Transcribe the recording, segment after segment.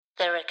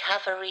The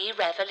Recovery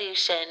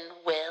Revolution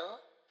will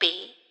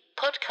be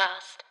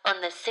podcast on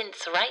the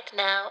Since Right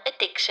Now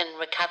Addiction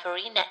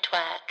Recovery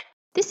Network.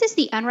 This is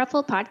the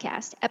Unruffled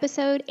Podcast,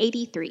 episode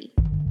 83.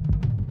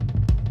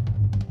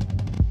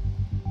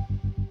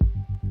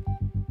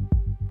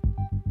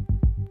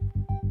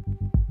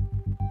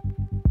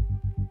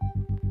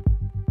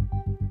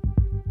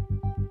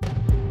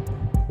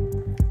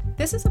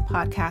 This is a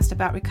podcast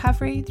about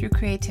recovery through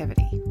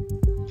creativity.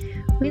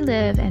 We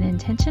live an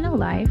intentional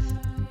life.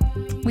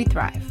 We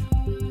thrive.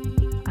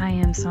 I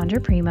am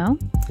Sandra Primo.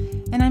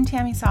 And I'm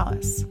Tammy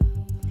Salas.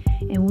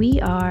 And we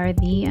are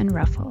the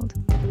Unruffled.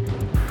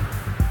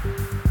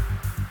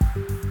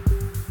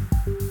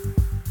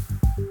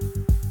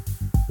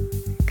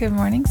 Good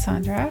morning,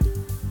 Sandra.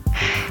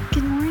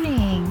 Good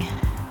morning.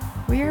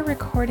 We are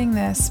recording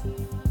this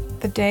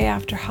the day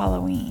after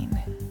Halloween.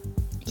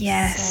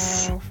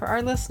 Yes. So for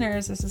our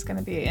listeners, this is going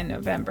to be in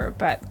November,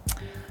 but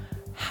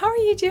how are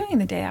you doing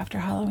the day after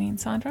Halloween,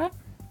 Sandra?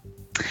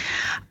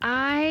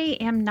 I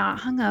am not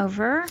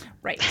hungover.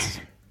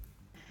 Right.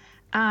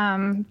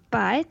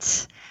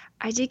 But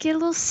I did get a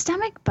little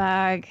stomach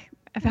bug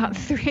about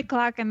 3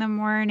 o'clock in the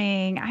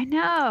morning. I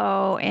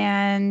know.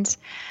 And,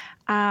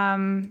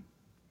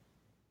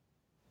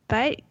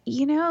 but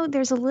you know,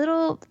 there's a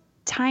little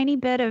tiny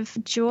bit of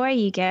joy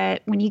you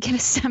get when you get a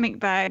stomach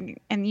bug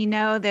and you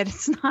know that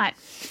it's not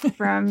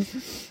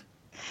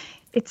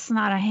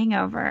a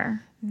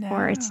hangover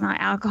or it's not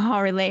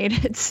alcohol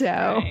related.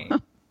 So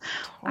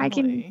Right.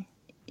 Totally.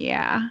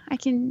 I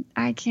can,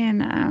 I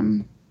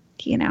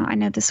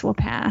know this will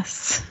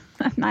pass.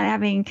 I'm not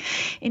having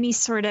any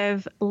sort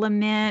of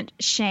lament,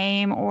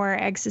 shame, or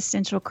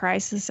existential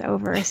crisis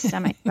over a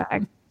stomach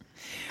bug.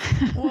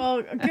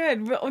 Well,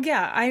 good. Well,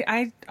 yeah,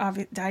 I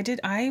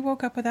did. I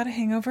woke up without a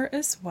hangover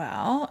as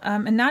well.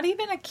 And not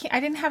even I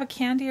didn't have a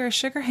candy or a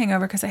sugar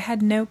hangover because I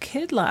had no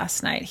kid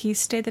last night. He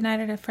stayed the night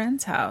at a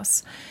friend's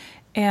house.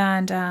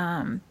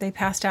 And they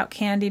passed out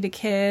candy to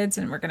kids,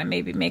 and we're going to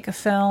maybe make a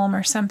film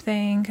or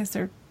something because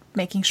they're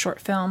making short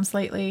films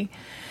lately.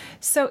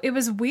 So it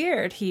was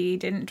weird. He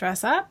didn't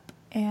dress up,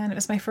 and it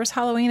was my first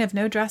Halloween of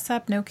no dress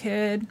up, no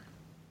kid.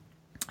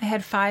 I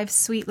had 5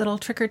 sweet little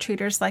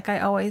trick-or-treaters like I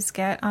always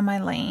get on my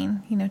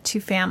lane. You know,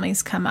 2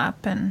 families come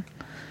up, and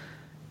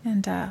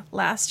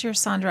last year,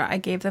 Sandra, I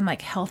gave them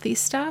like healthy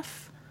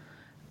stuff.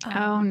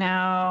 Oh,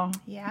 no.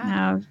 Yeah.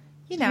 No.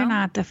 You're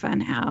not the fun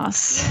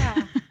house.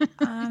 Yeah.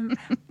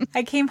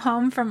 I came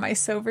home from my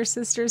Sober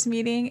Sisters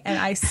meeting and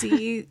I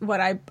see what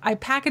I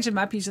package them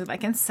up usually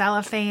like in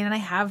cellophane and I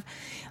have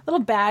little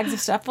bags of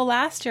stuff. Well,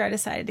 last year I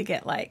decided to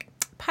get like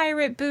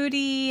pirate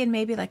booty and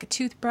maybe like a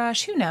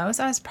toothbrush. Who knows?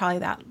 I was probably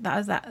that.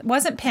 It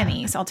wasn't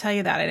pennies. I'll tell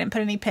you that. I didn't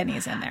put any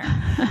pennies in there.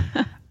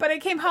 But I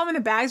came home and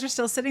the bags were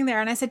still sitting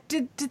there and I said,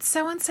 did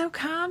so-and-so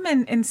come?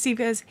 And Steve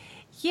goes,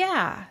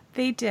 yeah,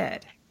 they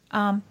did.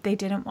 They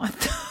didn't want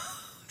those.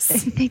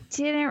 They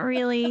didn't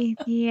really.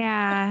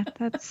 Yeah,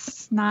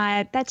 that's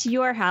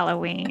your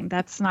Halloween.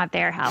 That's not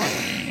their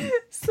Halloween.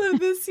 So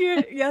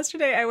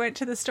yesterday I went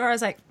to the store. I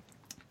was like,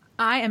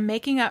 I am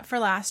making up for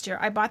last year.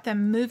 I bought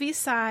them movie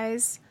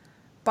size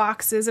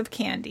boxes of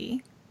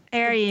candy.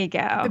 There you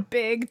go. The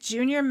big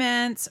Junior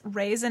Mints,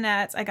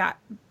 Raisinets. I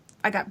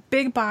got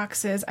big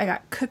boxes. I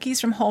got cookies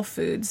from Whole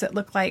Foods that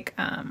look like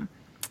a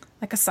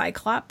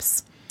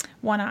cyclops,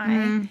 one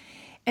eye.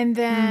 And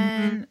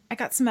then I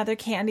got some other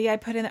candy I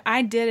put in.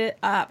 I did it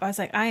up. I was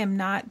like, I'm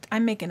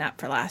making up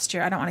for last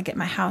year. I don't want to get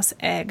my house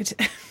egged.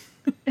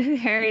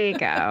 There you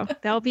go.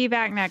 They'll be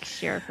back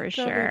next year for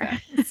sure.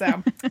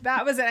 So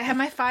that was it. I had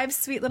my 5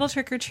 sweet little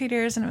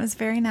trick-or-treaters and it was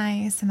very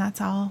nice. And that's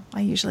all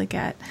I usually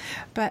get.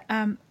 But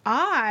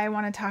I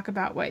want to talk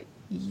about what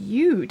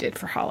you did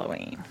for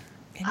Halloween.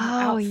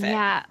 Outfit.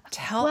 Yeah.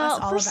 Tell us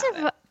all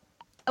about it.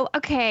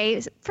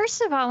 Okay,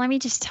 first of all, let me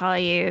just tell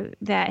you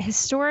that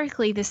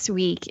historically this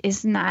week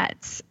is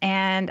nuts.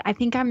 And I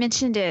think I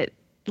mentioned it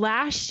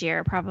last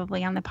year,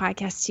 probably on the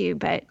podcast too.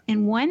 But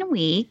in 1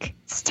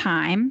 week's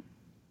time,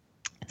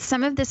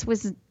 some of this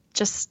was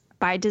just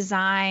by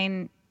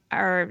design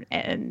or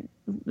an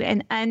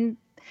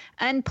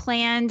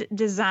unplanned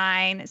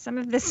design. Some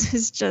of this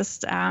was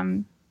just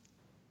the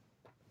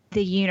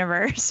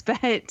universe.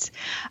 But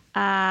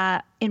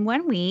in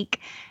 1 week,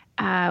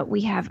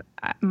 we have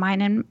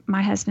mine and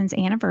my husband's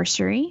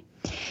anniversary,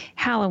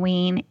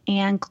 Halloween,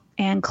 and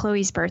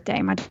Chloe's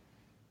birthday. My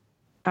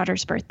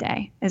daughter's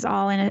birthday is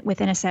all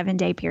within a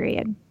 7-day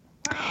period.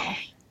 Wow.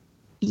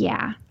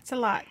 Yeah, It's a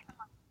lot.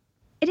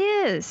 it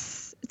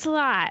is. It's a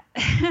lot,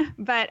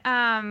 but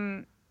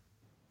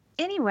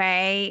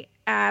anyway.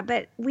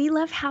 But we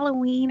love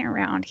Halloween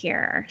around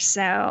here,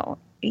 so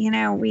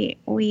we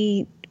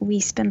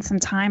spend some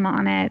time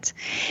on it,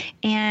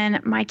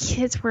 and my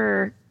kids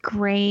were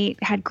great,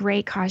 had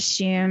great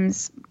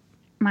costumes.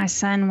 My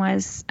son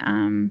was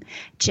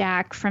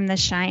Jack from The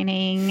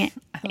Shining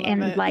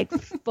and like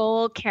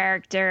full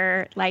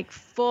character.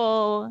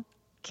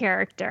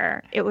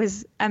 It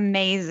was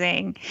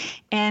amazing.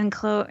 And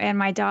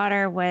my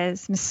daughter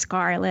was Miss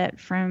Scarlet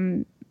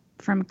from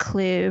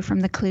Clue,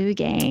 from the Clue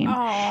game.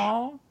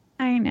 Aww.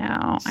 I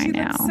know. She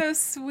looks so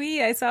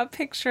sweet. I saw a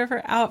picture of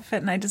her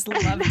outfit and I just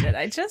loved it.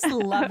 I just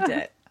loved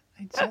it.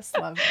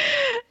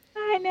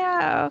 I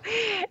know.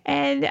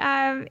 And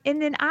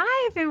then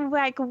I have been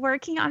like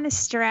working on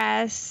this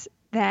dress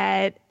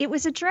that it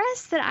was a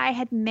dress that I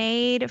had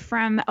made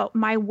from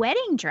my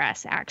wedding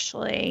dress,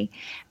 actually.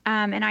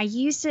 And I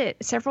used it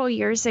several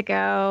years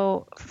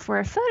ago for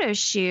a photo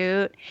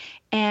shoot.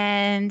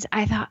 And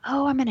I thought,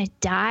 I'm going to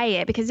dye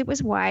it because it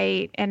was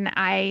white. And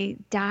I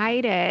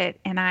dyed it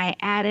and I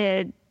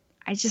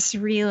just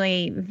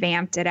really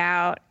vamped it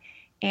out.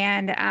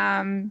 And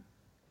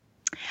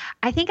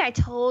I think I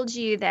told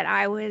you that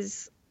I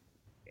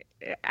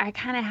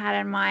kind of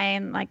had in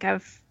mind like a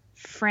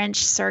French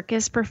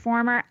circus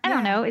performer. I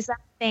don't know. Is that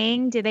a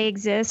thing? Do they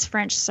exist?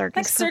 French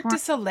circus Cirque du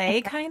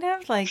Soleil, kind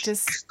of like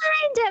just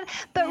kind of.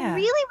 But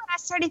really, when I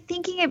started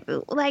thinking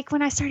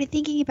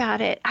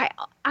about it,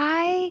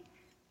 I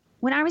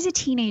when I was a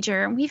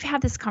teenager, and we've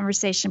had this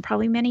conversation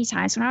probably many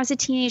times. When I was a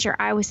teenager,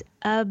 I was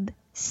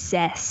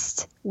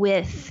obsessed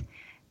with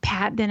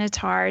Pat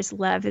Benatar's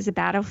 "Love Is a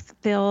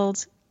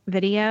Battlefield"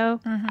 video.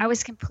 Mm-hmm. I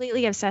was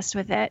completely obsessed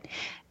with it.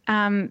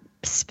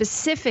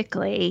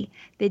 Specifically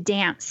the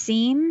dance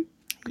scene.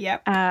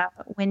 Yep.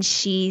 When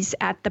she's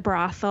at the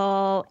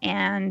brothel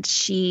and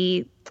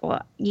she,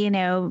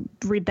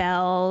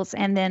 rebels,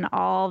 and then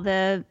all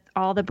the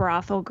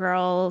brothel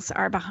girls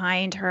are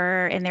behind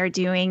her and they're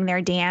doing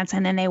their dance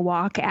and then they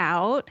walk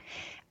out.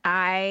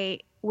 I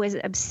was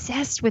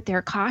obsessed with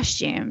their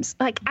costumes.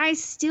 Like I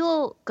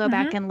still go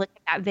back and look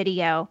at that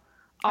video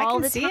all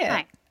the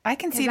time. I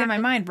can see it in my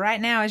mind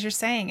right now as you're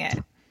saying it.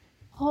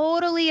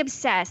 Totally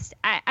obsessed.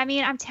 I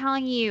mean, I'm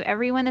telling you,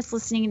 everyone that's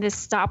listening to this,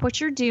 stop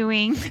what you're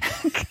doing,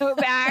 go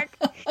back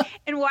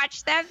and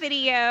watch that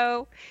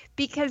video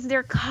because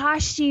their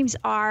costumes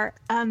are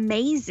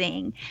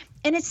amazing.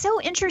 And it's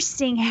so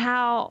interesting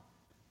how,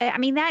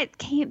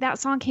 that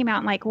song came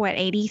out in like what,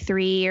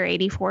 83 or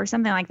 84,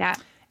 something like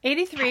that.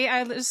 83.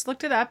 I just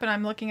looked it up and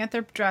I'm looking at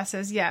their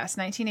dresses. Yes.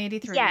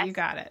 1983. Yes. You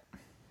got it.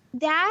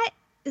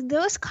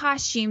 Those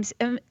costumes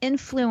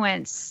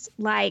influenced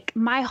like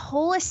my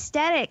whole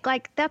aesthetic.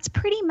 Like that's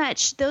pretty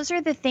much, those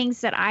are the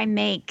things that I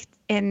make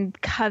and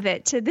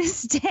covet to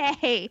this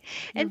day.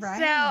 You're and right.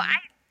 So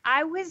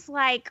I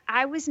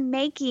was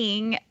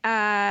making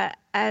a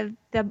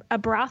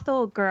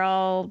brothel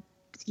girl,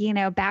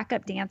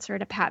 backup dancer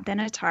to Pat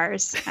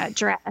Benatar's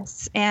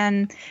dress,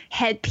 and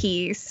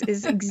headpiece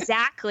is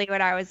exactly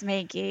what I was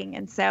making.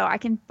 And so I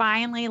can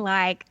finally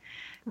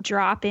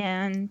drop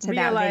into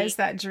realize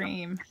that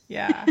dream.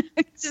 Yeah.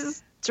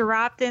 Just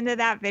dropped into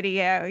that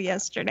video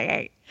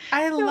yesterday.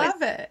 I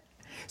love it.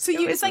 So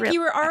it's like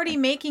you were already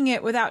making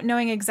it without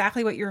knowing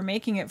exactly what you were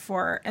making it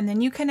for. And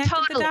then you connected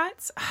the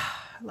dots.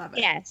 I love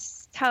it.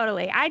 Yes,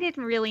 totally. I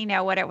didn't really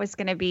know what it was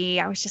going to be.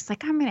 I was just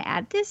like, I'm going to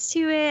add this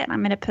to it. I'm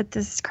going to put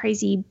this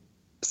crazy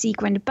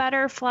sequined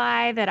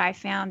butterfly that I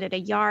found at a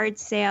yard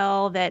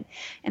sale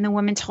and the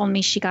woman told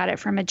me she got it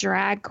from a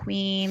drag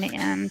queen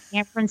in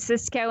San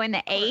Francisco in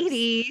the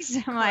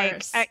 80s. I'm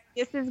like,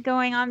 this is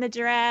going on the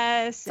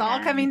dress. It's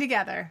all coming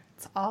together.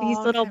 It's all these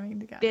little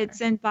coming together.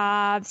 Bits and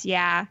bobs.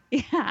 Yeah.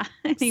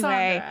 Anyway.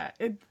 Sandra,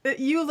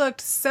 you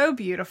looked so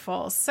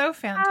beautiful, so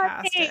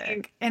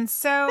fantastic. And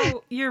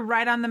so you're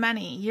right on the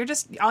money.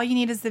 All you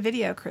need is the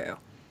video crew.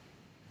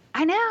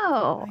 I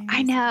know.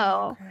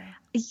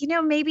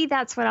 Maybe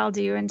that's what I'll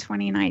do in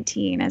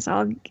 2019 is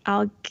I'll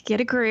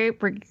get a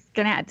group. We'll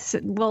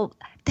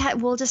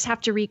just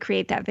have to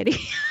recreate that video.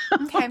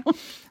 Okay.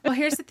 Well,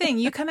 here's the thing.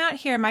 You come out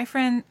here. My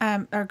friend,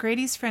 or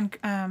Grady's friend,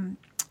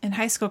 in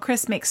high school,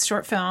 Chris makes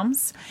short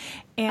films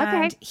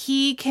and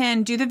he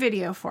can do the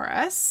video for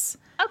us.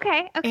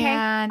 Okay.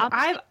 And I'll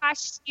put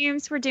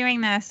costumes. We're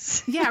doing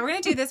this. Yeah, we're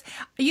going to do this.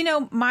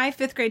 My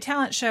 5th grade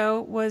talent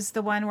show was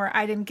the one where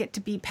I didn't get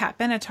to be Pat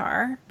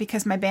Benatar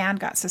because my band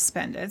got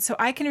suspended. So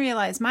I can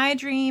realize my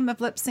dream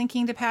of lip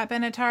syncing to Pat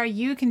Benatar.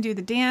 You can do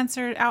the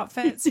dancer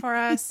outfits for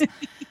us.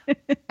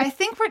 I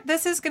think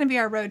this is going to be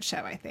our road show.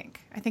 I think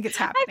it's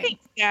happening.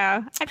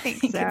 I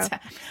think so.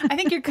 I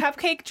think your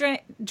cupcake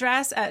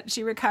dress at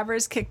She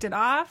Recovers kicked it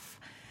off.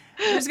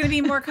 There's going to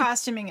be more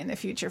costuming in the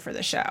future for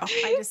the show.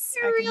 It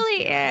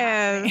really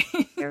is.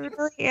 It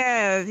really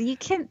is. You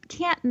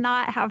can't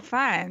not have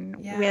fun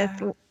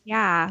with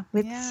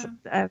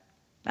a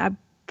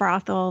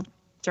brothel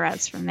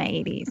dress from the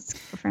 80s.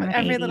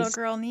 Every little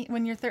girl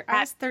when you're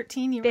I was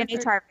 13. You were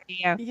Benatar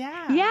video. We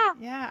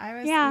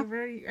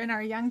were in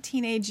our young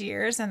teenage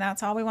years, and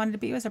that's all we wanted to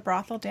be was a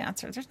brothel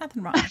dancer. There's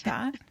nothing wrong with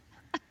that.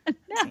 No.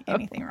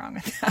 Anything wrong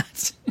with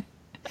that.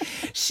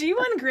 She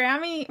won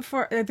Grammy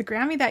for the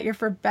Grammy that year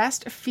for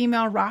Best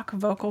Female Rock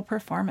Vocal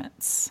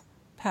Performance.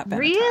 Pat Benatar.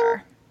 Real?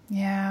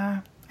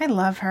 Yeah, I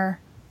love her.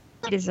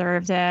 She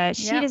deserved it.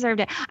 She deserved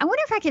it. I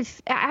wonder if I could.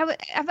 I've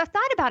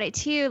thought about it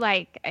too.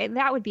 Like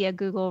that would be a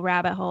Google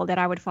rabbit hole that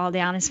I would fall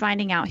down, is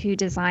finding out who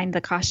designed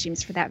the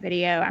costumes for that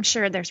video. I'm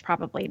sure there's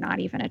probably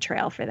not even a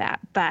trail for that.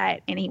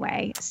 But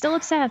anyway, still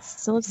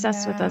obsessed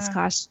with those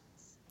costumes.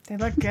 They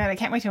look good. I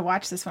can't wait to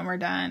watch this when we're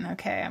done.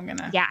 Okay, I'm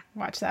gonna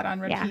watch that on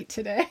repeat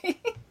today.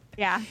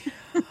 Yeah.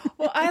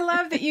 Well, I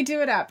love that you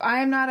do it up. I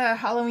am not a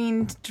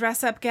Halloween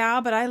dress up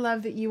gal, but I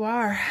love that you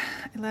are.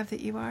 I love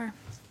that you are.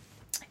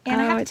 And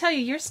I have to tell you,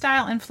 your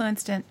style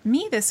influenced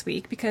me this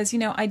week because,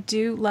 I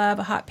do love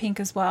a hot pink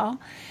as well.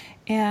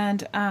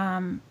 And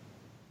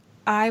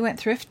I went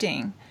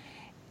thrifting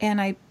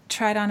and I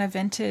tried on a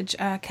vintage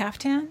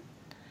caftan.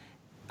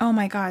 Oh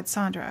my God,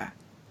 Sandra.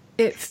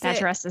 It fit. That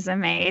dress is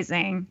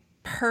amazing.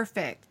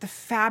 Perfect. The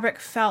fabric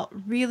felt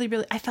really,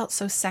 really, I felt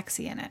so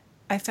sexy in it.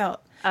 I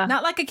felt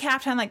not like a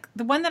caftan, like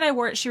the one that I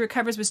wore at She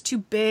Recovers was too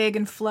big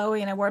and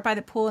flowy, and I wore it by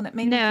the pool, and it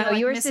made me feel like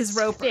yours Mrs. is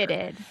Roper.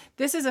 fitted.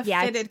 This is a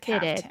fitted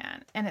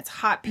caftan, and it's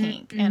hot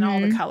pink and all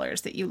the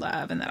colors that you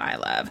love and that I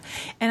love.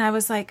 And I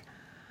was like,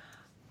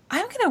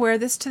 I'm going to wear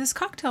this to this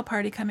cocktail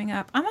party coming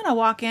up. I'm going to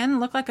walk in and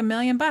look like $1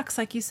 million,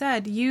 like you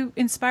said. You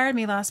inspired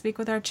me last week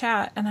with our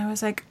chat, and I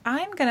was like,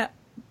 I'm going to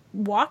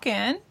walk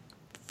in,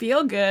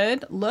 feel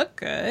good, look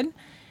good,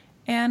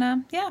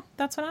 and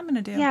that's what I'm going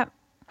to do. Yeah.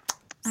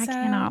 I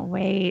cannot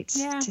wait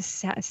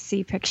to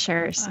see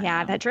pictures.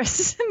 Yeah, that dress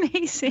is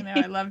amazing. I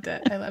know, I loved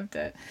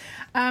it.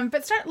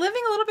 But start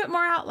living a little bit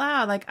more out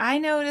loud. Like, I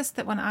noticed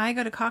that when I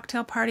go to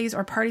cocktail parties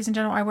or parties in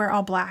general, I wear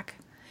all black.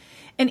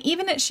 And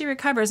even at She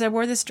Recovers, I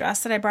wore this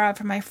dress that I borrowed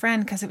from my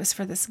friend because it was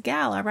for this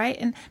gala,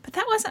 right? But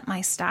that wasn't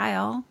my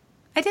style.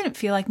 I didn't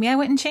feel like me. I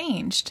went and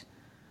changed.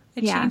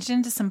 I changed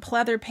into some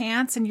pleather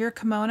pants and your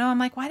kimono. I'm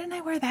like, why didn't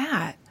I wear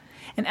that?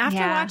 And after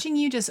watching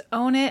you just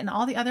own it and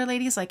all the other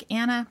ladies like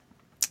Anna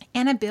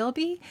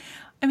Bilby,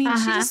 I mean,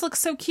 she just looks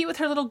so cute with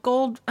her little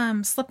gold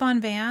slip-on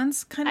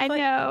Vans. I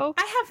know.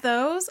 I have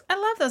those. I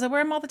love those. I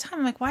wear them all the time.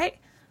 I'm like, why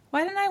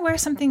didn't I wear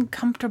something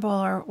comfortable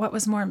or what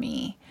was more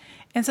me?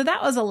 And so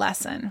that was a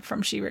lesson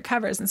from She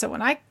Recovers. And so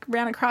when I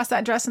ran across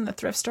that dress in the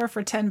thrift store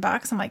for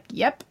 $10, I'm like,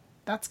 yep,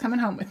 that's coming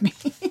home with me.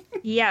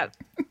 Yep.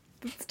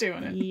 It's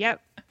doing it.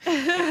 Yep.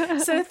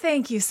 So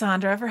thank you,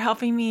 Sandra, for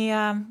helping me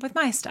with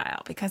my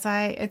style because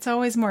it's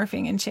always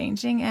morphing and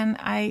changing. And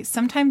I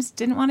sometimes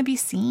didn't want to be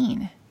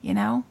seen,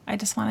 I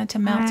just wanted to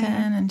melt in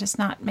and just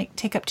not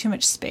take up too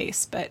much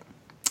space, but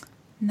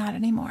not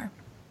anymore.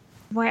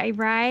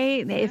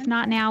 Right? If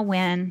not now,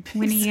 when?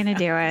 When are you going to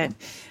do it?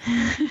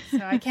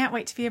 So I can't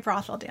wait to be a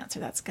brothel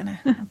dancer. That's going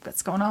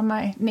on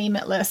my name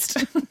it list.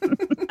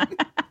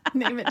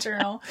 Name it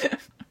journal.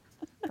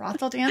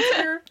 Brothel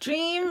dancer,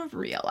 dream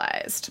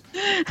realized.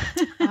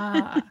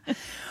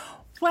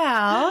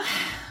 Well,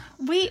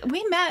 we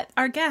met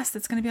our guest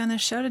that's going to be on the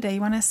show today.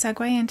 You want to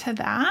segue into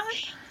that?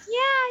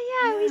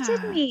 Yeah, we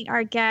did meet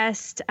our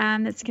guest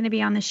that's going to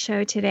be on the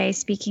show today.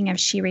 Speaking of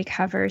She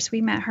Recovers,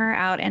 we met her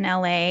out in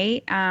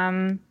LA.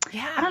 I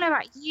don't know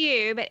about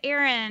you, but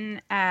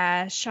Erin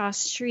Shaw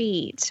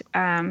Street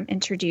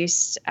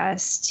introduced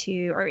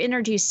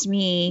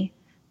me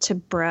to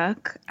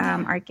Brooke,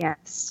 our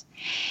guest,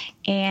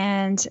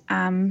 and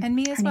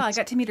me as well. I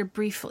got to meet her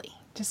briefly.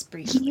 Just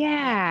briefly.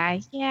 Yeah.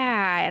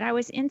 And I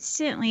was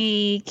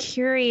instantly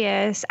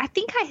curious. I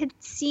think I had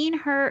seen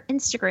her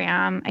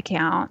Instagram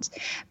account,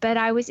 but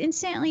I was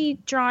instantly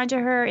drawn to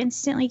her,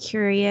 instantly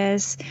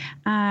curious.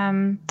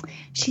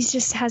 She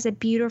just has a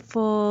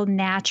beautiful,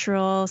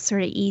 natural,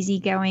 sort of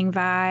easygoing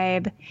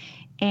vibe.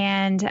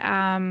 And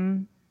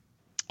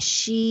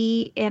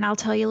I'll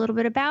tell you a little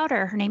bit about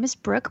her. Her name is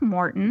Brooke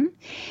Morton,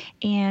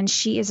 and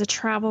she is a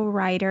travel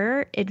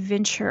writer,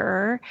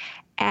 adventurer,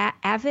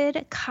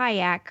 avid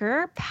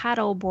kayaker,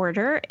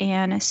 paddleboarder,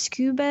 and a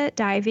scuba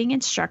diving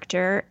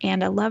instructor,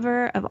 and a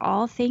lover of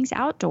all things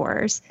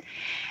outdoors.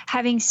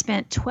 Having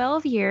spent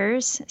 12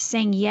 years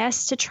saying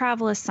yes to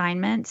travel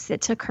assignments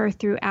that took her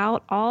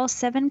throughout all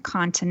 7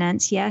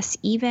 continents, yes,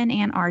 even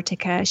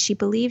Antarctica, she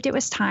believed it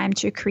was time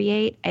to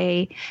create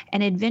an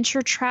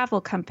adventure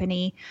travel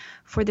company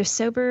for the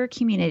sober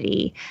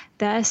community.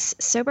 Thus,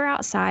 Sober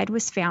Outside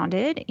was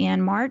founded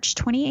in March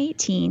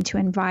 2018 to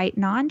invite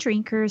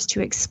non-drinkers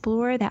to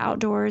explore the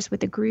outdoors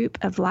with a group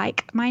of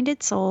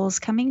like-minded souls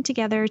coming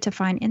together to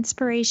find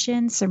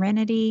inspiration,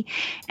 serenity,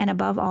 and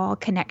above all,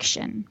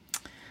 connection.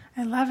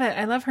 I love it.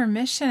 I love her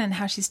mission and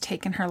how she's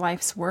taken her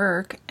life's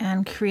work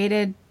and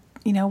created,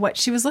 what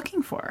she was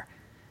looking for.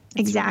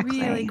 It's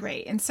exactly. Really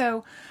great. And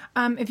so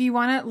if you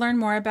want to learn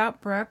more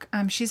about Brooke,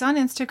 she's on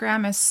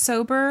Instagram as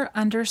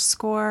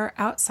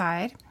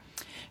sober_outside.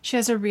 She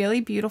has a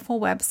really beautiful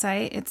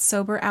website. It's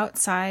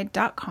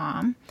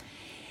soberoutside.com.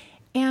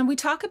 And we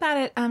talk about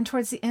it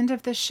towards the end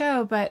of the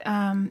show, but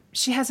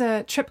she has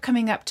a trip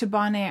coming up to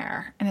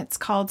Bonaire, and it's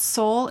called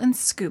Soul and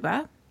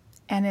Scuba.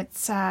 And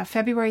it's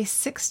February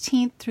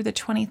 16th through the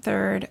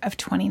 23rd of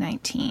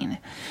 2019.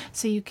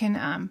 So you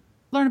can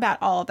learn about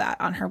all of that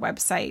on her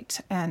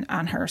website and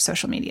on her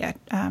social media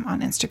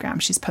on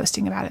Instagram. She's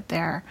posting about it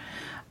there.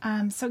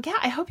 I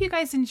hope you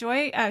guys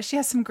enjoy. She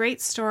has some great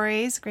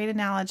stories, great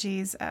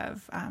analogies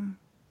of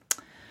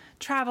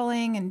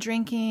traveling and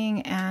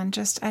drinking, and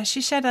just she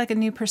shed like a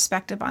new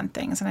perspective on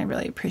things, and I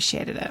really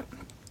appreciated it.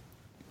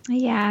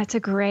 Yeah, it's a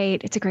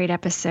great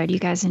episode. You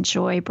guys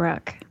enjoy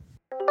Brooke.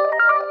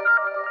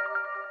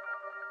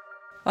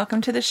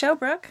 Welcome to the show,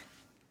 Brooke.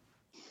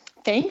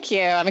 Thank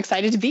you. I'm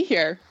excited to be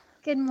here.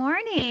 Good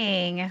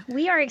morning.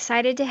 We are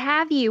excited to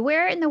have you.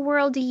 Where in the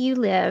world do you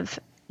live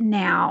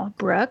now,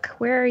 Brooke?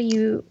 Where are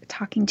you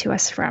talking to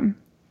us from?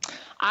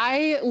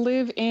 I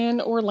live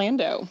in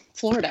Orlando,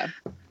 Florida.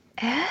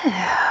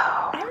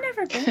 Oh. I've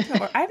never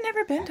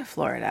been to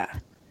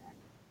Florida.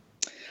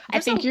 I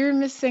think you're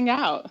missing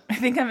out. I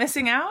think I'm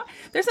missing out.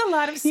 There's a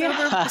lot of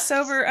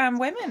sober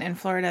women in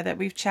Florida that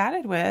we've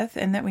chatted with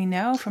and that we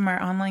know from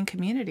our online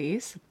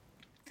communities.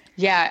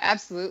 Yeah,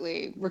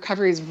 absolutely.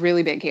 Recovery is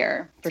really big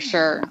here, for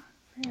sure.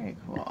 Very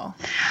cool.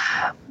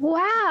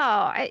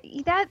 Wow.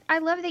 I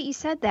love that you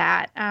said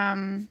that.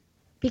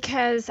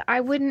 Because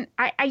I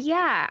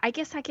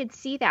guess I could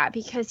see that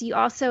because you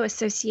also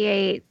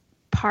associate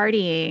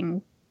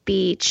partying,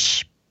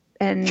 beach,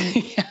 and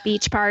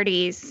beach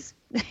parties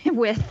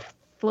with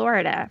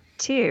Florida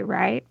too,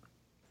 right?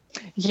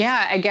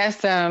 Yeah, I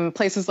guess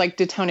places like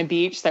Daytona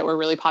Beach that were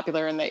really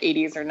popular in the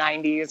 80s or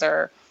 90s,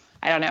 or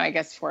I don't know, I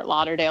guess Fort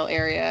Lauderdale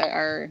area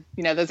are,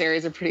 those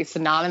areas are pretty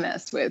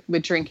synonymous with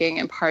drinking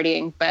and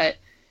partying. But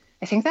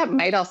I think that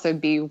might also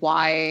be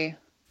why,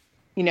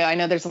 I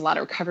know there's a lot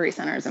of recovery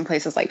centers in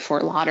places like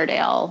Fort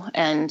Lauderdale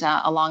and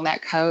along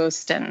that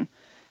coast. And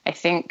I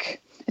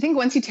think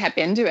once you tap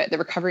into it, the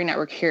recovery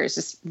network here is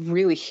just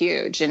really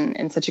huge and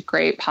in such a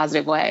great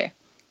positive way.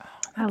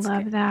 I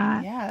love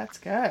that. Yeah, that's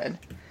good.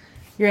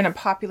 You're in a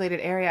populated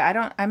area.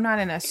 I'm not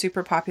in a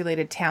super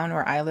populated town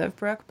where I live,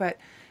 Brooke, but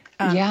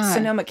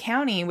Sonoma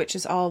County, which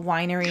is all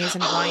wineries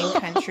and wine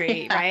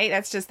country, right?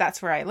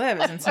 That's where I live,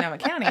 is in Sonoma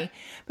County.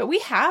 But we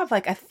have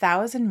like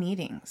 1,000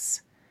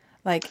 meetings.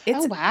 Like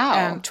it's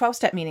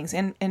 12-step meetings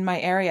in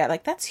my area.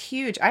 Like that's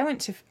huge. I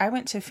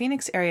went to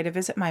Phoenix area to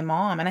visit my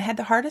mom, and I had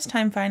the hardest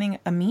time finding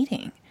a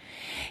meeting.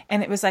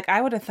 And it was like I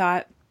would have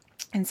thought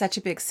in such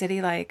a big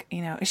city, like,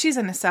 she's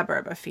in a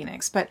suburb of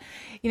Phoenix, but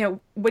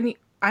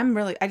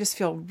I just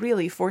feel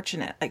really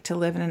fortunate, like, to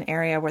live in an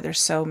area where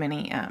there's so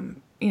many,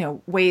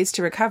 ways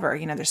to recover.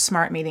 There's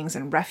smart meetings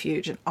and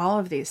refuge and all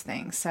of these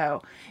things.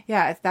 So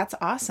yeah, that's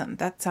awesome.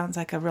 That sounds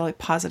like a really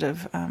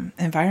positive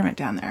environment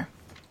down there.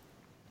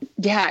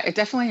 Yeah, it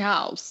definitely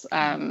helps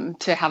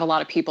to have a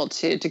lot of people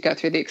to go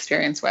through the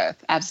experience with.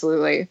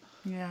 Absolutely.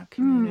 Yeah,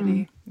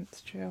 community.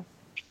 That's true.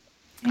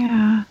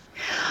 Yeah.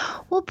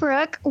 Well,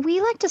 Brooke,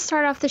 we like to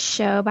start off the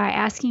show by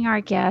asking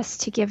our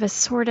guests to give us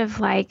sort of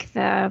like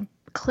the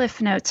Cliff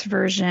Notes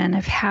version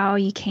of how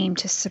you came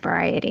to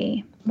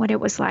sobriety, what it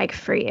was like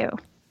for you.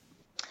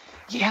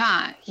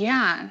 Yeah.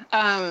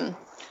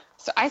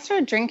 So I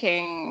started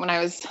drinking when I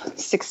was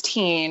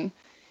 16,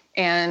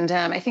 and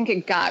I think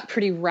it got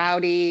pretty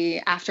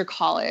rowdy after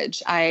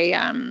college.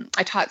 I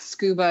taught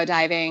scuba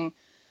diving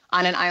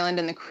on an island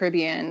in the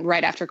Caribbean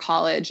right after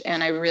college,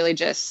 and I really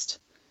just,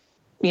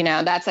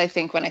 that's, I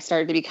think, when I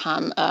started to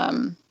become,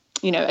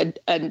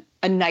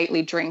 a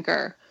nightly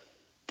drinker.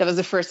 That was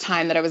the first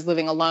time that I was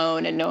living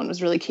alone and no one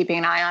was really keeping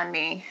an eye on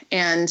me.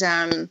 And,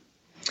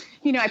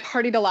 I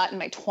partied a lot in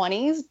my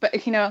 20s, but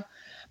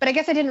I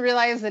guess I didn't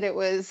realize that it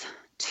was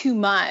too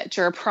much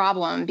or a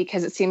problem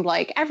because it seemed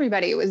like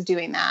everybody was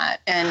doing that.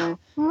 And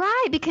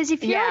right, because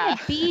if you're on a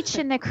beach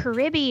in the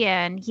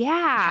Caribbean,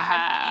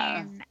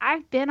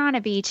 I've been on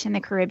a beach in the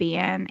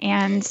Caribbean,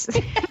 and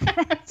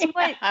that's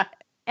what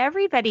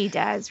everybody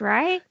does,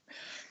 right?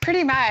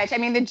 Pretty much. I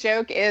mean, the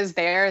joke is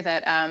there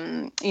that,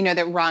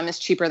 that rum is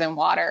cheaper than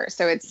water.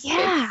 So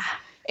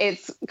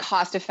it's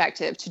cost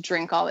effective to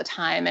drink all the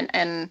time.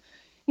 And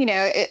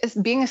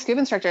being a scuba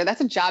instructor,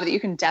 that's a job that you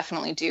can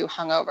definitely do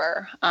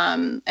hungover.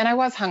 And I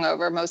was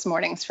hungover most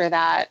mornings for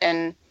that.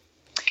 And,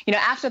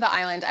 after the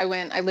island,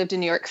 I lived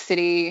in New York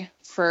City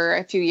for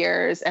a few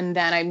years, and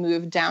then I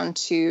moved down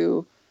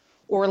to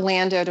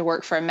Orlando to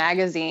work for a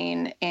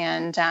magazine.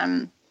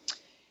 And,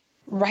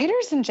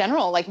 writers in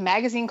general, like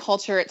magazine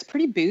culture, it's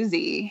pretty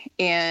boozy.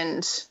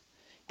 And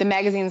the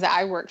magazines that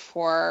I worked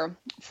for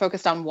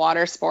focused on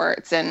water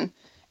sports. And,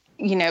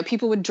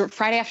 people would,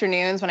 Friday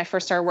afternoons when I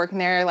first started working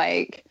there,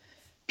 like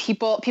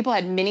people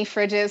had mini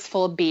fridges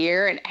full of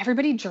beer and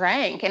everybody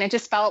drank. And it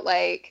just felt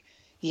like,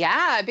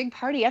 a big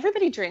party.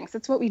 Everybody drinks.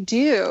 That's what we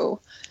do.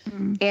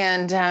 Mm-hmm.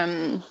 And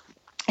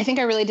I think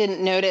I really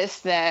didn't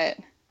notice that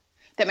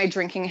my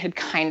drinking had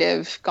kind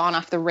of gone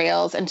off the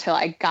rails until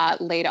I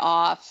got laid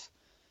off,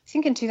 I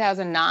think in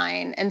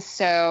 2009. And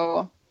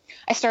so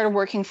I started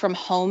working from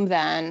home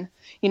then,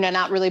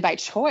 not really by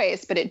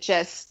choice, but it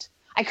just,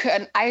 I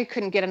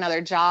couldn't get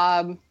another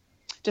job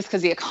just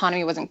because the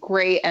economy wasn't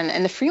great.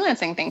 And the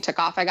freelancing thing took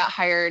off. I got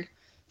hired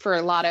for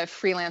a lot of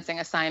freelancing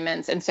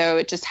assignments. And so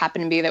it just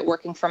happened to be that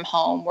working from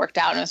home worked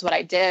out and it was what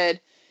I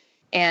did.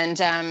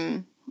 And,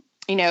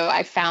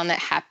 I found that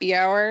happy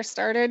hour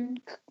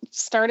started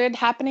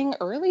happening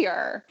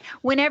earlier.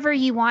 Whenever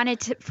you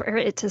wanted for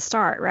it to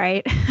start,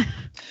 right?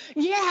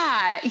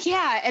 Yeah.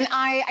 And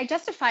I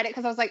justified it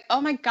because I was like,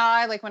 oh my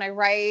God, like when I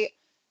write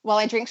while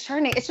I drink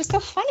Chardonnay, it's just so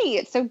funny.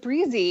 It's so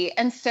breezy.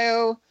 And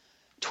so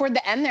toward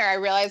the end there, I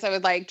realized I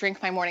would like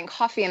drink my morning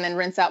coffee and then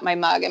rinse out my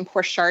mug and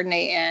pour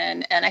Chardonnay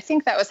in. And I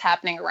think that was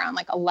happening around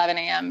like 11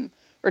 a.m.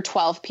 or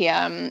 12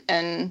 p.m.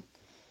 And,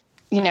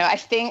 I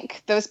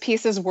think those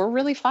pieces were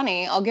really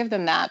funny. I'll give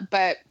them that.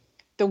 But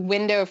the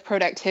window of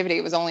productivity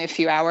was only a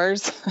few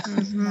hours.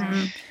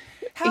 Mm-hmm.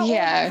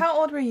 How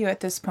old were you at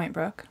this point,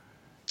 Brooke?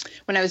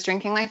 When I was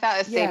drinking like that,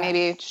 let's say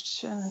maybe,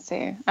 let's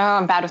see. Oh,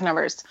 I'm bad with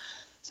numbers.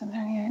 So I'm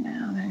 38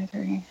 now,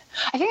 33.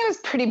 I think it was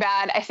pretty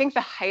bad. I think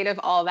the height of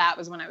all that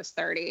was when I was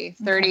 30,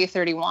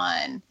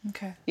 31.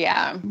 Okay.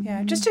 Yeah.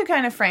 Yeah. Just to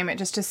kind of frame it,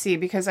 just to see,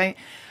 because I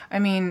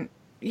mean,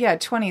 yeah,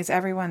 20s,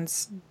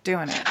 everyone's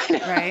doing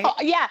it, right?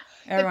 Yeah.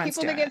 Everyone's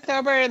the people that doing get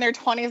sober in their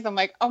 20s, I'm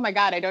like, oh my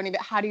God,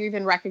 how do you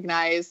even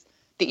recognize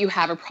that you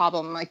have a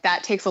problem? Like,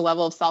 that takes a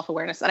level of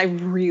self-awareness that I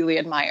really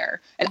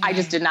admire. And I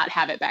just did not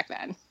have it back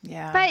then.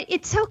 Yeah. But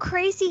it's so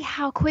crazy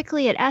how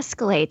quickly it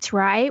escalates,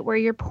 right? Where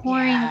you're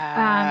pouring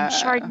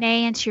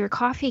Chardonnay into your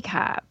coffee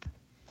cup.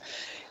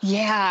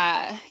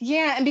 Yeah.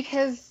 Yeah. And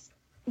because,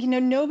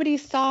 nobody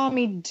saw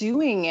me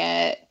doing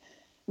it,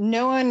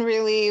 no one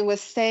really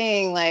was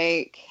saying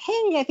like,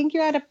 hey, I think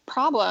you had a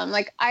problem.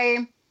 Like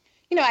I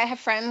have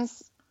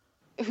friends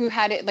who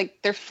had it,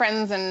 like their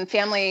friends and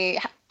family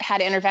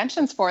had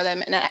interventions for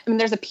them. And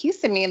there's a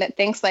piece of me that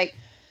thinks like,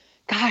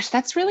 gosh,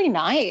 that's really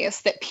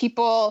nice that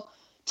people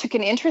took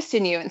an interest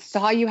in you and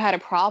saw you had a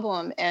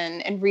problem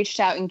and reached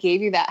out and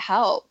gave you that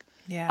help.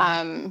 Yeah.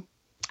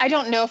 I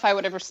don't know if I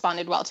would have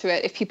responded well to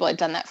it if people had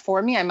done that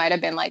for me. I might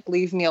have been like,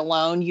 leave me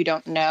alone. You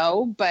don't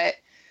know. But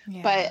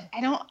I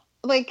don't,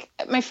 like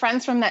my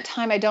friends from that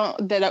time,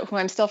 who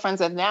I'm still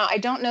friends with now, I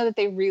don't know that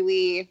they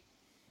really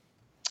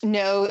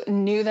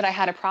knew that I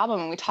had a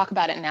problem. When we talk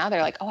about it now,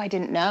 they're like, oh, I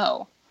didn't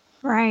know.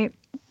 Right.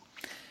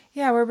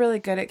 Yeah, we're really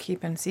good at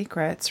keeping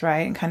secrets,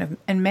 right? And kind of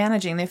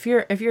managing. If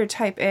you're a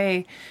type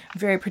A,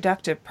 very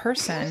productive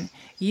person,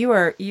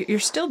 you're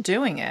still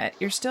doing it.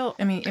 You're still,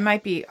 I mean, it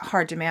might be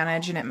hard to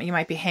manage and you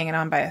might be hanging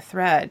on by a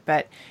thread,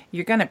 but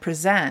you're going to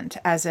present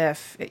as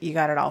if you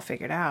got it all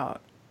figured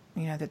out,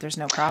 that there's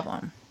no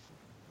problem.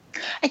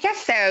 I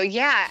guess so.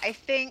 Yeah. I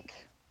think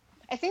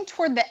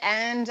toward the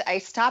end, I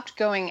stopped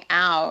going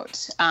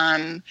out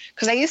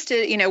because I used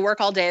to,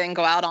 work all day and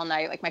go out all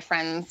night. Like my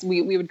friends,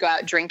 we would go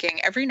out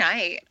drinking every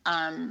night.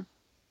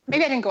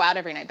 Maybe I didn't go out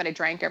every night, but I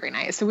drank every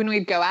night. So when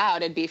we'd go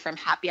out, it'd be from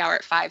happy hour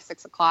at 5,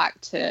 6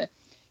 o'clock to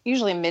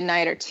usually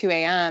midnight or 2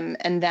 a.m.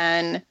 And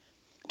then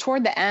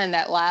toward the end,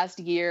 that last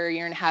year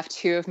and a half,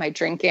 2 of my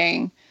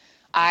drinking,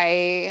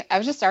 I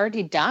was just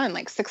already done.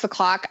 Like 6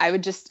 o'clock, I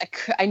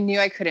knew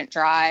I couldn't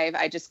drive.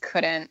 I just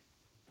couldn't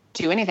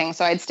do anything.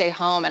 So I'd stay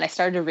home and I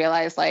started to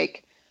realize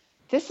like,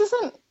 this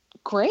isn't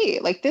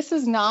great. Like, this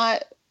is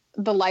not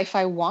the life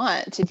I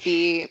want to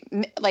be.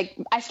 Like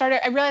I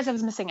realized I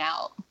was missing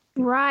out.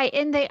 Right.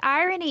 And the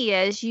irony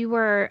is you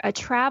were a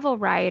travel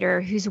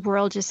writer whose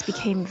world just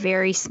became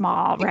very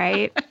small,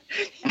 right?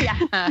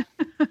 Yeah.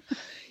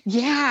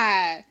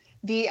 Yeah.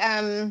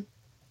 And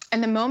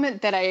the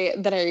moment that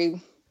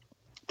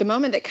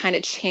kind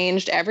of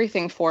changed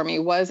everything for me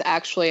was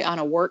actually on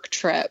a work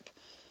trip.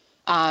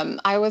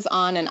 I was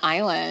on an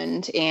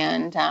island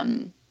and,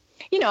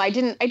 I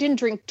didn't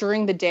drink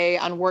during the day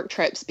on work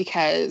trips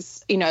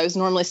because, I was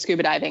normally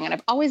scuba diving and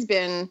I've always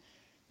been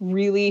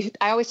I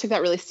always took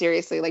that really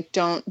seriously. Like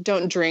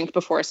don't drink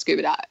before a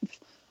scuba dive.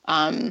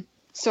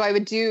 So I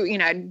would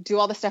I'd do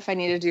all the stuff I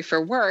needed to do for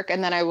work.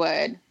 And then I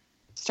would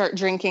start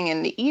drinking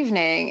in the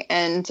evening.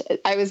 And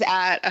I was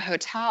at a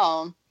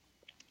hotel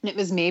and it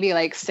was maybe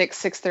like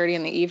 6:30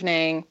 in the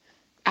evening.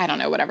 I don't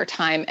know, whatever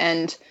time.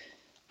 And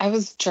I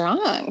was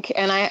drunk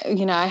and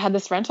I had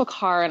this rental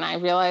car and I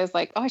realized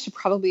like, oh, I should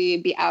probably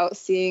be out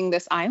seeing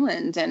this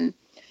island and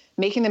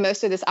making the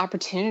most of this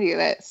opportunity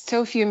that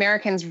so few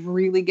Americans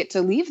really get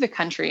to leave the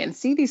country and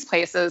see these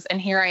places.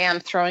 And here I am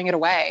throwing it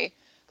away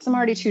because I'm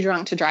already too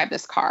drunk to drive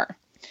this car.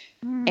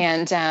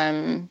 And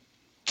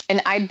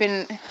I'd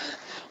been,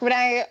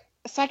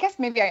 so I guess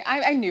maybe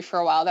I knew for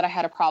a while that I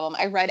had a problem.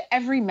 I read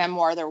every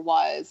memoir there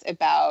was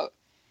about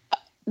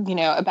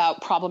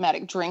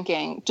problematic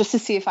drinking just to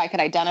see if I could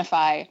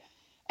identify.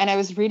 And I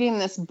was reading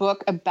this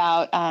book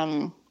about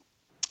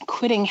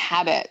quitting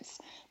habits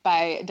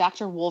by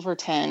Dr.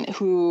 Wolverton,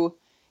 who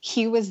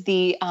he was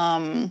the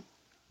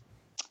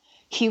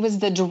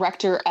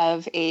director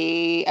of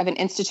an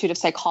institute of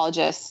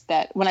psychologists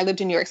that when I lived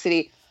in New York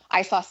City,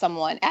 I saw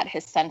someone at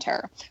his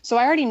center. So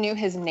I already knew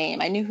his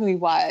name. I knew who he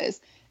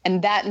was.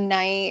 And that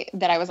night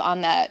that I was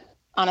on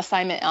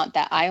assignment on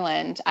that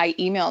island, I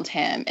emailed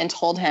him and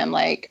told him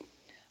like,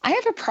 I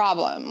have a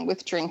problem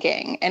with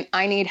drinking and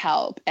I need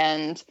help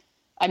and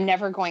I'm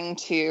never going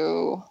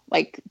to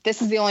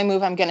this is the only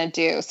move I'm going to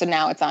do. So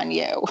now it's on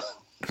you.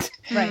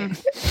 Right.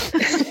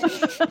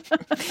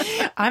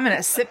 I'm going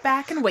to sit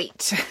back and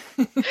wait.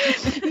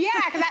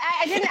 Yeah. Cause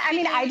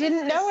I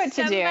didn't know what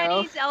to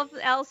do.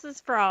 Somebody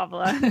else's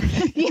problem.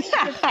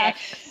 Yeah.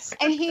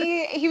 And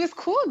he was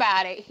cool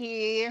about it.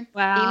 He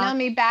emailed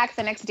me back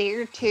the next day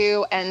or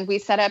two and we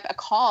set up a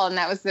call. And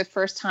that was the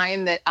first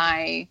time that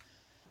I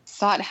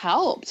sought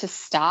help to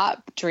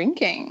stop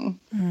drinking.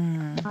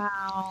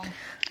 Wow.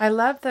 I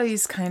love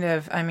these kind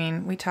of,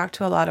 we talk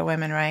to a lot of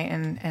women, right?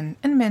 And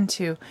men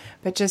too,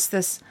 but just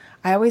this,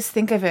 I always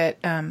think of it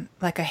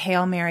like a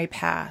Hail Mary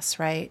pass,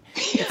 right?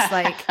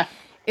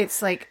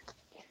 It's like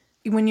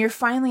when you're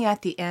finally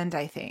at the end,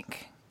 I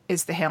think,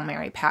 is the Hail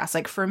Mary pass.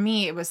 Like for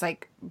me, it was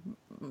like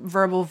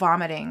verbal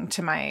vomiting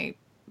to my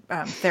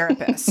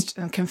therapist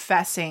and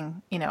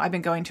confessing, I've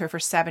been going to her for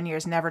 7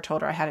 years, never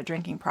told her I had a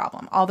drinking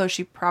problem, although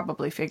she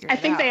probably figured it out.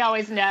 I think they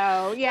always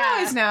know. Yeah. They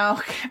always know.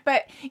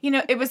 But,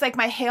 it was like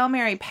my Hail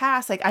Mary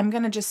pass. Like, I'm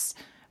going to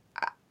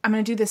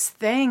do this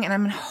thing and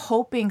I'm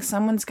hoping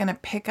someone's going to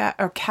pick up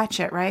or catch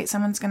it, right?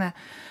 Someone's going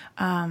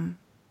to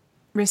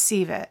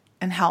receive it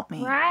and help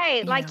me.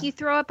 Right. Like you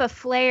throw up a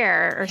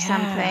flare or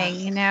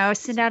something,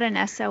 send out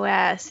an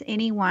SOS.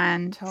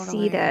 Anyone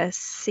see this,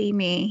 see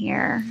me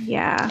here.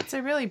 Yeah. It's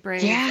a really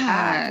brave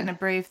act and a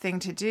brave thing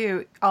to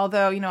do.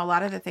 Although, a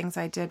lot of the things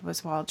I did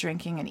was while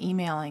drinking and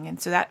emailing. And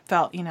so that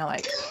felt,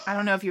 like, I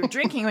don't know if you were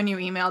drinking when you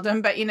emailed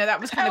him, but, that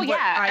was kind of what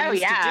I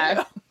used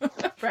to do.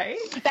 Right?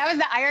 That was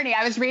the irony.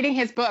 I was reading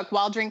his book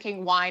while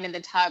drinking wine in the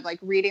tub, like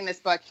reading this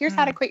book. Here's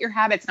how to quit your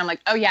habits. And I'm like,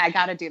 oh yeah, I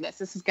got to do this.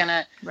 This is going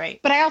to. Right.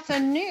 But I also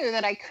knew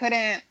that I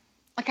couldn't,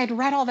 like I'd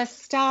read all this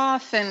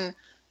stuff and,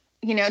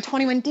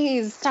 21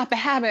 days, stop a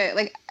habit,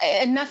 like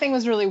and nothing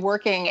was really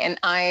working. And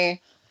I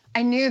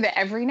knew that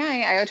every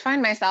night I would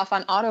find myself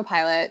on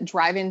autopilot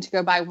driving to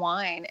go buy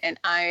wine. And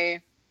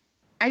I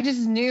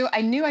just knew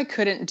I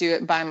couldn't do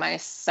it by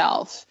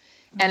myself.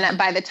 And that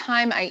by the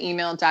time I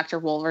emailed Dr.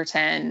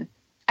 Wolverton,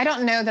 I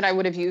don't know that I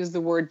would have used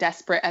the word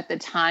desperate at the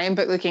time,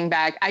 but looking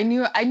back, I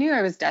knew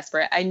I was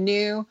desperate. I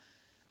knew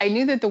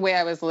that the way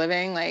I was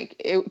living,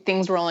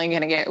 things were only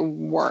going to get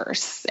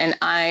worse. And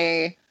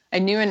I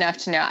knew enough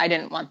to know I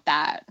didn't want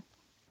that.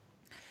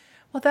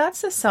 Well,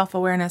 that's the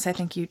self-awareness I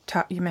think you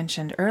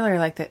mentioned earlier,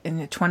 like that in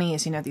the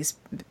 20s, these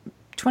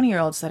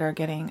 20-year-olds that are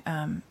getting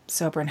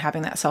sober and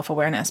having that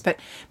self-awareness.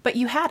 But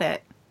you had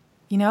it,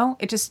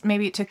 it just,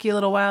 maybe it took you a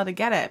little while to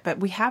get it. But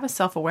we have a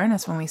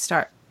self-awareness when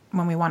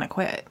we want to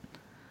quit.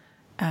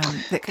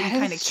 That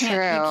kind of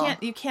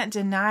can't, you can't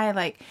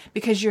deny,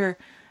 because you're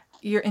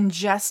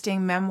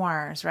ingesting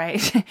memoirs,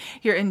 right?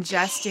 You're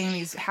ingesting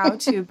these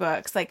how-to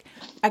books. Like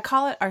I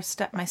call it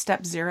my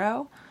step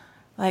zero.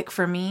 Like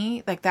for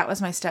me, that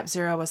was my step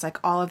zero, was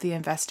all of the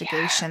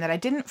investigation that I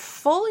didn't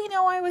fully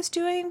know I was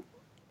doing.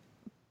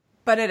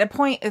 But at a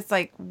point, it's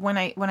like when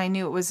I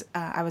knew it was,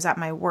 I was at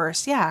my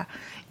worst. Yeah.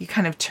 You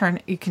can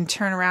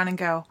turn around and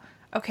go,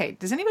 okay,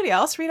 does anybody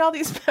else read all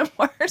these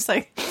memoirs?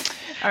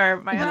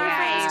 Are my other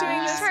friends doing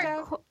this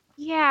stuff?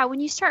 Yeah, when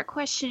you start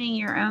questioning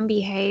your own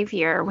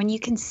behavior, when you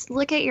can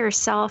look at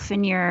yourself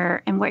and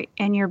your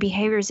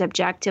behaviors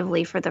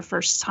objectively for the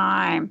first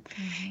time,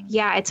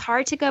 it's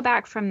hard to go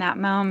back from that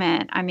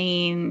moment. I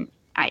mean,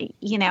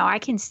 I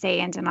can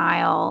stay in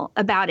denial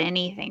about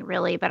anything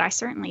really, but I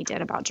certainly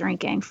did about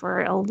drinking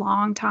for a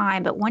long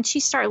time. But once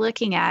you start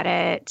looking at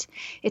it,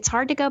 it's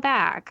hard to go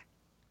back.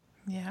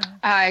 Yeah,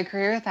 I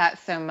agree with that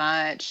so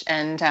much.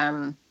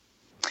 And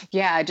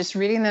just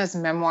reading those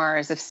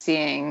memoirs of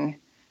seeing.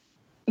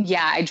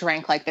 Yeah, I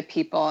drank like the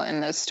people in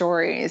those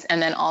stories,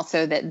 and then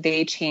also that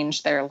they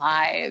changed their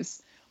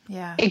lives.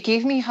 Yeah. It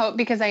gave me hope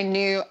because I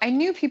knew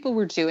people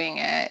were doing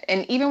it.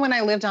 And even when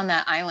I lived on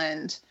that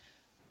island,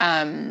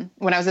 when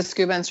I was a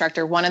scuba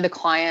instructor, one of the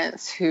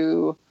clients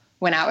who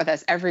went out with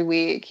us every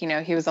week,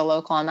 he was a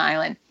local on the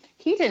island.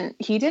 He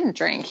didn't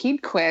drink.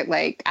 He'd quit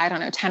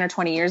 10 or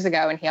 20 years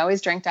ago, and he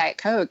always drank Diet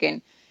Coke,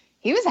 and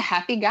he was a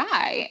happy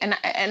guy. And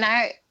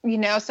I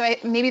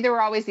maybe there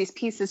were always these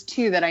pieces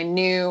too that I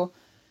knew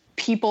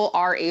people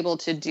are able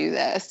to do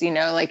this,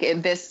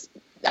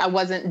 I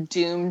wasn't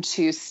doomed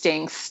to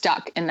staying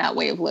stuck in that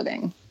way of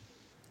living.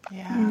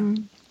 Yeah.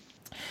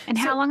 And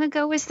how long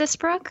ago was this,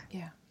 Brooke?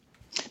 Yeah.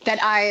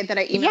 That I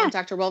emailed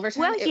Dr.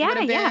 Wolverton. Well, it would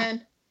have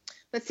been,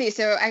 let's see.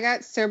 So I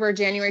got sober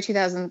January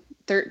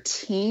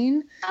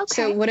 2013. Okay.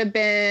 So it would have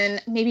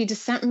been maybe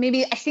December,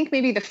 maybe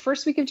the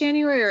first week of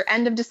January or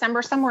end of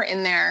December, somewhere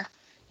in there.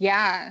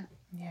 Yeah.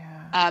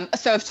 Yeah.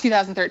 So of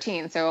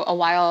 2013. So a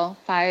while,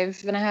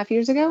 5.5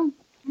 years ago.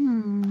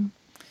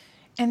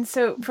 And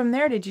so from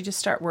there, did you just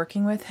start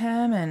working with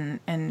him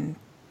and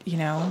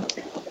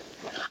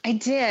I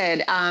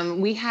did.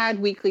 We had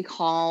weekly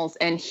calls,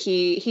 and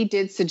he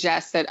did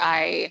suggest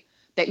that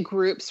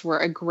groups were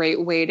a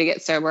great way to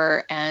get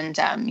sober. And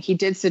he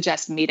did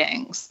suggest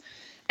meetings.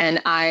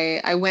 And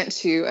I went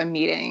to a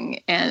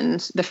meeting, and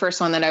the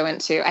first one that I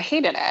went to, I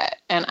hated it.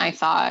 And I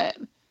thought,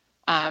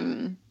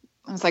 I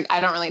was like,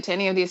 I don't relate to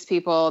any of these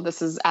people.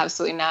 This is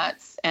absolutely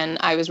nuts. And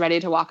I was ready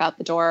to walk out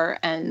the door,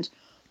 and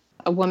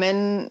a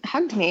woman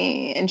hugged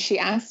me, and she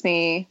asked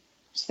me,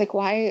 she's like,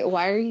 why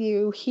are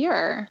you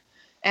here?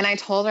 And I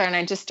told her, and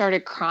I just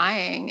started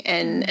crying.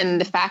 And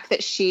the fact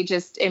that she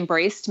just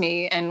embraced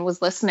me and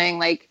was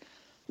listening,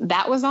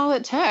 that was all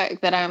it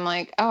took, that I'm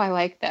like, oh, I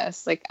like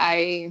this.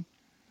 I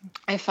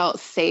felt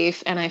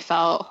safe and I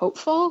felt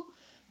hopeful.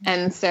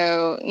 And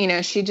so,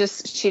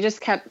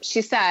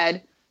 she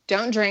said,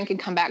 don't drink and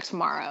come back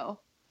tomorrow.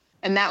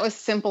 And that was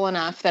simple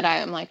enough that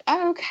I'm like,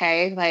 oh,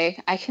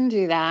 okay, I can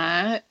do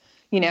that.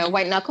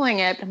 White knuckling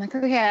it. I'm like,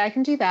 okay, I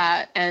can do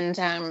that.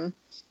 And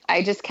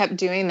I just kept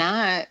doing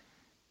that.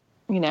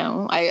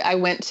 I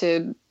went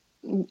to,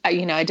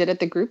 I did it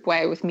the group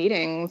way with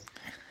meetings.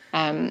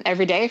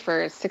 every day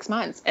for 6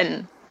 months.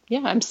 And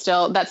yeah,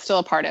 that's still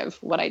a part of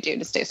what I do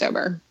to stay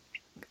sober.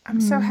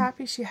 I'm so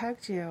happy she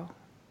hugged you.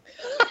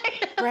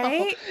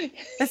 Right?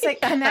 It's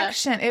like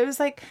connection. It was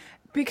like,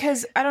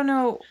 because I don't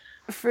know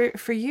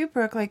for you,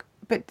 Brooke, like,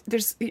 but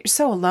you're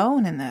so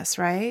alone in this,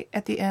 right?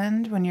 At the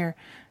end, when you're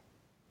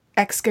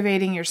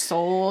excavating your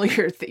soul,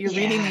 you're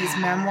reading these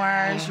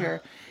memoirs,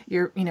 you're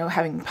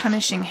having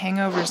punishing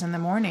hangovers in the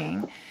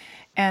morning,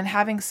 and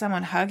having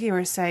someone hug you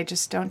or say,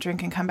 just don't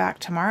drink and come back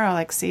tomorrow.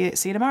 Like, see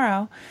you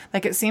tomorrow.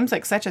 Like, it seems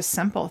like such a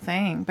simple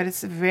thing, but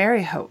it's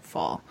very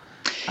hopeful.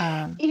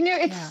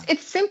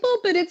 It's simple,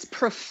 but it's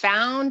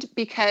profound,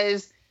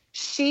 because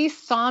she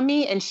saw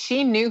me and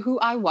she knew who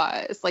I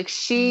was. Like,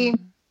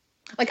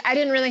 like, I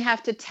didn't really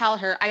have to tell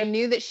her. I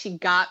knew that she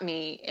got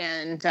me.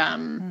 And,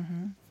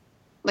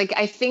 like,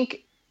 I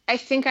think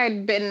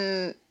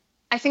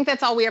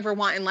that's all we ever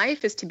want in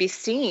life, is to be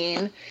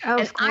seen. Oh,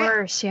 of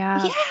course.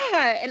 Yeah.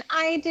 Yeah. And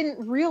I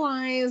didn't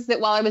realize that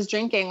while I was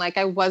drinking, like,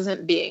 I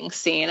wasn't being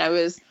seen. I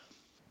was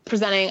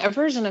presenting a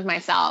version of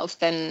myself,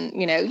 and,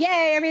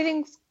 yay,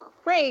 everything's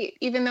great,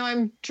 even though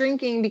I'm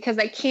drinking, because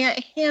I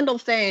can't handle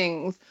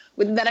things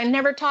that I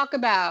never talk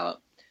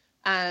about.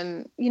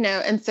 And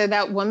so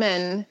that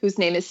woman, whose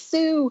name is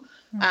Sue,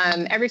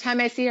 every time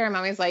I see her, I'm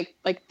always like,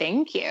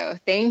 thank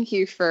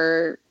you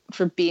for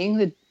being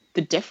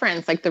the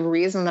difference. Like, the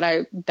reason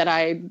that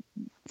I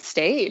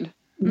stayed,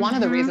 one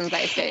of the reasons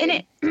I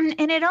stayed.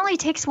 And it only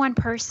takes one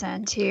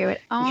person to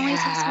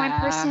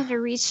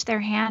reach their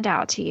hand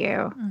out to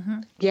you.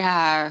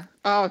 Yeah.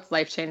 Oh, it's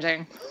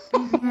life-changing.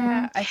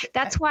 Yeah.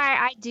 That's why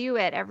I do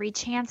it every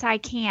chance I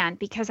can,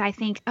 because I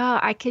think,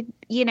 I could,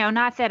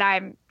 not that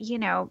I'm,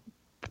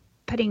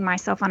 putting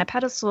myself on a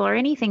pedestal or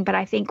anything, but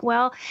I think,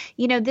 well,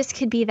 this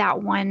could be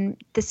that one,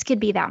 this could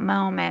be that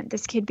moment,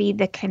 this could be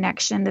the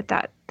connection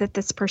that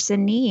this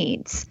person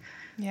needs.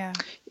 Yeah.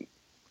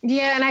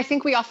 Yeah. And I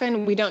think we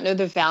don't know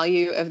the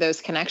value of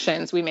those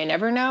connections. We may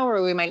never know,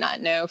 or we might not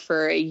know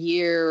for a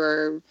year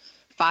or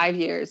 5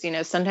 years.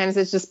 Sometimes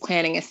it's just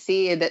planting a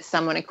seed that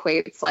someone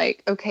equates,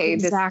 like, okay,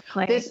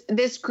 exactly.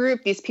 this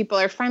group, these people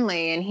are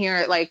friendly. And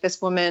here, like,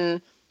 this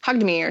woman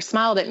hugged me or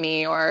smiled at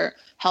me or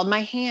held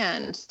my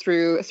hand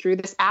through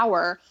this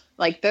hour.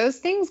 Like, those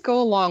things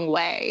go a long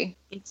way.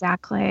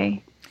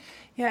 Exactly.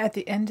 Yeah. At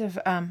the end of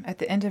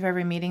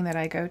every meeting that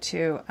I go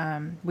to,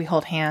 we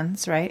hold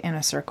hands, right, in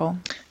a circle.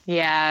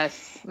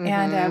 Yes. Mm-hmm.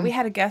 And we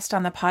had a guest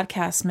on the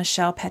podcast,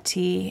 Michelle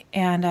Petit,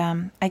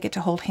 and I get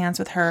to hold hands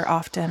with her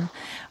often.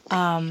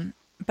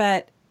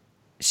 But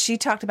she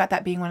talked about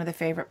that being one of the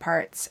favorite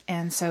parts.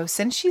 And so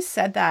since she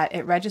said that,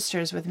 it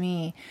registers with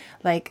me,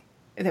 like,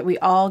 that we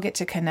all get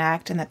to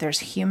connect, and that there's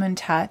human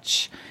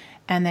touch,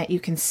 and that you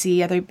can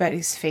see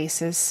everybody's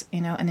faces,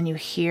 and then you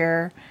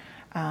hear,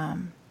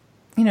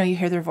 you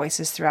hear their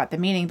voices throughout the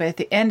meeting, but at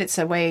the end, it's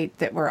a way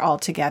that we're all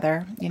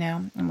together,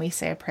 and we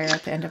say a prayer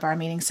at the end of our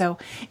meeting. So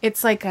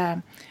it's like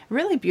a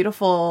really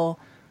beautiful,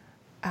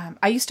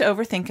 I used to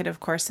overthink it, of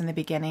course, in the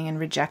beginning, and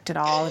reject it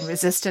all and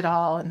resist it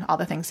all and all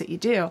the things that you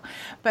do.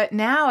 But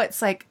now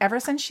it's like, ever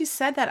since she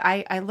said that,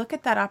 I look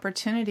at that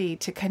opportunity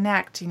to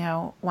connect,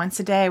 once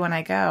a day when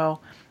I go,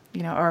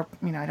 or,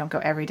 I don't go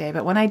every day,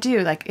 but when I do,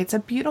 like, it's a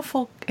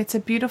beautiful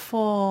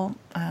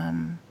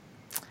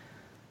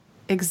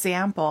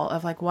example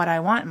of, like, what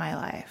I want in my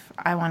life.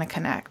 I want to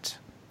connect.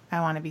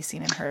 I want to be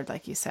seen and heard,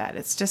 like you said.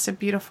 It's just a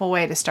beautiful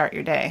way to start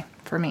your day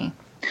for me.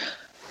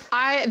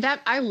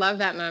 I love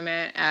that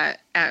moment at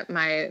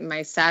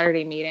my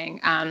Saturday meeting,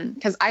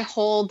 because I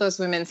hold those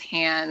women's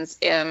hands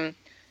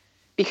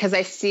because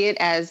I see it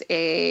as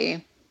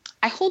I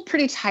hold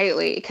pretty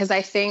tightly, because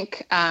I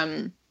think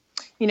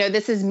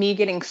this is me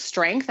getting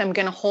strength. I'm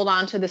going to hold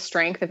on to the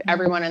strength of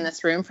everyone in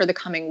this room for the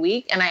coming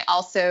week, and I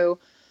also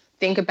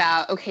think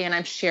about, okay, and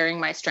I'm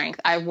sharing my strength.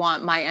 I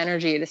want my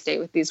energy to stay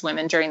with these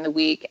women during the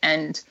week,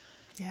 and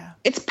yeah,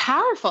 it's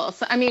powerful.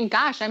 So, I mean,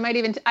 gosh, I might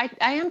even, I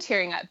am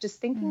tearing up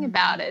just thinking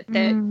about it,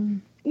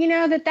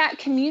 that, that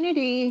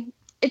community,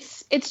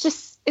 it's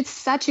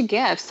such a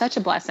gift, such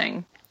a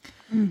blessing.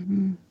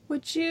 Mm-hmm.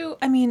 Would you,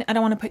 I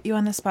don't want to put you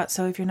on the spot,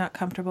 so if you're not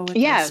comfortable with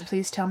this,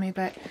 please tell me,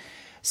 but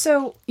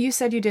so you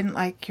said you didn't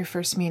like your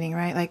first meeting,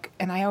 right? Like,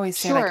 and I always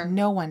say, like,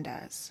 no one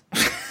does.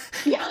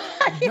 Yeah.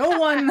 No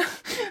one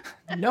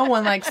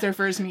likes their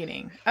first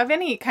meeting of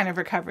any kind of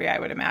recovery, I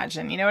would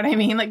imagine. You know what I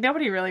mean? Like,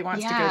 nobody really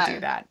wants to go do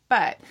that.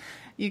 But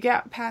you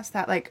get past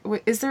that. Like,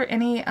 is there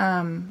any,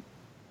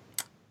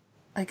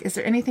 is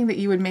there anything that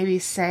you would maybe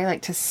say,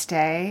 like, to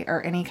stay,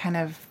 or any kind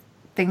of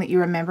thing that you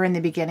remember in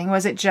the beginning?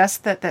 Was it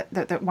just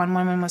that one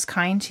woman was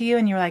kind to you,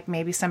 and you were like,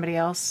 maybe somebody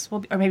else will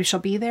be, or maybe she'll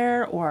be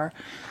there? Or,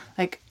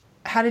 like,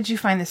 how did you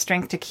find the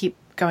strength to keep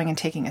going and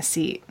taking a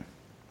seat?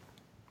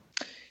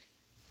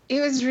 It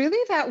was really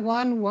that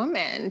one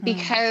woman,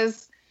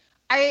 because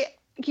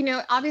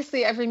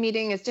obviously every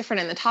meeting is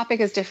different and the topic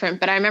is different,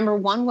 but I remember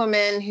one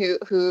woman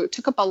who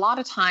took up a lot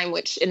of time,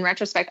 which in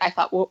retrospect I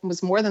thought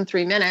was more than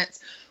 3 minutes,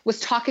 was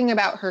talking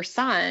about her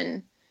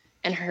son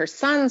and her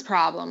son's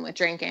problem with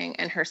drinking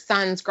and her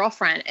son's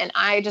girlfriend. And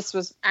I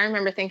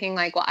remember thinking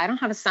like, well, I don't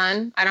have a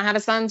son. I don't have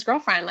a son's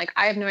girlfriend. Like,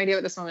 I have no idea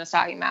what this woman is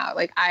talking about.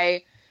 Like,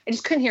 I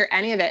just couldn't hear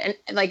any of it.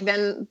 And like,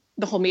 then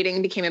the whole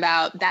meeting became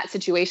about that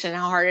situation and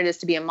how hard it is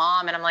to be a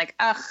mom. And I'm like,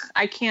 ugh,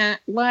 I can't,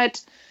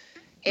 what?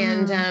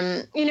 And,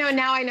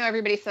 now I know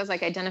everybody says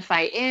like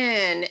identify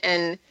in,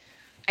 and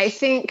I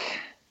think,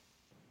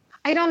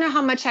 I don't know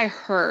how much I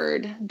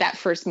heard that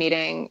first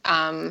meeting.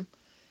 And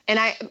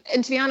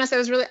to be honest, I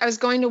was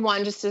going to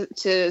one just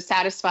to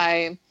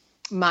satisfy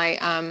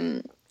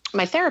my,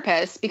 my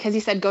therapist, because he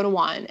said, go to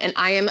one, and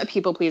I am a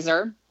people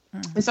pleaser.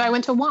 Mm-hmm. And so I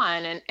went to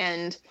one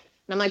and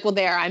I'm like, well,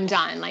 there, I'm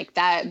done. Like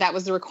that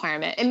was the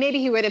requirement. And maybe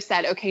he would have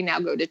said, okay, now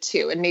go to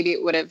two. And maybe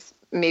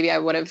I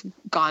would have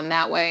gone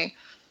that way.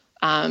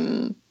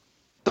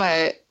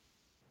 But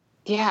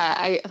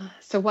yeah,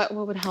 so what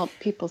would help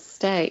people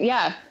stay?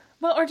 Yeah.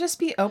 Well, or just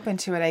be open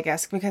to it, I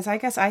guess, because I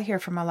guess I hear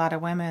from a lot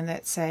of women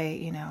that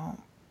say,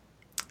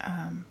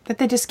 that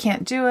they just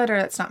can't do it, or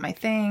it's not my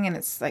thing. And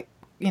it's like,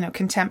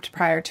 contempt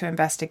prior to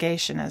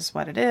investigation is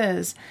what it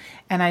is.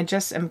 And I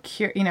just am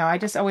curious, I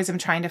just always am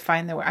trying to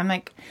find the way. I'm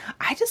like,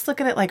 I just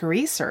look at it like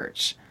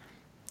research.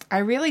 I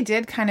really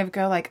did kind of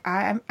go like,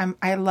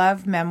 I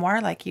love memoir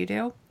like you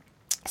do.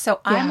 So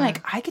I'm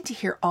like, I get to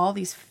hear all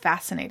these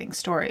fascinating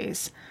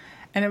stories.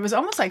 And it was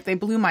almost like they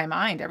blew my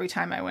mind every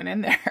time I went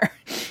in there.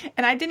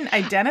 And I didn't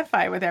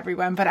identify with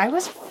everyone, but I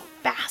was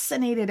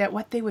fascinated at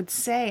what they would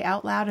say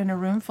out loud in a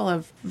room full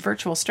of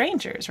virtual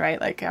strangers,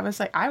 right? Like, I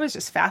was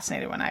just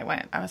fascinated when I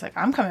went. I was like,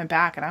 I'm coming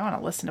back and I want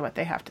to listen to what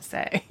they have to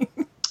say.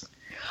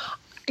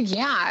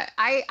 Yeah,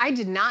 I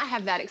did not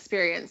have that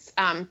experience,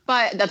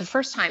 but the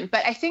first time.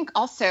 But I think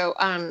also,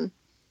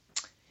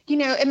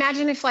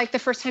 imagine if like the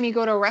first time you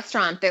go to a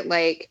restaurant that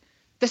like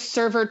the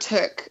server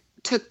took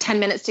 10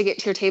 minutes to get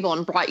to your table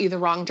and brought you the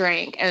wrong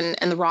drink and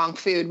the wrong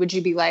food. Would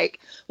you be like,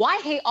 well, I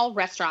hate all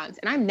restaurants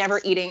and I'm never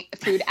eating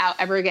food out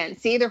ever again.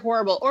 See, they're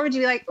horrible. Or would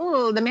you be like,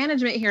 oh, the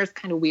management here is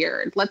kind of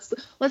weird. Let's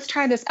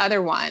try this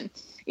other one.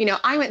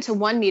 I went to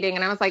one meeting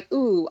and I was like,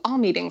 ooh, all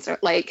meetings are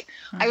like,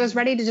 I was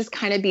ready to just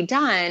kind of be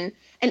done.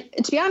 And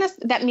to be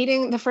honest, that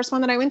meeting, the first one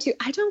that I went to,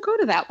 I don't go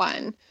to that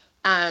one.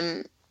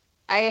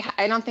 I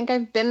don't think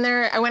I've been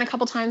there. I went a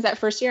couple times that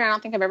first year. I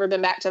don't think I've ever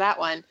been back to that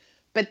one.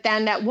 But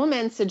then that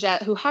woman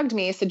who hugged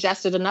me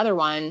suggested another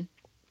one,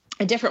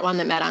 a different one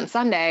that met on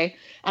Sunday.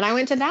 And I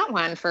went to that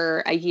one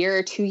for a year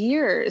or 2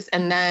 years.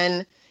 And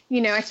then,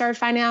 I started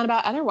finding out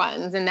about other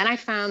ones. And then I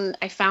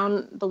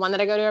found the one that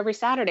I go to every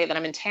Saturday that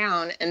I'm in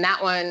town. And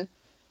that one,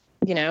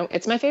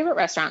 it's my favorite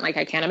restaurant. Like,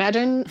 I can't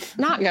imagine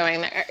not going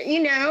there,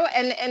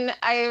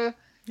 and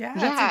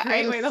that's a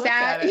great way to look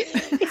at it.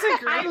 It's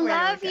a great way to look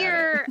at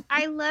it.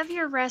 I love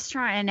your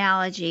restaurant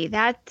analogy.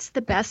 That's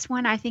the best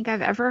one I think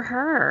I've ever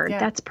heard. Yeah.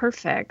 That's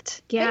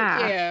perfect. Yeah.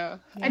 Thank you. Yeah.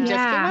 I just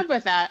came up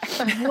with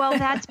that. Well,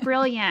 that's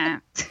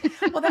brilliant.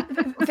 Well,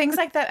 things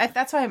like that.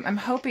 That's why I'm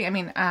hoping. I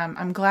mean,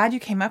 I'm glad you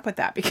came up with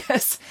that,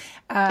 because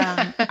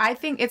I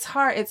think it's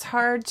hard. It's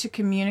hard to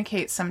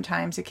communicate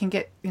sometimes. It can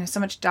get so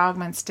much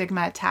dogma and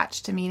stigma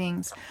attached to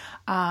meetings.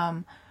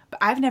 But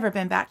I've never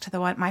been back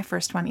to my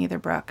first one either,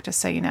 Brooke, just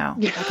so you know.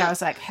 Like, I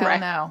was like, hell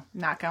no,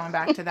 not going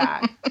back to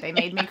that. They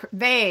made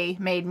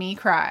me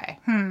cry.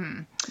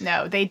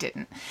 No, they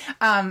didn't.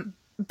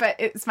 But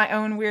it's my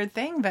own weird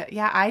thing. But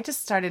yeah, I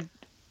just started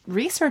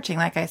researching,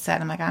 like I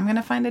said. I'm like, I'm going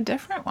to find a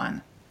different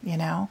one.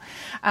 Anyhow,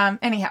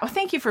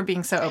 thank you for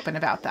being so open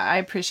about that. I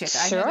appreciate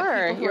that. Sure, I know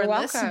that people who you're are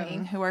welcome.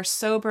 Listening, who are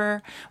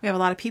sober. We have a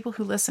lot of people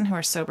who listen who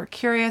are sober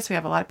curious. We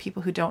have a lot of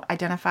people who don't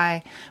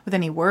identify with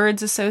any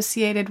words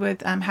associated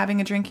with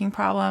having a drinking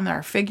problem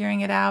or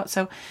figuring it out.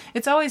 So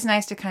it's always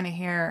nice to kind of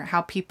hear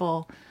how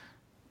people,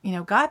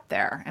 got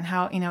there, and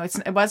how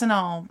it wasn't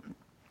all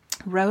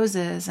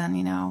roses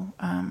and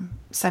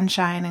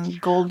sunshine and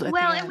gold at the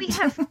end. And we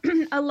have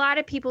a lot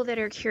of people that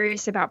are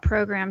curious about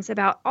programs,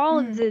 about all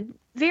of the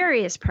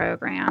various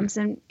programs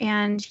and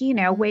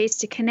ways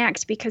to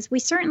connect, because we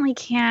certainly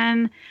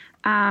can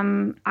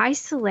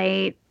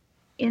isolate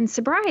in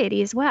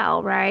sobriety as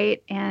well,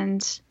 right?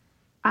 And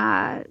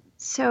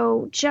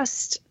so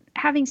just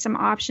having some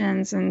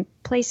options and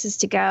places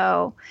to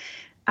go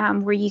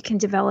where you can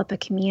develop a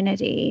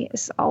community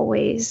is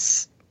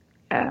always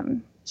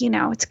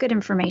it's good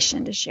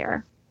information to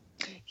share.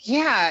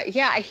 Yeah.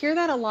 I hear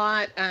that a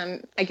lot.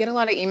 I get a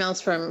lot of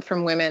emails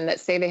from women that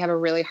say they have a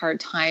really hard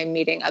time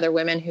meeting other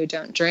women who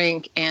don't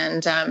drink.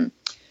 And,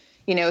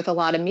 with a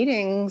lot of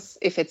meetings,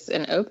 if it's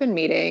an open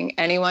meeting,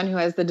 anyone who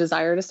has the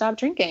desire to stop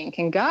drinking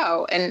can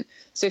go. And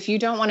so if you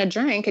don't want to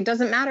drink, it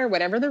doesn't matter,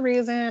 whatever the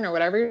reason or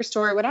whatever your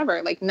story,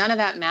 whatever, like none of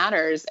that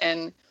matters.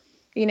 And,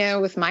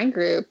 with my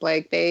group,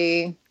 like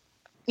they,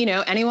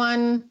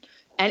 anyone.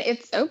 And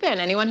it's open.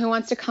 Anyone who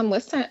wants to come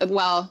listen.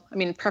 Well, I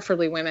mean,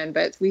 preferably women,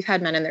 but we've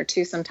had men in there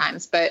too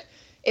sometimes. But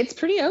it's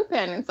pretty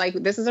open. It's like,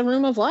 this is a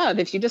room of love.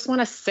 If you just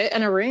want to sit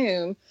in a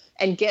room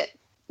and get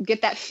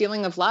that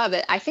feeling of love,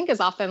 it I think is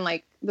often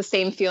like the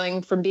same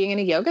feeling from being in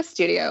a yoga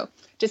studio.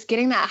 Just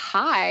getting that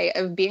high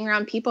of being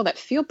around people that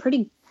feel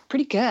pretty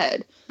pretty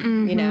good.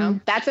 You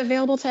know, that's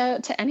available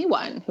to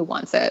anyone who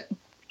wants it.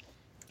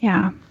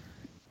 Yeah.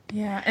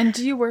 Yeah. And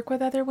do you work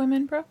with other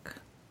women, Brooke?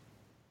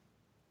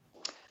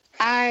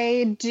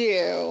 I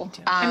do.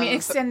 I mean,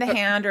 extend the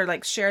hand or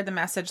like share the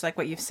message, like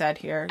what you've said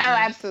here. Oh,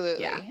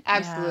 absolutely. Yeah.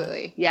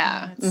 Absolutely.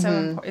 Yeah. It's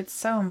it's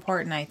so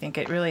important. I think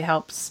it really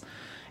helps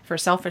for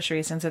selfish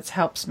reasons. It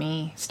helps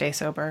me stay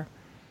sober,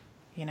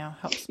 you know,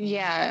 helps me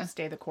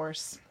stay the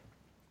course.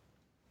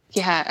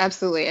 Yeah,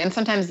 absolutely. And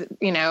sometimes,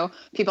 you know,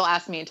 people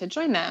ask me to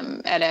join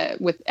them at a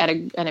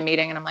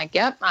meeting, and I'm like,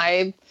 yep,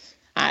 I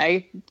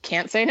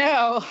can't say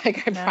no.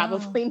 Like I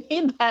probably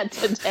need that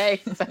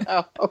today.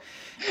 So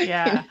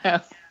yeah. You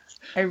know.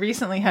 I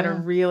recently had a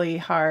really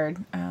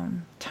hard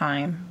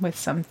time with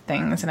some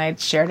things, and I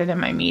shared it in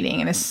my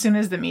meeting. And as soon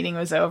as the meeting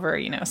was over,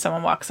 you know,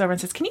 someone walks over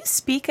and says, "Can you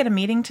speak at a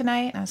meeting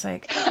tonight?" And I was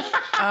like,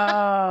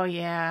 "Oh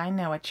yeah, I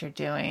know what you're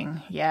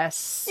doing.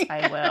 Yes,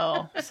 I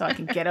will." So I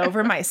can get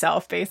over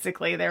myself.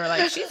 Basically, they were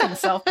like, "She's in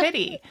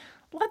self-pity.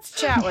 Let's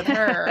chat with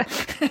her.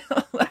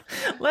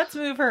 Let's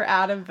move her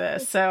out of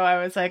this." So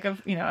I was like,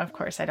 you know, of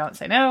course I don't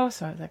say no.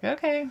 So I was like,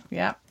 okay,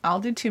 yeah,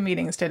 I'll do 2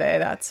 meetings today.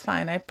 That's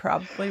fine. I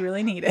probably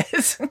really need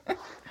it.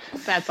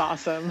 That's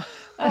awesome.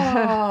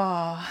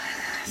 Oh,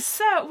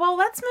 so, well,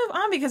 let's move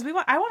on because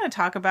I want to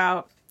talk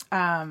about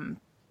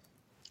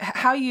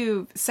how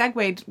you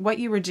segued what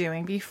you were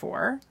doing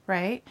before,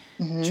 right?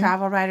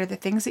 Travel writer, the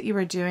things that you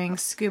were doing,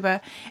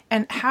 scuba,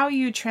 and how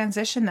you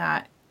transitioned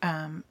that,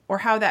 or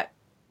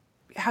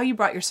how you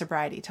brought your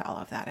sobriety to all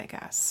of that, I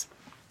guess.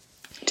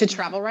 To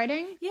travel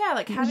writing? Yeah,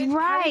 like how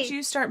did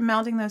you start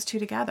melding those two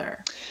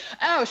together?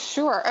 Oh,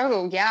 sure.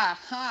 Oh, yeah.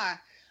 Huh.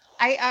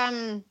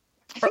 I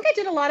think I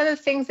did a lot of the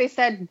things they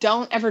said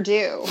don't ever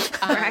do.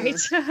 Right.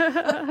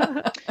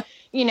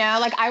 You know,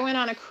 like I went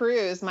on a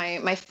cruise my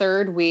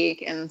 3rd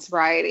week in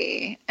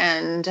sobriety,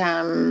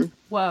 and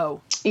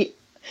whoa.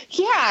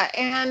 Yeah,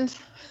 and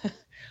I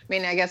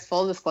mean, I guess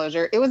full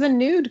disclosure, it was a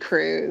nude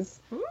cruise.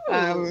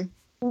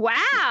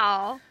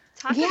 Wow.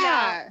 Talk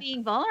about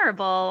being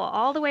vulnerable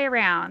all the way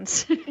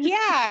around.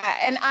 Yeah.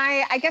 And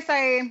I guess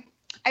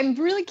I'm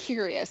really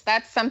curious.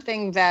 That's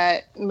something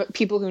that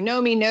people who know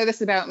me know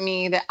this about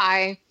me, that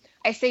I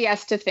say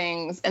yes to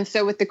things. And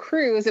so with the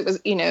cruise, it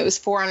was, you know, it was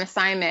 4 on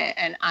assignment.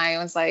 And I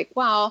was like,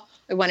 well,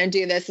 I want to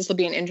do this. This will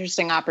be an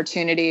interesting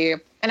opportunity.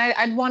 And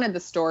I'd wanted the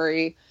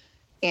story.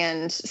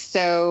 And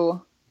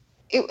so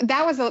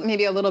that was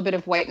maybe a little bit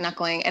of white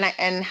knuckling.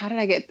 And how did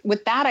I get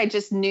with that? I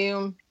just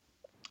knew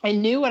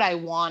what I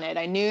wanted.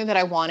 I knew that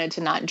I wanted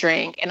to not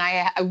drink. And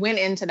I went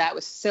into that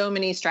with so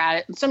many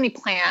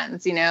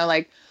plans, you know,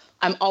 like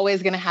I'm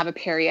always going to have a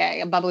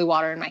Perrier, a bubbly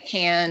water in my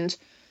hand,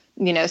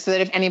 you know, so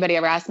that if anybody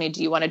ever asks me,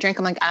 do you want to drink?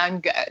 I'm like, I'm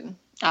good.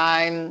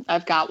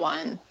 I've got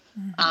one.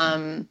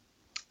 And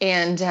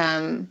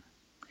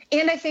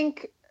I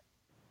think,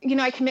 you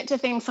know, I commit to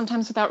things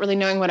sometimes without really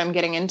knowing what I'm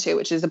getting into,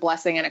 which is a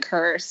blessing and a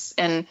curse.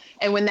 And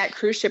when that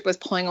cruise ship was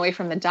pulling away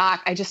from the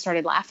dock, I just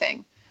started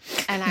laughing.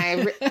 And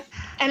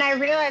I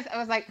realized, I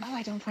was like, oh,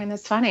 I don't find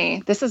this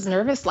funny. This is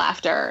nervous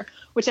laughter,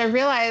 which I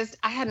realized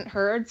I hadn't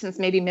heard since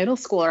maybe middle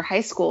school or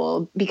high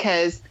school,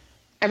 because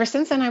ever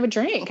since then I would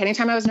drink.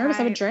 Anytime I was nervous,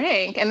 I would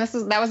drink. And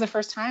that was the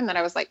first time that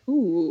I was like,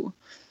 ooh,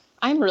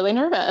 I'm really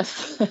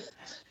nervous.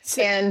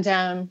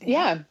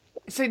 Yeah.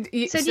 So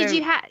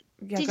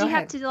did you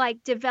have to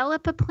like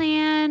develop a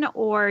plan,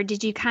 or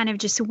did you kind of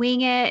just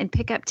wing it and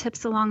pick up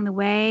tips along the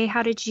way?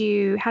 How did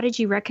you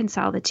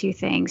reconcile the two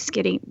things,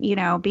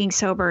 being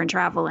sober and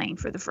traveling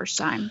for the first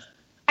time?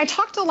 I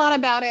talked a lot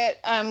about it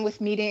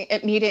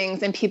at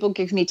meetings, and people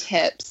give me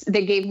tips.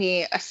 They gave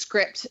me a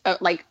script,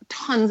 like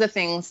tons of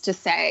things to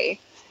say.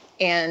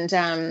 And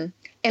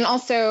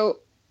also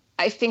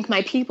I think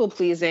my people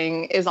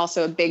pleasing is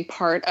also a big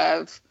part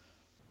of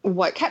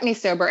what kept me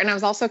sober. And I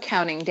was also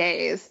counting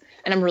days.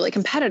 And I'm really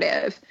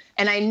competitive.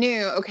 And I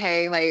knew,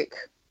 okay, like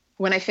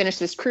when I finish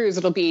this cruise,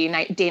 it'll be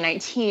day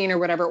 19 or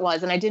whatever it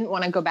was. And I didn't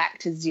want to go back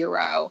to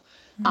 0.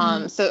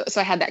 So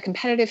I had that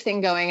competitive thing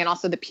going, and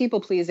also the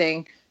people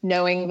pleasing,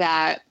 knowing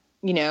that,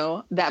 you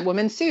know, that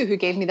woman, Sue, who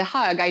gave me the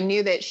hug, I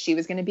knew that she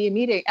was going to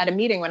be at a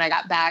meeting when I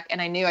got back.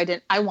 And I knew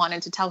I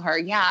wanted to tell her,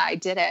 yeah, I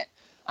did it.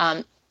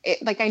 I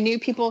knew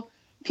people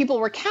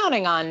were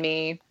counting on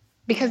me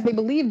because they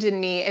believed in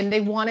me and they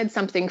wanted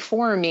something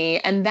for me.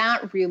 And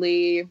that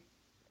really,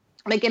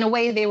 like, in a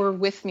way, they were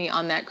with me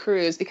on that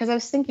cruise because I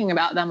was thinking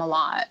about them a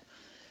lot.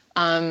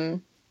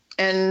 And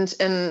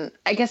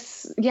I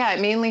guess, yeah,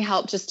 it mainly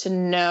helped just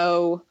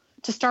to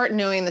start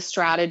knowing the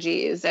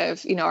strategies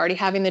of, you know, already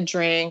having the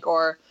drink,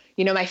 or,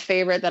 you know, my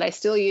favorite that I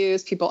still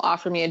use, people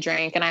offer me a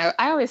drink. And I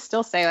always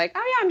still say, like, oh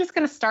yeah, I'm just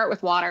going to start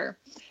with water.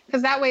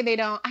 Because that way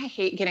I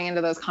hate getting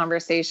into those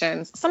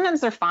conversations. Sometimes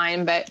they're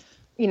fine, but,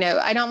 you know,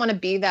 I don't want to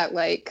be that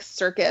like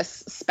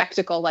circus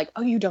spectacle, like,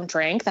 oh, you don't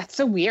drink? That's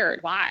so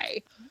weird.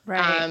 Why?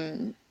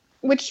 Right.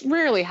 Which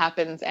rarely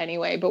happens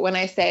anyway. But when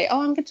I say,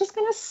 oh, I'm just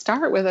going to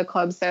start with a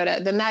club soda,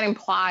 then that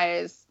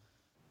implies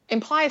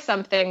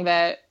something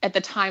that at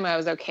the time I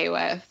was okay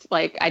with.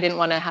 Like, I didn't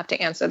want to have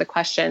to answer the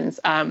questions.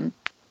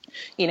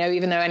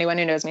 even though anyone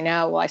who knows me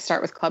now, well, I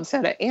start with club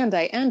soda and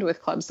I end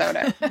with club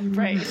soda.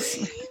 Right.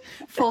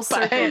 Full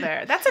circle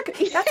there. That's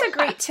a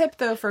great tip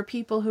though for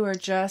people who are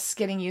just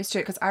getting used to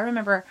it. Because I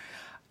remember,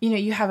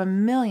 you have a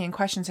million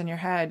questions in your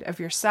head of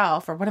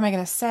yourself, or what am I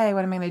going to say?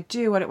 What am I going to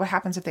do? What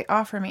happens if they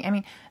offer me? I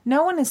mean,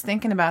 no one is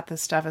thinking about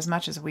this stuff as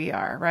much as we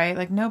are, right?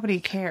 Like nobody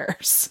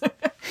cares.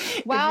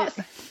 Well,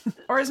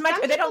 or as much,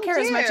 they don't care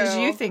as much as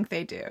you think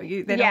they do.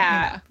 They don't.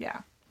 Yeah.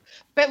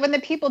 But when the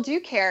people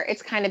do care,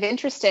 it's kind of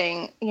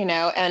interesting,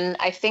 and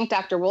I think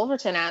Dr.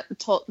 Wolverton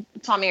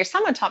taught me, or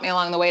someone taught me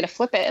along the way to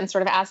flip it and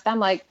sort of ask them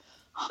like,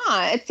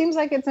 it seems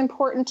like it's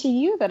important to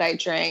you that I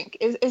drink.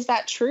 Is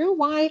that true?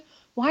 Why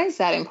is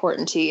that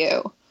important to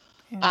you?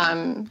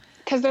 Yeah.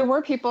 Because there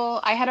were people,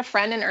 I had a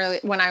friend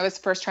when I was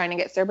first trying to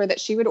get sober, that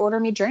she would order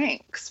me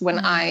drinks when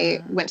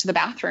I went to the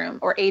bathroom,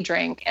 or a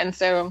drink. And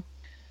so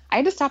I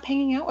had to stop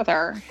hanging out with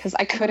her because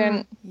I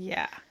couldn't.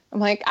 Yeah. I'm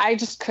like, I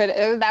just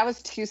that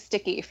was too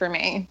sticky for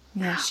me.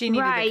 Yeah. She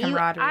needed the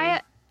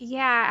camaraderie.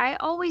 I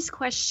always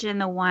question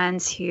the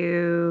ones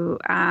who,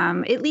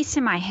 at least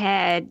in my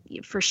head,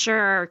 for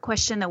sure,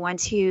 question the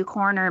ones who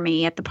corner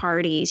me at the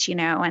parties,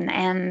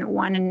 and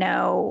want to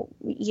know,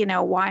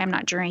 why I'm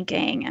not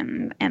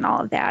drinking and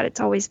all of that. It's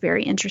always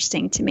very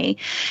interesting to me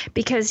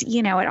because,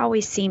 it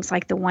always seems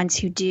like the ones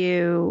who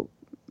do,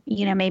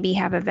 maybe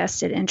have a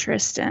vested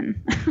interest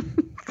in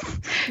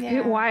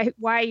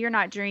why you're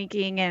not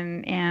drinking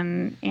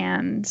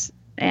and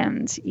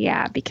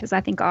yeah, because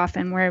I think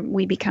often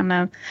we become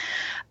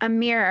a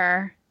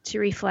mirror to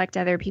reflect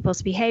other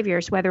people's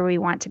behaviors, whether we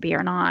want to be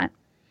or not.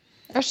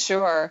 Oh,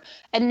 sure.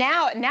 And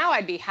now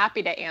I'd be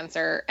happy to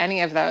answer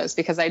any of those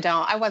because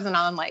I wasn't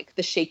on like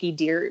the shaky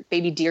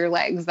baby deer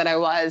legs that I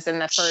was in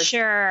the first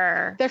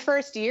year.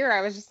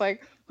 I was just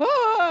like,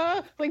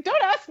 like,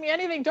 don't ask me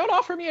anything. Don't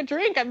offer me a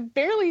drink. I'm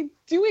barely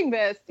doing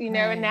this, Right.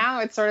 And now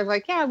it's sort of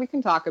like, yeah, we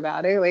can talk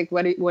about it. Like,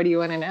 what do you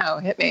want to know?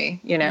 Hit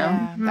me,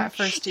 Yeah, that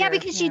first year. Yeah,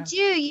 because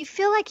you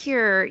feel like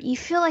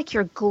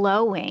you're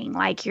glowing,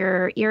 like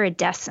you're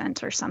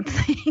iridescent or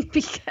something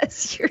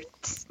because you're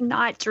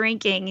not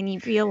drinking and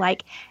you feel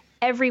like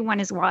everyone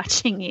is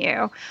watching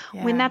you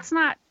when that's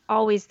not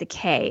always the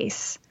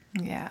case.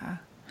 Yeah.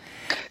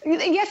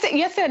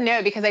 Yes and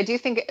no, because I do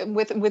think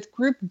with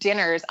group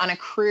dinners on a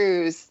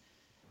cruise,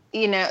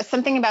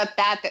 something about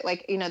that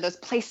like, those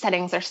place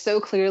settings are so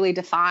clearly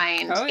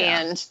defined. Oh,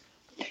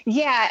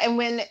 yeah. And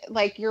when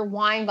like your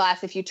wine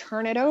glass, if you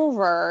turn it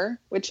over,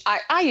 which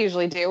I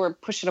usually do, or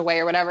push it away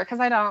or whatever, because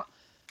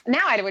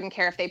I wouldn't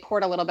care if they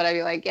poured a little bit. I'd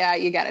be like, yeah,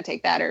 you got to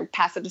take that or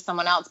pass it to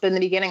someone else. But in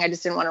the beginning, I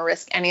just didn't want to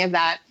risk any of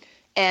that.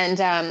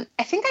 And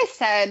I think I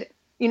said,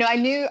 I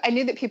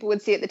knew that people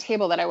would see at the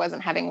table that I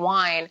wasn't having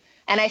wine.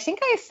 And I think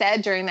I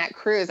said during that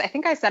cruise, I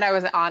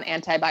was on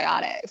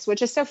antibiotics,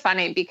 which is so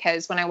funny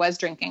because when I was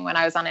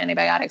on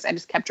antibiotics, I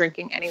just kept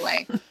drinking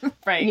anyway.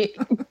 Right.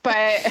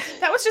 But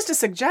that was just a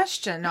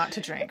suggestion not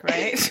to drink,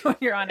 right? When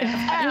you're on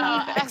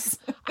antibiotics.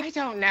 I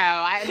don't know.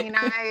 I mean,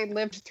 I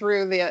lived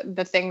through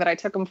the thing that I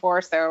took them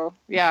for. So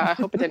yeah, I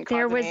hope it didn't cause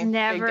There was any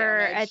never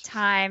big damage. a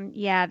time.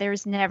 Yeah,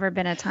 there's never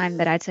been a time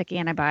that I took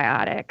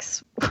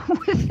antibiotics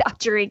without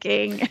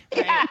drinking.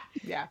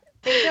 Yeah.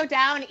 They go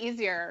down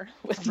easier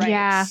with Right.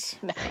 Yeah.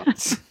 No.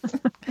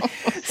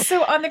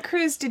 So on the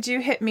cruise, did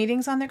you hit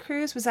meetings on the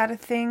cruise? Was that a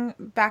thing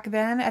back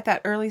then at that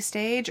early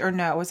stage, or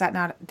no? Was that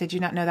not? Did you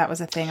not know that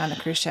was a thing on the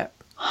cruise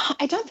ship?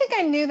 I don't think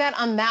I knew that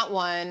on that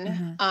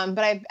one,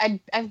 but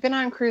I've been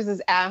on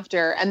cruises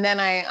after, and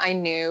then I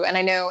knew, and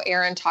I know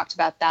Aaron talked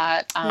about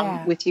that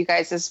with you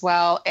guys as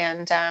well,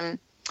 and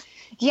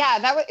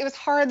it was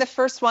hard. The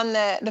first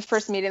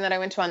meeting that I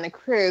went to on the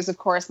cruise, of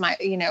course,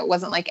 it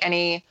wasn't like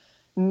any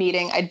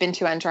meeting I'd been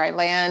to on dry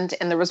land,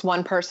 and there was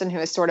one person who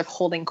was sort of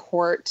holding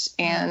court,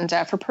 and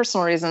for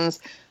personal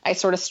reasons I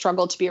sort of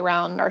struggled to be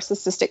around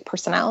narcissistic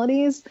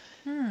personalities,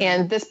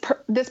 and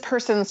this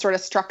person sort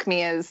of struck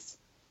me as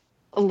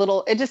a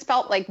little, it just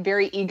felt like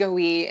very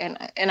ego-y,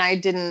 and I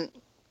didn't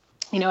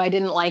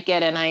like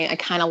it, and I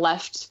kind of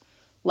left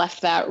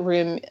that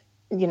room,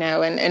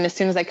 and as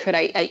soon as I could,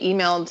 I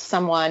emailed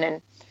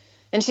someone,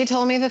 and she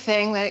told me the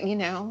thing that,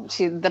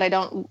 that I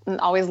don't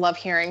always love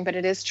hearing, but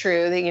it is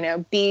true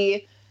that,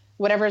 be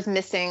whatever's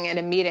missing at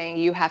a meeting,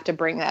 you have to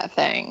bring that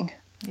thing.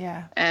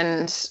 Yeah.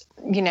 And,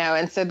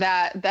 and so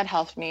that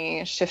helped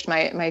me shift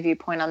my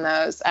viewpoint on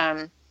those.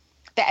 I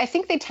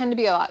think they tend to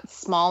be a lot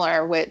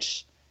smaller,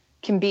 which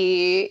can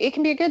be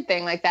a good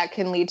thing. Like that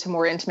can lead to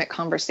more intimate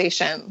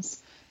conversations.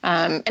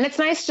 And it's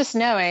nice just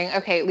knowing,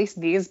 okay, at least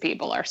these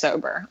people are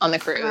sober on the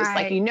cruise.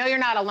 Right. Like, you're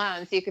not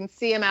alone. So you can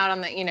see them out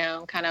on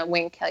the, kind of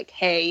wink, like,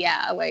 hey,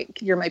 yeah,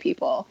 like you're my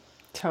people.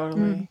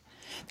 Totally.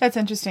 That's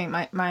interesting.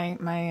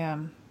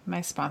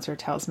 My sponsor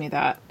tells me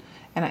that.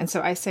 And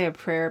so I say a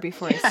prayer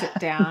before I sit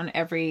down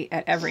at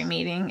every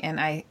meeting.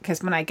 And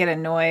because when I get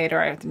annoyed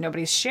or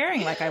nobody's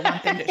sharing like I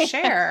want them to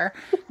share,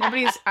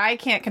 I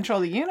can't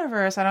control the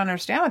universe. I don't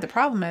understand what the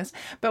problem is.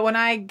 But when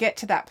I get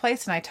to that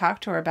place and I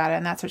talk to her about it,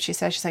 and that's what she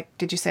says, she's like,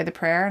 did you say the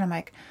prayer? And I'm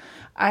like,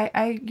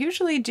 I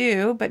usually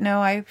do, but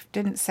no, I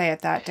didn't say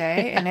it that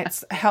day. And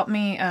it's helped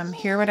me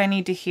hear what I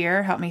need to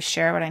hear, help me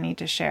share what I need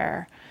to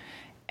share.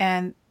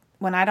 And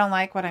when I don't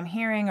like what I'm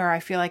hearing, or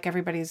I feel like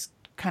everybody's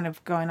kind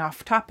of going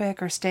off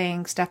topic or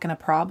staying stuck in a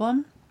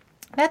problem,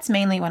 that's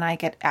mainly when I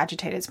get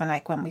agitated. It's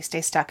when we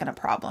stay stuck in a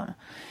problem.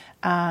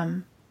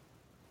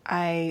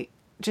 I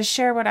just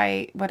share what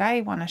I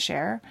want to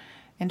share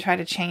and try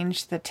to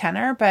change the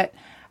tenor. But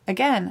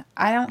again,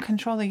 I don't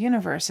control the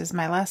universe is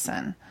my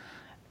lesson.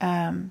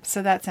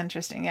 So that's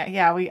interesting.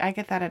 I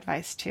get that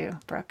advice too,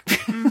 Brooke.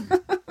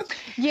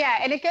 Yeah.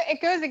 And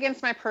it goes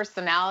against my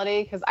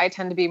personality, because I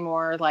tend to be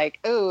more like,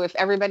 oh, if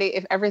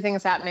everything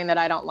is happening that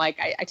I don't like,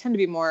 I tend to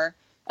be more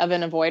of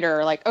an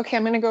avoider, like, okay,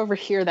 I'm going to go over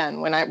here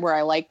then where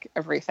I like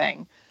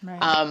everything.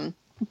 Right.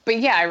 But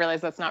yeah, I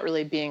realize that's not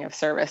really being of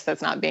service.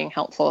 That's not being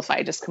helpful if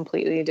I just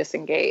completely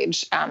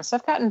disengage. So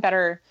I've gotten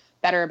better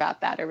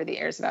about that over the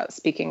years, about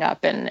speaking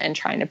up and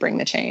trying to bring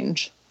the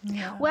change.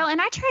 Yeah. Well,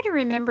 and I try to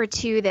remember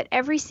too that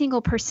every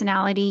single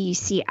personality you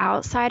see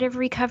outside of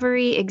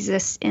recovery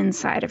exists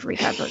inside of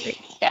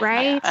recovery,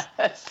 right?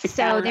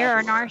 So there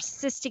are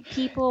narcissistic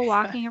people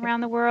walking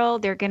around the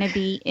world. They're going to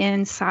be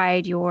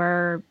inside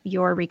your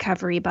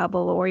recovery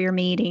bubble or your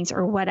meetings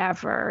or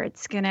whatever.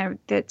 It's gonna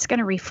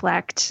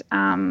reflect,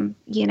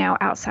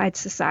 outside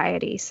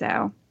society.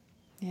 So,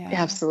 yeah,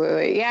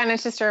 absolutely, yeah, and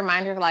it's just a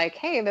reminder, like,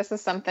 hey, this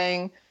is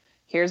something.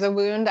 Here's a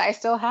wound I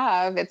still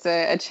have. It's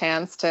a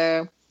chance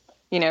to.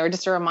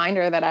 Just a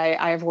reminder that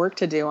I have work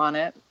to do on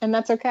it, and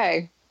that's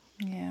okay.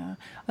 Yeah.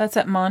 That's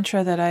that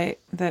mantra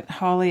that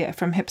Holly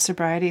from Hip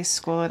Sobriety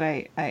School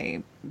that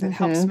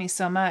helps me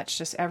so much.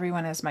 Just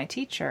everyone is my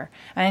teacher.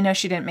 And I know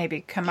she didn't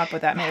maybe come up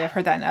with that. Maybe I've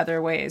heard that in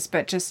other ways,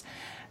 but just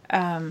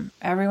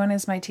everyone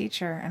is my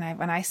teacher. And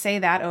when I say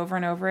that over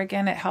and over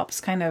again, it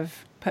helps kind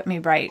of put me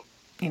right,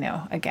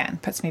 again,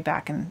 puts me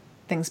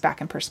things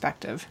back in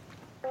perspective.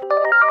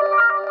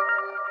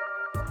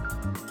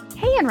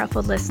 Hey,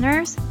 Unruffled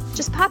listeners.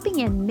 Just popping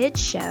in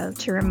mid-show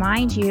to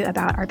remind you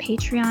about our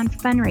Patreon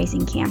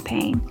fundraising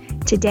campaign.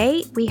 To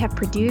date, we have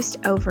produced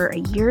over a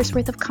year's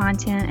worth of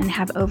content and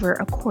have over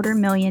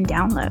 250,000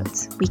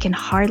 downloads. We can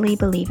hardly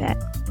believe it.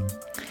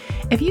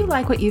 If you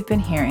like what you've been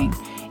hearing,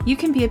 you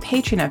can be a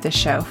patron of the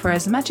show for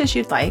as much as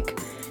you'd like,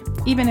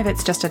 even if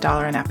it's just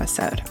 $1 an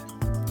episode.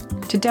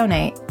 To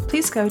donate,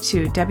 please go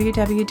to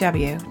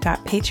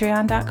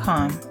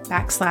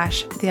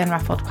www.patreon.com/The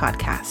Unruffled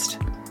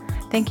Podcast.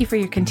 Thank you for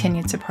your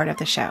continued support of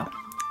the show.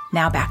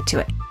 Now back to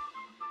it.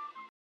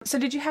 So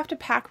did you have to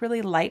pack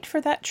really light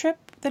for that trip,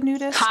 the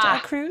nudist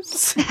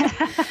cruise?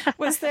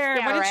 Was there,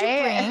 what did you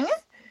bring?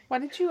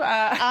 What did you...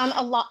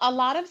 A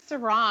lot of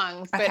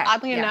sarongs, but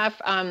oddly enough,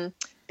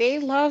 they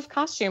love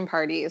costume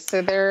parties.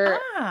 So we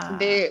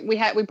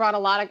brought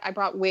I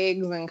brought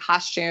wigs and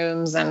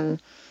costumes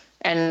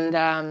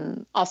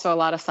and also a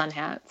lot of sun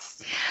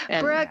hats.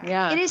 And, Brooke,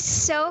 it is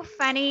so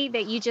funny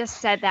that you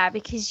just said that,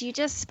 because you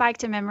just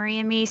spiked a memory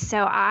in me.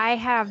 So I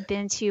have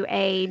been to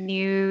a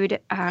nude,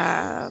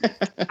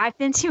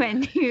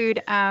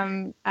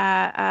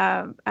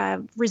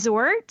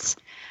 resort,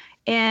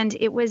 and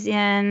it was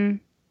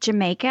in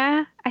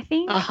Jamaica, I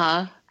think.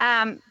 Uh-huh.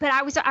 But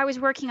I was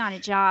working on a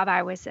job.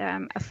 I was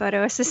a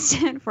photo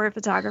assistant for a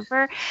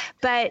photographer,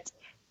 but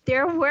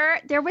there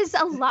was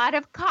a lot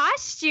of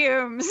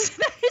costumes.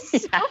 That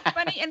is so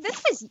funny. And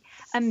this was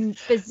a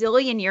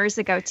bazillion years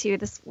ago too.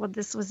 This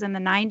was in the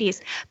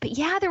 90s. But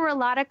yeah, there were a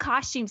lot of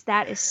costumes.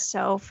 That is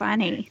so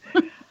funny.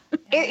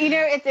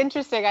 It's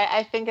interesting.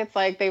 I think it's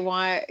like they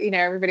want,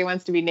 everybody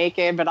wants to be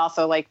naked, but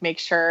also like make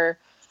sure,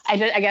 I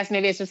guess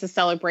maybe it's just a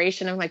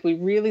celebration of like, we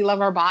really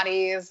love our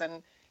bodies,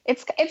 and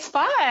it's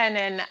fun.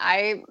 And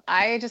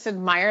I just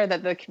admire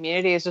that the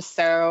community is just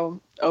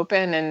so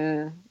open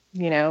and,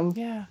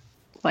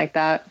 like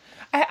that.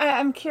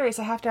 I'm curious.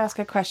 I have to ask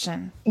a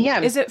question. Yeah.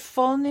 Is it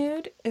full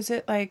nude? Is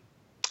it like...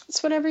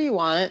 It's whatever you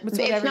want.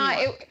 It's not...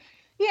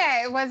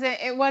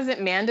 It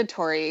wasn't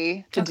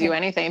mandatory to do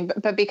anything,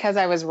 but because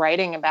I was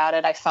writing about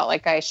it, I felt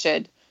like I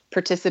should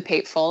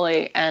participate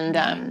fully. And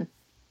I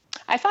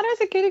thought it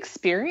was a good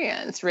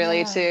experience,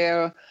 really,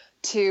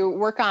 to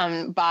work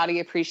on body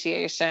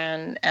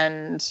appreciation.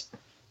 And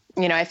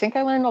I think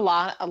I learned a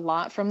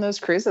lot from those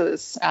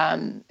cruises.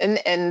 And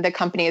the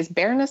company is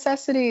Bare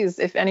Necessities,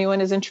 if anyone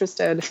is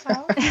interested.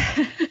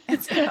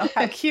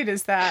 How cute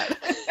is that?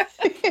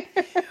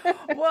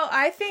 Well,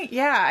 I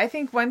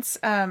think once,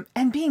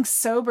 and being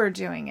sober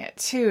doing it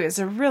too is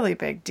a really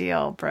big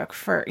deal, Brooke,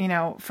 for,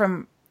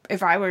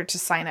 if I were to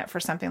sign up for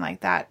something like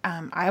that,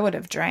 I would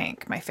have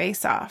drank my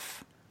face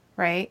off,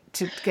 right?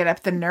 To get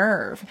up the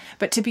nerve,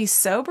 but to be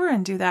sober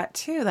and do that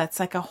too, that's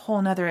like a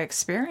whole nother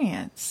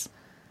experience.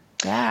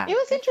 Yeah. It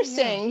was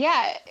interesting.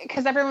 Yeah.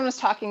 Because everyone was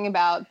talking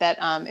about that.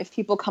 If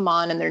people come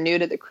on and they're new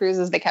to the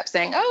cruises, they kept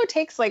saying, it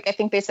takes I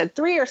think they said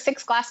 3 or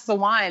 6 glasses of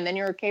wine, then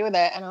you're okay with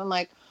it. And I'm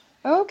like,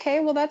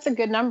 okay, well, that's a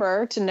good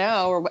number to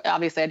know. Or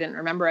obviously I didn't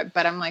remember it,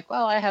 but I'm like,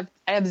 well, I have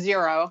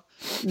 0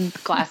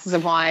 glasses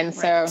of wine.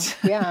 So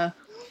yeah.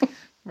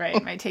 Right.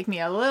 It might take me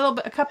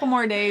a couple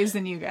more days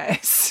than you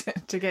guys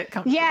to get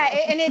comfortable. Yeah.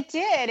 And it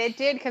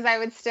did. Cause I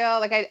would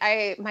still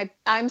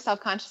I'm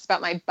self-conscious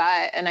about my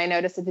butt. And I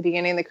noticed at the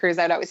beginning of the cruise,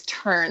 I'd always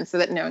turn so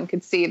that no one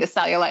could see the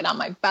cellulite on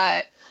my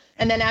butt.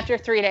 And then after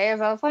 3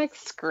 days, I was like,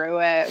 screw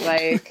it.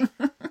 Like,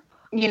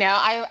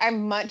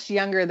 I'm much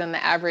younger than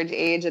the average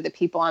age of the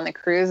people on the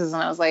cruises.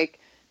 And I was like,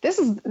 this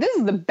is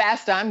the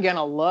best I'm going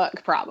to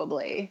look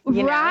probably.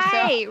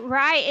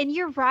 Right. And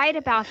you're right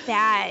about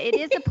that. It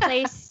is a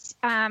place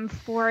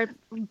for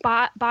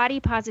body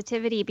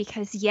positivity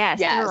because yes,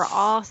 there are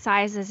all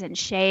sizes and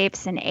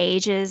shapes and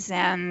ages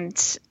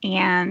and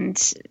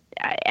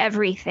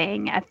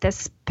everything at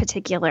this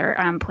particular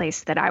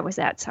place that I was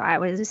at. So I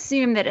would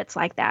assume that it's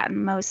like that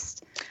in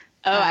most.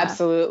 Oh,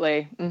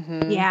 absolutely.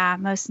 Mm-hmm. Yeah,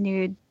 most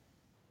nude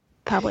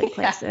public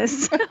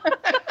places.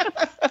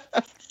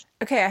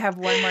 Okay, I have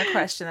one more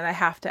question that I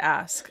have to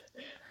ask.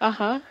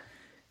 Uh-huh.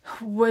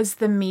 Was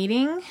the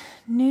meeting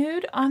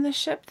nude on the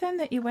ship then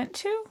that you went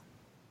to?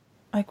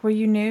 Like, were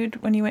you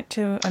nude when you went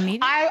to a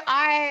meeting?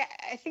 I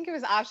think it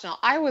was optional.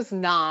 I was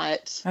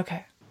not.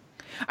 Okay.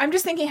 I'm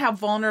just thinking how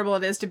vulnerable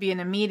it is to be in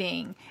a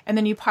meeting and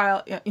then you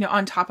pile,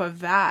 on top of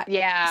that.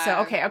 Yeah. So,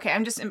 okay.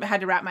 I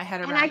had to wrap my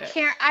head around it.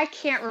 And I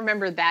can't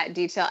remember that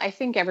detail. I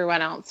think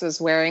everyone else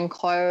was wearing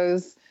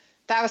clothes.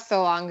 That was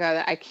so long ago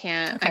that I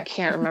can't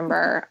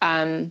remember.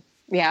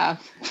 Yeah.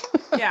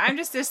 Yeah, I'm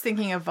just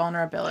thinking of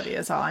vulnerability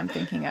is all I'm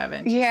thinking of.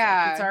 And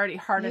it's already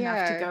hard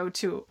enough to go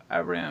to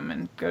a room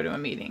and go to a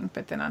meeting.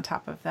 But then on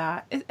top of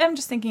that, I'm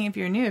just thinking if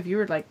you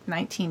were like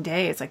 19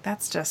 days, like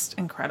that's just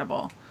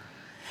incredible.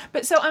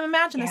 But so I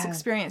imagine this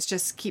experience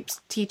just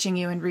keeps teaching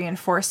you and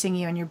reinforcing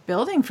you and you're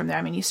building from there.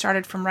 I mean, you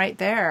started from right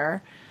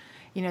there,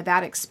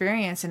 that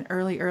experience in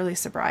early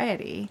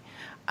sobriety.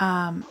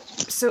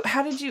 So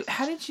how did you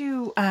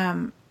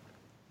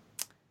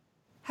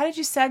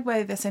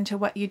segue this into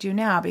what you do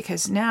now?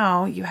 Because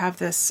now you have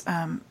this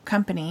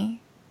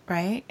company,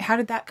 right? How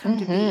did that come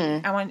to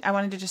be? I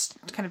wanted to just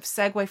kind of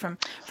segue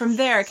from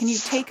there. Can you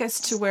take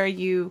us to where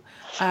you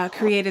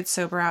created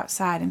Sober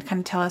Outside and kind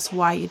of tell us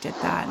why you did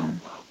that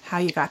and how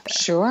you got there?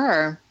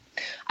 Sure.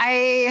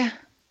 I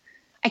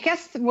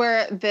guess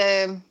where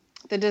the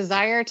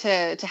desire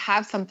to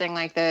have something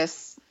like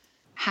this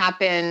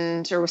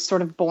happened or was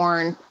sort of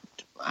born,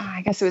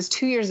 I guess it was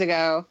 2 years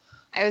ago.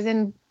 I was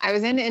in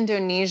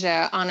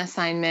Indonesia on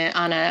assignment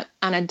on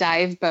a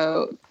dive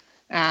boat,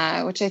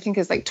 which I think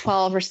is like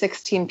 12 or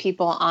 16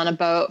 people on a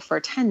boat for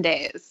 10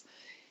 days.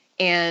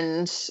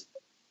 And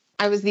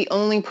I was the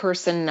only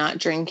person not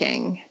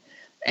drinking.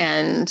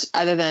 And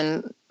other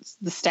than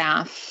the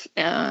staff,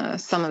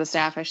 some of the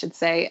staff, I should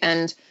say.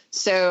 And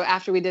so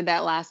after we did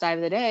that last dive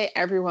of the day,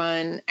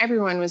 everyone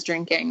was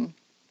drinking.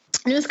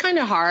 And it was kind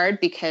of hard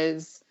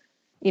because,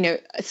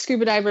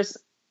 scuba divers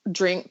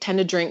tend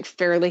to drink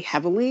fairly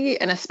heavily.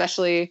 And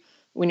especially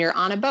when you're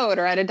on a boat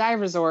or at a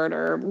dive resort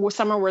or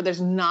somewhere where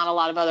there's not a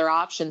lot of other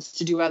options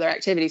to do other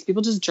activities,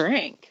 people just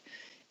drink.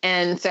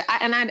 And so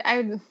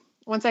I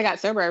once I got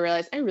sober, I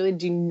realized I really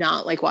do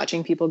not like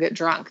watching people get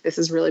drunk. This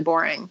is really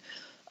boring.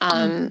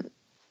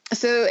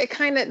 So it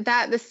kind of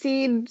the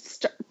seed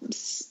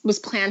was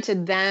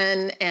planted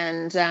then.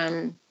 And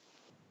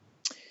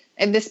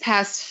this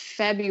past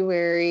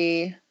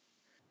February,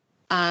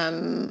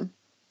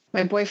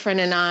 my boyfriend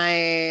and I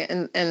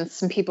and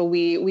some people,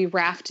 we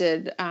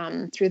rafted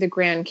through the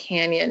Grand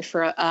Canyon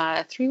for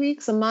 3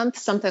 weeks, a month,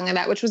 something like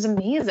that, which was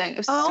amazing. It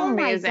was so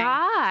amazing. Oh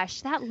my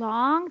gosh, that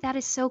long? That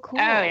is so cool.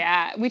 Oh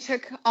yeah, we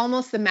took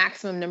almost the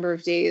maximum number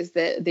of days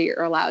that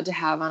you're allowed to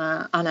have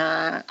on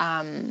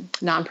a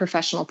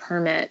non-professional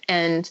permit,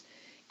 and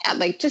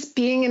like just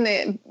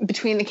being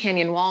between the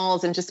canyon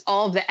walls and just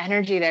all of the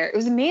energy there, it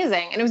was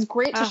amazing, and it was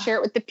great to share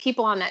it with the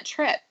people on that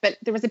trip. But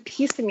there was a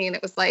piece of me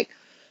that was like,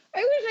 I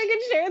wish I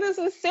could share this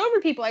with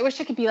sober people. I wish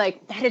I could be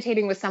like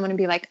meditating with someone and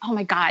be like, oh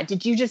my God,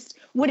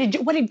 what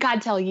did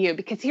God tell you?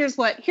 Because here's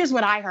what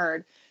I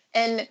heard.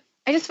 And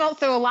I just felt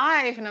so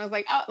alive. And I was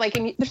like, oh, like,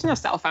 and there's no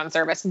cell phone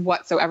service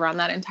whatsoever on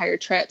that entire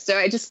trip. So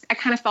I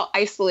kind of felt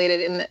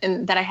isolated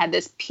in that I had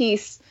this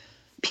piece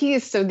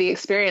of the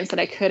experience that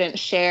I couldn't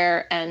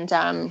share. And,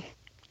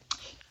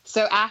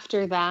 so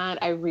after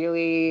that,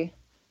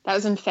 that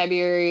was in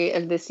February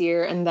of this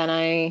year. And then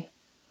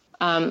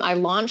I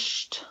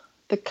launched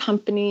the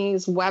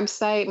company's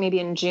website maybe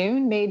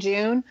in May,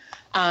 June.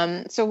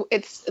 So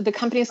the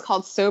company is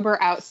called Sober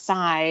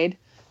Outside,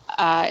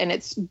 and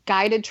it's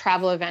guided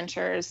travel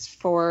adventures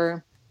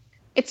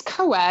it's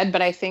co-ed,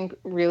 but I think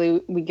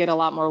really we get a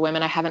lot more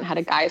women. I haven't had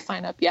a guy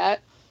sign up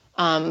yet.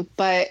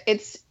 But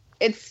it's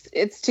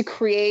to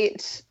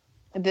create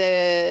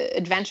the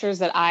adventures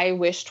that I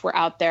wished were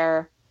out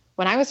there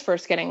when I was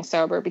first getting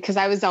sober, because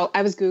I was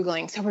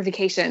Googling sober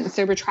vacation,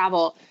 sober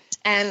travel,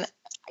 and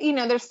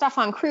there's stuff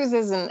on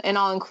cruises and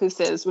all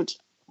inclusives, which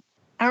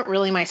aren't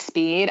really my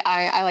speed.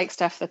 I like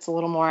stuff that's a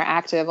little more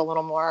active, a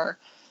little more,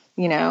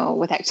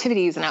 with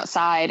activities and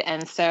outside.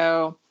 And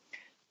so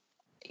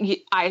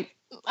I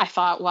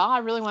thought, well, I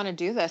really want to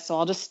do this, so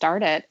I'll just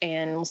start it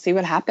and we'll see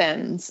what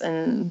happens.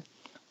 And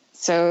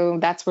so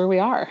that's where we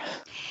are.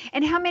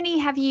 And how many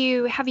have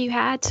you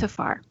had so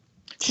far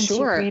since you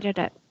created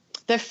it?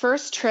 The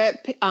first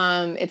trip,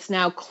 it's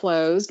now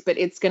closed, but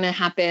it's going to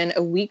happen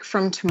a week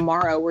from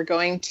tomorrow. We're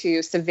going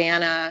to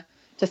Savannah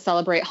to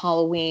celebrate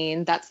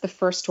Halloween. That's the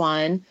first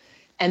one.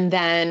 And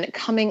then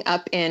coming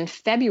up in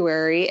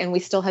February, and we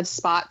still have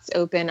spots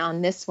open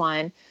on this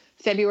one,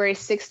 February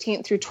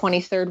 16th through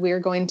 23rd, we are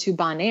going to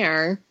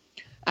Bonaire,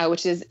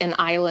 which is an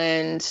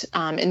island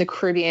in the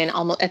Caribbean,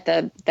 almost at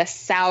the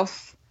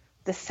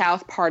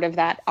south part of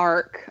that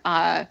arc,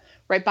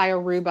 right by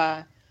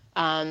Aruba.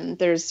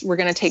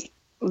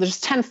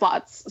 There's 10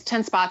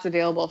 spots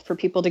available for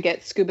people to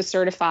get scuba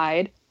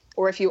certified,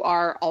 or if you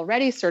are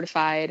already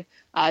certified,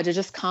 to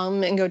just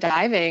come and go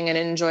diving and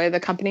enjoy the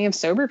company of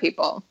sober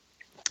people.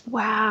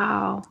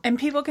 Wow. And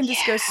people can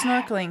just go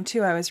snorkeling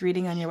too. I was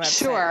reading on your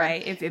website,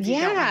 right? If you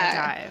don't want to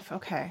dive.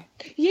 Okay.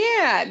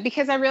 Yeah,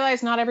 because I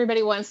realize not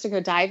everybody wants to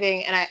go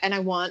diving, and I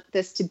want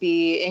this to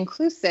be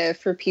inclusive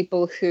for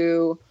people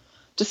who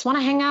just want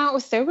to hang out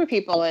with sober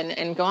people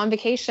and go on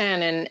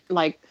vacation, and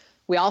like,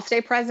 we all stay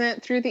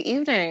present through the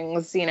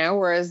evenings,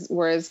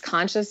 we're as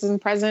conscious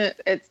and present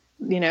at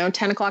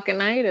 10 o'clock at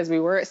night as we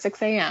were at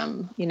 6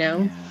 a.m.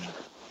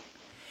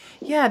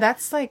 Yeah,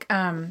 that's like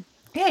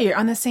you're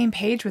on the same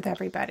page with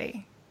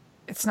everybody.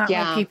 It's not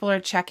like people are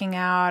checking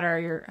out,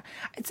 or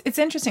it's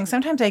interesting.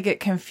 Sometimes I get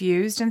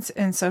confused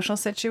in social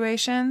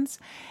situations,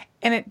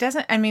 and it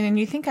doesn't, and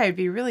you think I would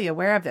be really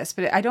aware of this,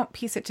 but I don't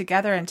piece it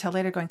together until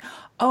later going,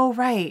 oh,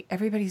 right,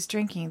 everybody's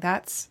drinking.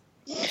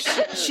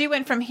 She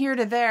went from here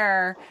to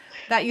there.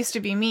 That used to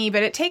be me,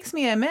 but it takes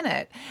me a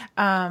minute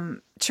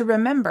to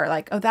remember,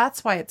 like, oh,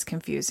 that's why it's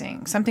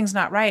confusing. Something's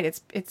not right.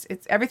 It's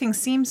everything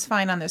seems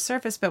fine on the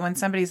surface, but when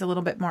somebody's a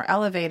little bit more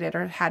elevated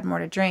or had more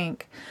to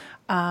drink,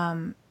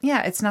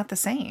 it's not the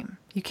same.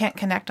 You can't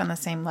connect on the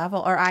same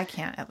level, or I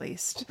can't, at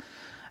least.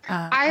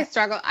 I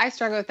struggle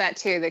with that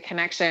too, the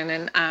connection.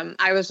 And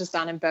I was just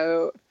on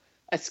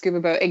a scuba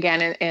boat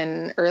again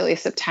in early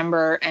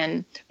September.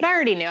 But I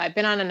already knew I'd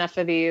been on enough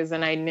of these,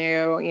 and I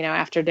knew,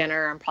 after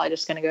dinner, I'm probably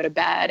just going to go to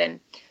bed. And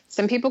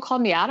some people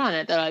called me out on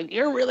it. They're like,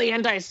 you're really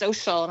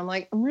antisocial. And I'm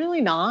like, I'm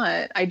really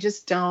not. I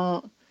just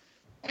don't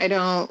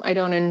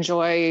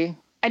enjoy,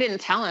 I didn't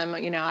tell him,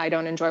 I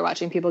don't enjoy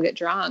watching people get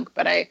drunk,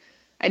 but I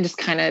just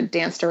kind of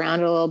danced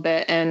around a little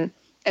bit. And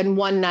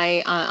one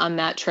night on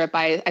that trip,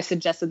 I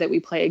suggested that we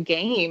play a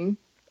game.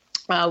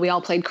 We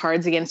all played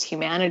Cards Against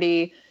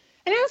Humanity.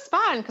 And it was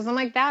fun because I'm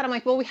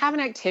like, well, we have an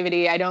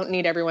activity. I don't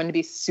need everyone to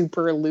be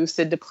super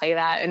lucid to play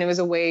that. And it was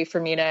a way for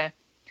me to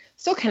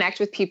still connect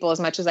with people as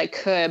much as I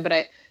could.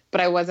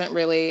 But I wasn't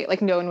really,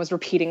 like, no one was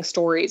repeating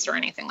stories or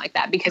anything like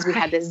that because we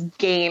had this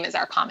game as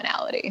our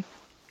commonality.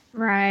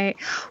 Right.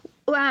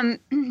 Well,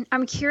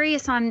 I'm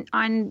curious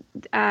on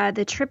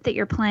the trip that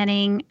you're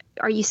planning.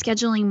 Are you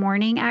scheduling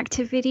morning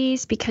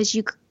activities? Because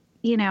you could.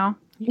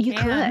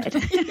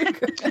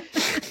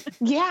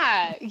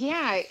 Yeah.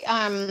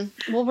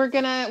 Well,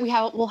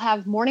 we'll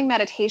have morning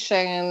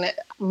meditation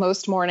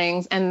most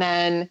mornings. And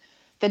then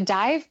the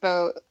dive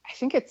boat, I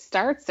think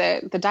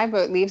the dive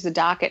boat leaves the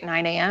dock at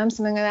 9 a.m.,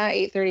 something like that,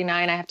 8:39.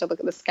 I have to look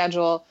at the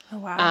schedule. Oh,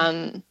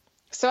 wow.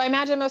 So I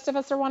imagine most of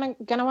us are going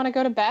to want to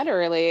go to bed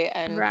early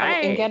and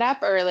get up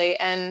early.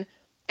 And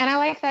I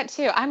like that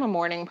too. I'm a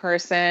morning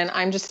person.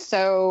 I'm just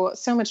so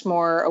much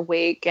more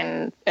awake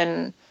and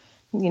at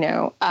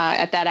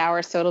that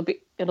hour. So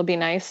it'll be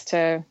nice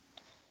to,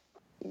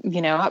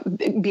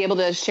 be able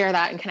to share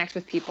that and connect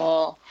with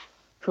people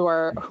who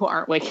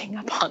aren't waking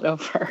up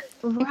hungover.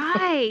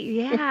 Right.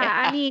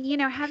 Yeah. I mean,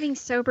 having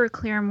sober,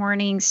 clear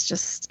mornings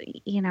just,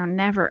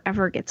 never,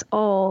 ever gets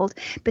old.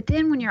 But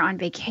then when you're on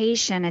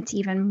vacation, it's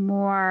even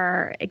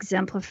more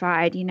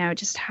exemplified,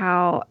 just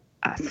how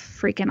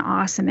freaking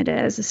awesome it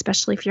is,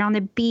 especially if you're on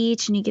the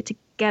beach and you get to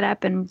get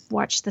up and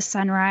watch the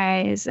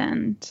sunrise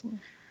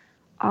and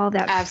all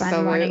that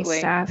fun morning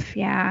stuff.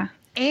 Yeah.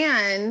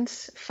 And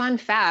fun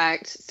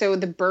fact, so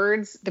the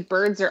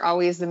birds are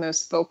always the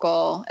most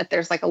vocal.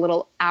 There's like a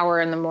little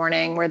hour in the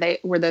morning where they're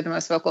the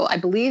most vocal, I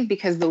believe,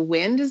 because the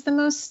wind is the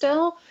most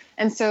still.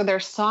 And so their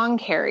song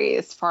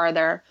carries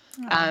farther.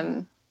 So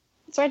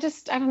I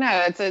don't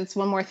know. It's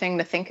one more thing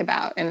to think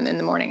about in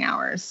the morning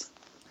hours.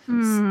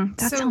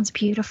 That sounds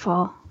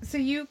beautiful. So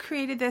you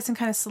created this and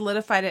kind of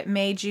solidified it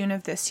May, June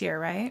of this year,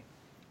 right?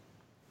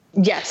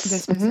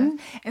 Yes.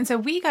 And so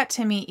we got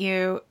to meet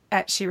you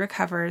at She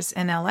Recovers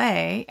in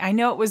LA. I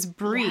know it was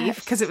brief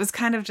because it was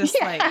kind of just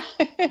like,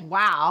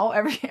 wow,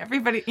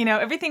 everybody,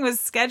 everything was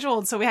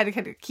scheduled. So we had to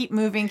kind of keep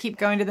moving, keep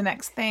going to the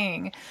next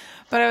thing.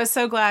 But I was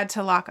so glad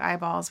to lock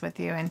eyeballs with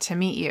you and to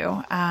meet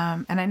you.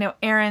 And I know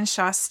Erin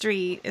Shaw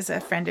Street is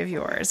a friend of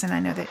yours. And I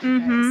know that you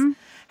guys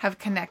have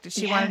connected.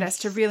 She wanted us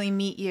to really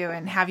meet you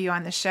and have you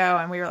on the show.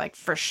 And we were like,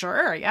 for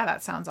sure. Yeah,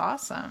 that sounds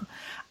awesome.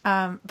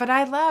 But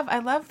I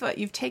love what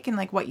you've taken,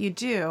 like what you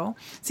do.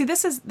 See,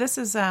 this is,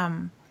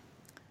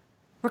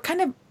 we're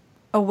kind of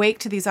awake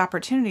to these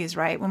opportunities,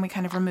 right? When we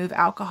kind of remove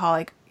alcohol,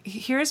 like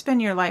here's been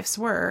your life's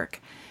work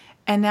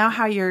And now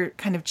how you're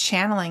kind of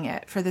channeling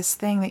it for this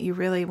thing that you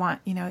really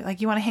want, you know,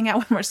 like you want to hang out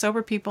with more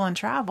sober people and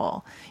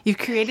travel. You've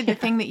created the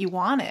thing that you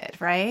wanted,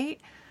 right?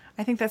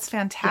 I think that's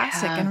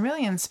fantastic and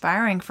really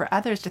inspiring for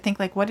others to think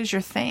like, what is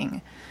your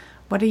thing?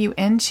 What are you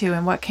into,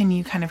 and what can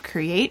you kind of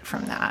create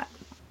from that?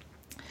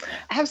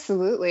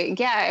 Absolutely.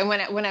 Yeah. And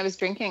when I was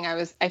drinking,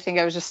 I think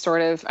I was just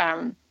sort of,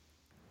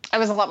 I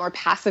was a lot more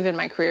passive in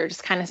my career,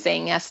 just kind of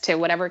saying yes to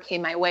whatever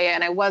came my way.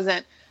 And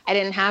I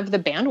didn't have the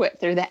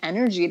bandwidth or the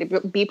energy to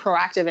be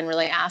proactive and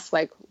really ask,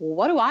 like,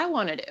 what do I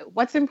want to do?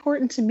 What's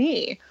important to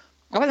me?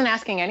 I wasn't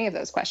asking any of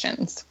those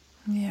questions.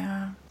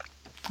 Yeah.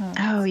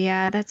 Oh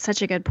yeah. That's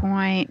such a good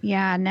point.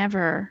 Yeah.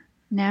 Never.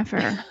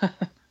 Never.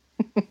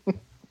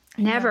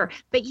 Yeah.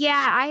 But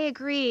yeah, I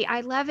agree. I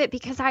love it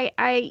because I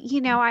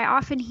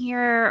often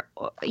hear,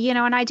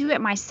 and I do it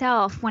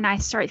myself when I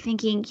start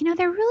thinking,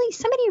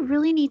 somebody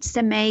really needs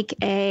to make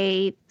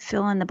a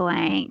fill in the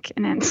blank.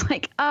 And it's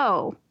like,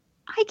 oh,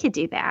 I could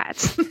do that.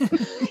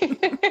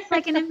 It's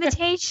like an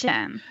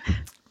invitation.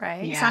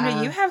 Right. Yeah.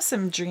 Sandra, you have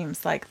some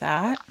dreams like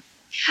that.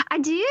 I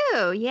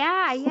do.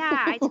 Yeah,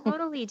 I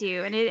totally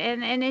do. And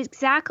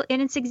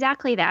it's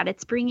exactly that.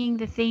 It's bringing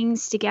the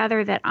things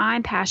together that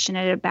I'm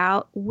passionate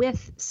about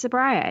with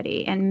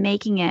sobriety and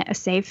making it a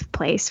safe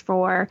place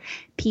for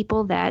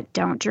people that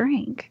don't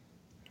drink.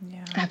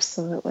 Yeah.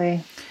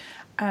 Absolutely.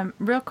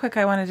 Real quick,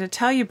 I wanted to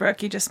tell you,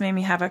 Brooke, you just made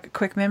me have a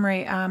quick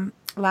memory.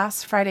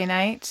 Last Friday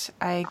night,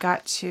 or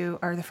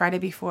the Friday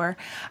before,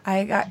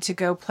 I got to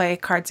go play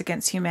Cards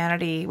Against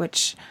Humanity,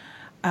 which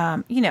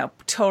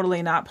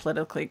totally not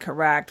politically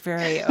correct,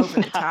 very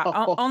over the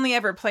top. Only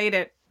ever played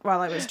it while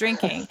I was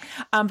drinking.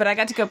 But I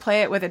got to go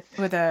play it with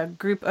a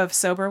group of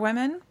sober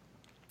women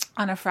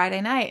on a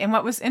Friday night. And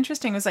what was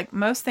interesting was like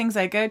most things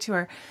I go to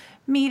are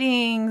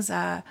meetings,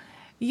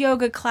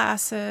 yoga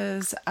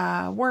classes,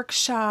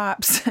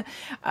 workshops,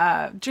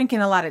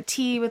 drinking a lot of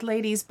tea with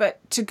ladies. But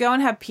to go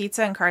and have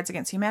pizza and Cards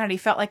Against Humanity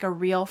felt like a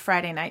real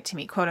Friday night to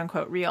me, quote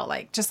unquote real,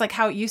 like just like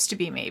how it used to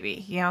be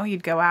maybe.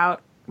 You'd go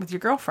out with your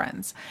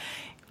girlfriends.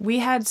 We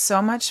had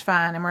so much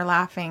fun and we're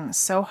laughing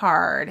so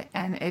hard.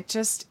 And it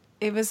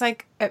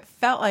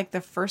felt like the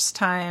first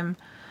time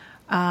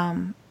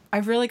I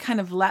really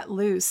kind of let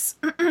loose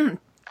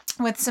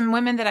with some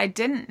women that I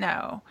didn't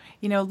know,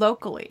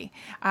 locally.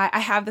 I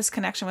have this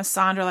connection with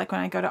Sandra, like when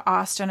I go to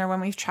Austin or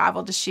when we've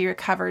traveled to She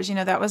Recovers,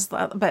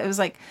 but it was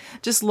like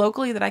just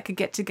locally that I could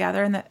get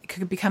together and that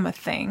could become a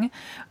thing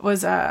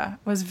was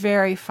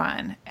very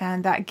fun.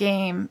 And that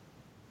game,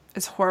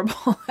 as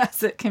horrible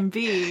as it can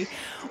be,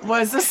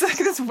 was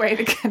this way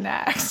to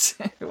connect.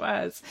 It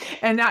was.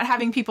 And not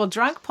having people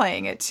drunk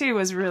playing it too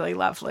was really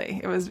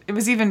lovely. It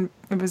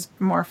was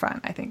more fun,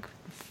 I think.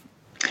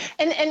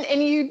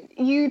 And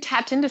you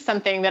tapped into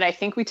something that I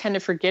think we tend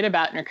to forget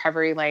about in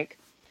recovery. Like,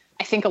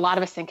 I think a lot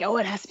of us think, oh,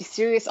 it has to be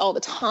serious all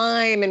the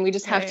time. And we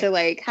just have to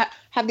like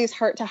have these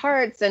heart to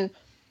hearts. And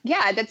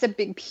yeah, that's a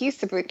big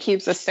piece of what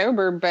keeps us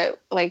sober.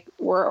 But like,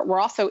 we're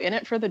also in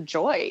it for the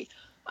joy.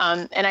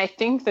 And I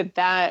think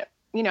that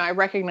I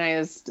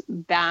recognized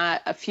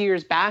that a few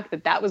years back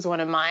that was one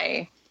of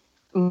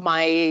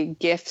my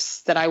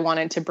gifts that I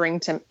wanted to bring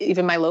to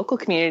even my local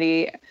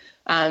community.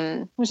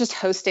 Was just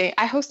hosting.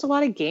 I host a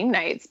lot of game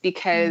nights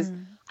because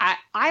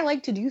I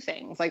like to do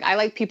things. Like I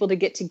like people to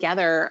get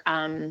together.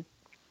 And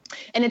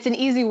it's an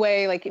easy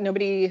way, like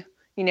nobody,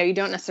 you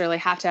don't necessarily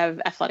have to have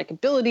athletic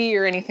ability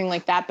or anything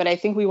like that. But I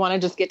think we want to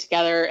just get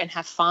together and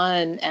have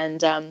fun.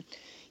 And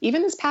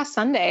even this past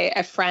Sunday,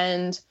 a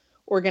friend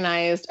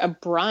organized a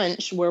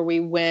brunch where we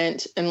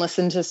went and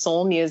listened to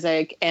soul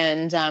music,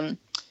 and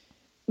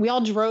we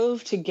all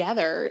drove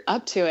together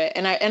up to it.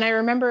 And I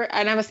remember,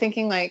 and I was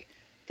thinking like,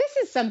 this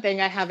is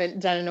something I haven't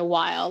done in a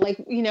while. Like,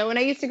 when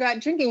I used to go out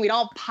drinking, we'd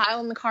all pile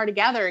in the car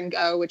together and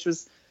go, which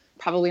was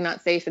probably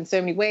not safe in so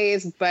many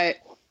ways. But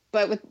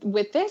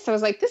with this, I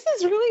was like, this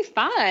is really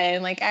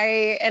fun. Like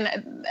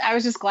I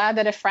was just glad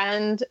that a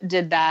friend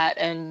did that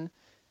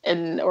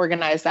and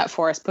organized that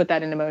for us, put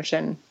that into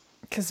motion.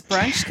 Because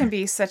brunch can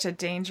be such a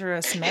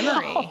dangerous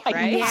memory,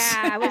 right?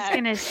 Yeah, I was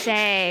going to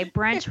say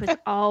brunch was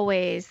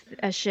always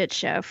a shit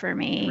show for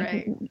me.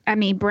 Right. I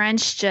mean,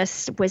 brunch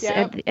just was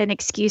an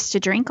excuse to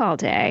drink all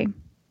day.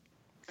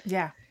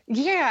 Yeah.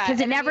 Yeah.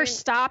 Because it never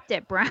stopped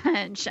at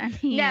brunch. I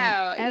mean,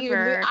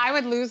 ever. I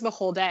would lose the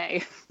whole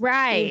day.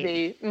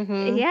 Right.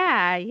 Mm-hmm.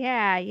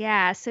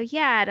 Yeah. So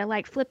yeah, to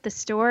like flip the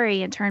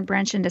story and turn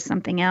brunch into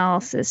something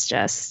else is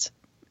just,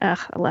 I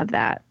love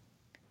that.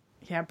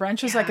 Yeah,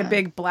 brunch was like a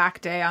big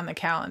black day on the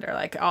calendar.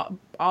 Like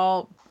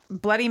all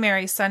Bloody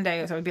Mary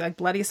Sunday, so it would be like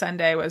Bloody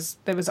Sunday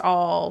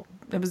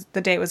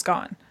the day was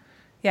gone.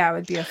 Yeah, it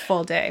would be a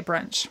full day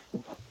brunch.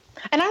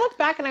 And I look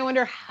back and I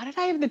wonder, how did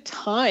I have the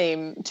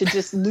time to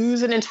just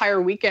lose an entire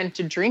weekend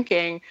to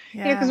drinking?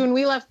 Yeah. Because when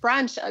we left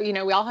brunch,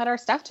 we all had our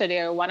stuff to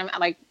do.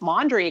 Like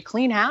laundry,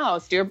 clean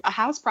house, do a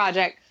house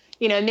project.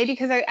 Maybe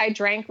because I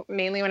drank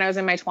mainly when I was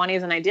in my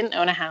 20s and I didn't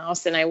own a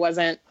house and I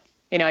wasn't,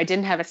 I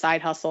didn't have a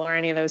side hustle or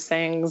any of those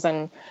things.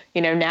 And,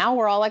 now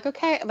we're all like,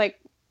 okay, like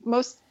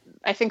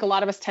I think a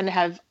lot of us tend to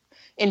have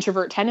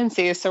introvert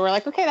tendencies. So we're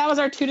like, okay, that was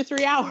our 2 to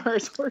 3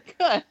 hours. We're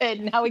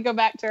good. Now we go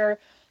back to our,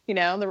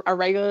 our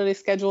regularly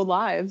scheduled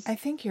lives. I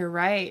think you're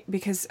right,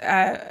 because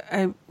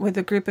I with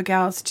a group of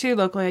gals too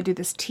locally, I do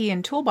this tea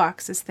and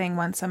toolboxes thing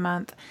once a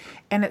month,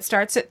 and it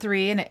starts at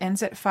 3 and it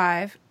ends at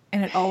 5.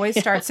 And it always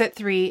starts at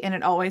 3 and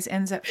it always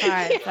ends at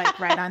 5, like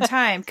right on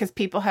time, because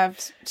people have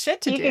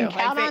shit to do. You can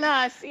count on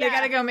us. Yeah. They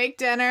got to go make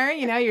dinner.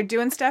 You're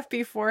doing stuff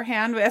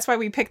beforehand. That's why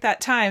we picked that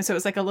time. So it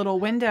was like a little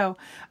window.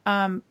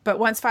 But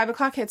once 5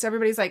 o'clock hits,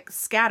 everybody's like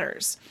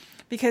scatters.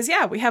 Because,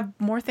 we have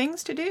more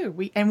things to do.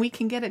 We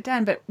can get it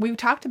done. But we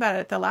talked about it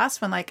at the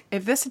last one. Like,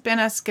 if this had been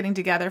us getting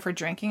together for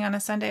drinking on a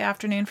Sunday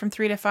afternoon from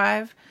 3 to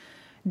 5,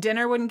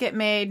 dinner wouldn't get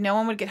made. No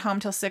one would get home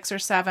till 6 or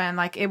 7.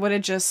 Like, it would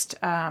have just,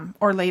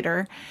 or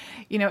later,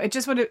 it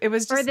just would have, it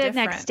was just or the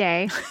different. Next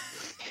day.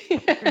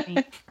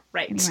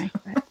 Right. Anyway.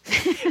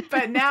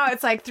 But now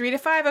it's like 3 to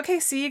 5. Okay,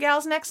 see you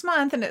gals next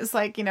month. And it's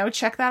like,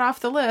 check that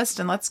off the list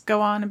and let's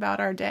go on about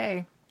our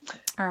day.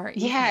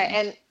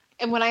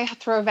 And when I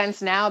throw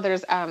events now, there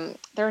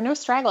are no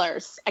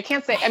stragglers. I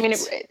can't say, I mean,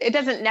 it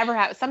doesn't never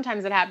happen.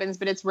 Sometimes it happens,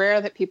 but it's rare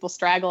that people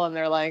straggle and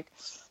they're like,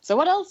 so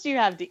what else do you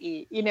have to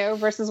eat?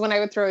 Versus when I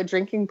would throw a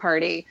drinking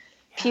party,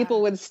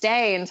 people would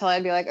stay until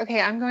I'd be like,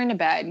 okay, I'm going to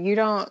bed. You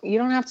don't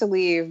have to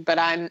leave, but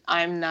I'm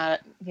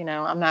not,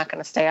 I'm not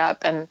going to stay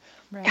up. And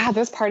God,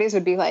 those parties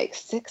would be like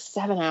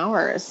 6-7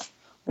 hours.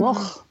 Whoa.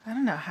 I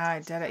don't know how I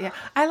did it. Yeah.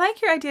 I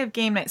like your idea of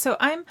game night. So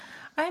I'm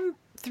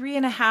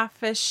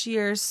 3.5-ish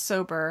years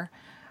sober.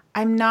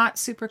 I'm not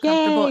super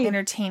comfortable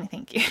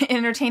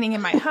entertaining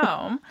in my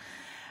home.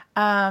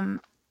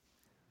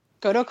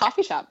 Go to a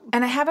coffee shop.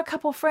 And I have a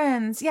couple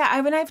friends. Yeah,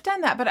 I've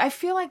done that, but I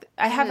feel like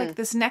I have like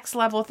this next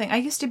level thing. I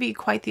used to be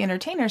quite the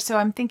entertainer, so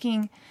I'm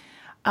thinking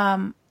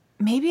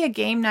maybe a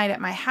game night at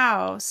my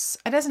house.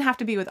 It doesn't have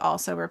to be with all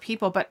sober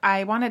people, but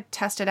I want to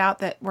test it out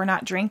that we're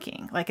not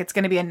drinking. Like, it's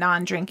going to be a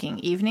non-drinking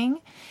evening.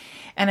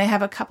 And I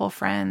have a couple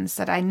friends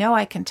that I know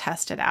I can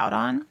test it out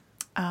on.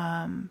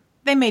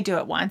 They may do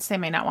it once. They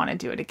may not want to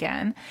do it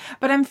again.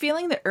 But I'm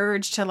feeling the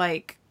urge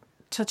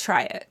to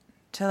try it.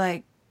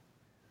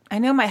 I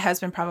know my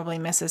husband probably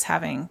misses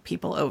having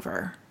people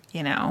over,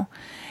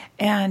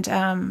 And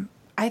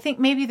I think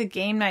maybe the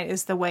game night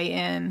is the way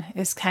in,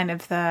 is kind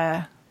of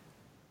the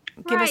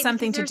give us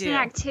something to do. There's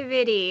an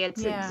activity.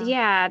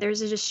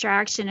 There's a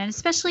distraction. And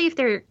especially if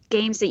they're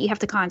games that you have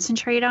to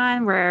concentrate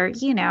on where,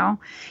 you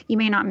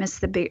may not miss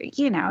the booze,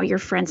 your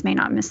friends may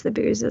not miss the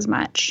booze as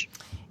much.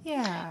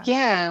 Yeah.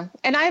 Yeah.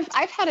 And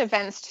I've had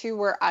events too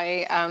where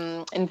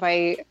I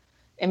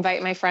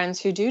invite my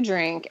friends who do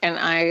drink, and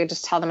I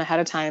just tell them ahead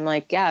of time,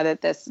 like,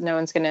 that no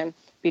one's going to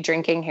be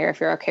drinking here. If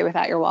you're okay with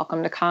that, you're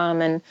welcome to come.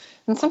 And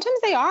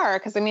sometimes they are,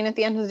 because I mean, at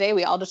the end of the day,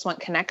 we all just want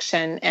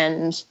connection,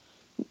 and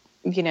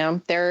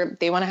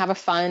they want to have a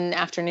fun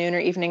afternoon or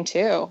evening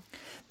too.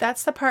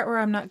 That's the part where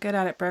I'm not good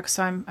at it, Brooke.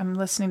 So I'm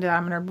listening to that.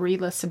 I'm going to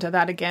re-listen to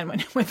that again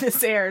when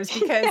this airs,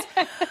 because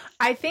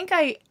I think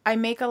I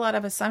make a lot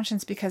of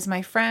assumptions, because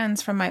my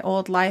friends from my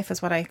old life,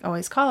 is what I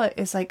always call it,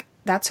 is like,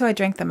 that's who I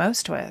drank the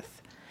most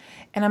with.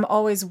 And I'm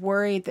always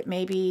worried that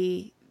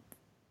maybe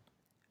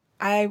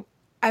I'm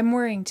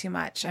worrying too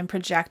much. I'm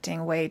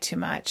projecting way too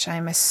much.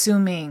 I'm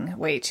assuming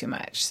way too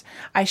much.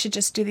 I should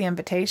just do the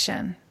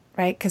invitation,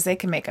 right? Because they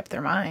can make up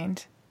their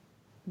mind.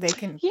 They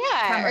can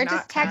come or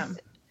just text. Come.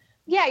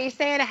 Yeah, you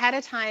say it ahead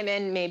of time,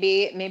 and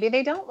maybe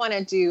they don't want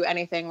to do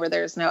anything where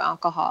there's no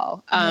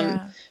alcohol.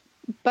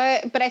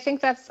 But I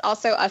think that's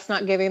also us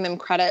not giving them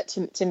credit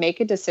to make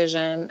a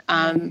decision,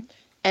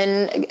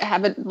 and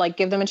have it, like,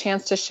 give them a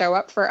chance to show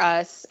up for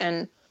us.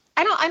 And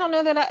I don't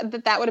know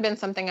that would have been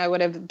something I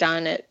would have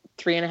done at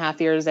 3.5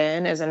 years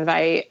in, is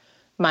invite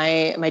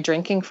my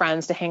drinking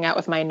friends to hang out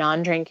with my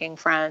non-drinking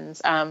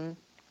friends.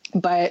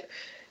 But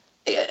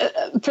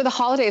for the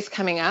holidays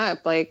coming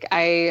up, like,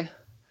 I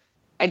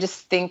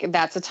just think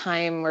that's a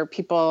time where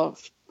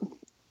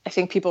I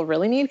think people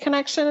really need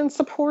connection and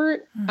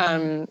support.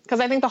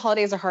 Because I think the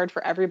holidays are hard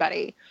for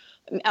everybody.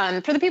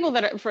 For the people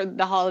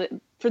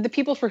for the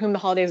people for whom the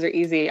holidays are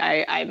easy,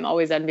 I'm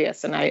always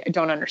envious, and I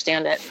don't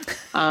understand it.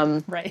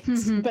 Right.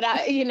 But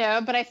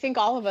I think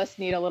all of us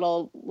need a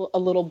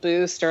little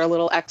boost or a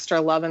little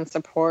extra love and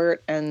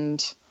support.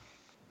 And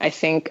I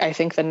think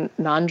the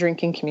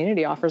non-drinking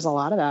community offers a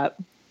lot of that.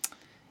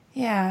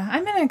 Yeah,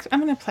 I'm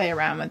gonna play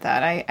around with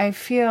that. I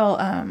feel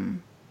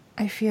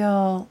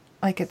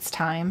like it's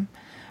time.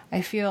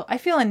 I feel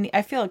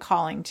a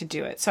calling to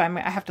do it. So I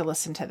have to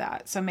listen to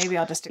that. So maybe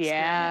I'll just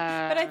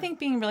experiment. But I think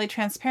being really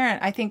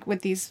transparent. I think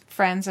with these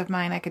friends of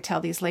mine, I could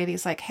tell these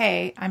ladies, like,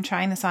 hey, I'm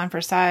trying this on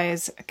for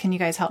size. Can you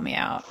guys help me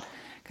out?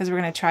 Because we're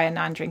gonna try a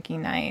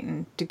non-drinking night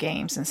and do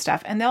games and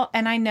stuff. And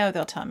I know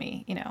they'll tell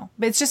me,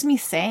 but it's just me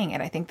saying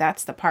it. I think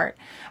that's the part.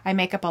 I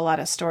make up a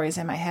lot of stories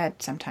in my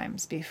head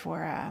sometimes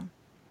before.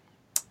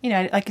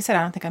 Like you said,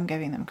 I don't think I'm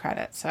giving them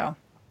credit. So,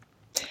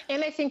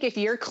 and I think if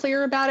you're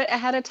clear about it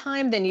ahead of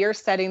time, then you're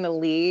setting the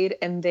lead,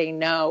 and they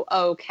know,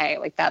 okay,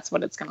 like, that's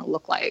what it's going to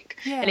look like.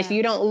 Yeah. And if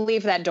you don't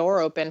leave that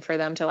door open for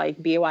them to, like,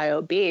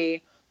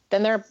 BYOB,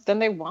 then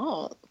they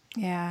won't.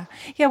 Yeah.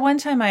 Yeah. One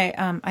time I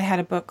had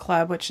a book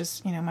club, which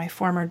is, my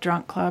former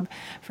drunk club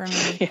for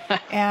me. Yeah.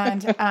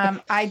 And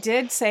I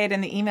did say it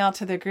in the email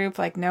to the group,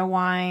 like, no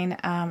wine.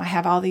 I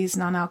have all these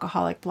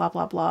non-alcoholic, blah,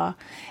 blah, blah.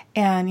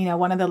 And,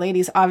 one of the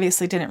ladies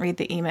obviously didn't read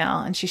the email,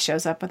 and she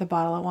shows up with a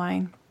bottle of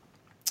wine.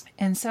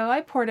 And so I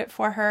poured it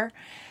for her,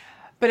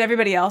 but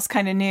everybody else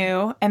kind of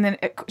knew. And then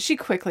she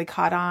quickly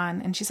caught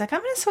on, and she's like,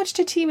 I'm going to switch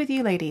to tea with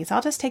you ladies.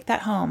 I'll just take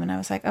that home. And I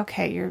was like,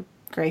 okay, you're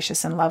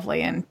gracious and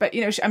lovely. But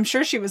I'm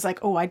sure she was like,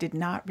 oh, I did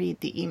not read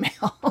the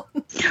email.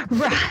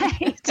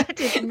 Right. I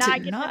did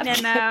not get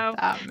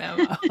that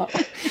memo.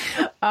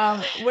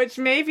 Which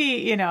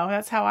maybe,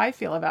 that's how I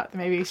feel about,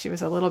 maybe she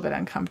was a little bit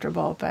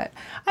uncomfortable, but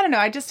I don't know.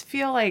 I just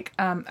feel like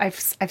I've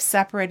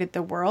separated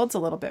the worlds a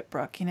little bit,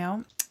 Brooke,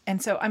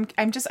 And so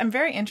I'm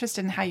very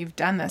interested in how you've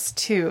done this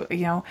too.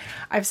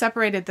 I've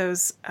separated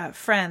those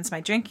friends,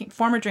 my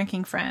former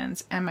drinking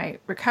friends and my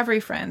recovery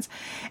friends.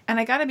 And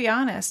I got to be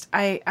honest,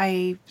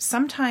 I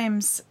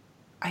sometimes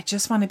I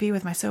just want to be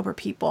with my sober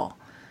people.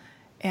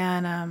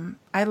 And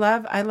I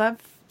love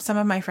some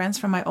of my friends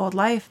from my old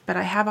life, but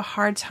I have a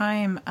hard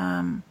time.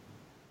 I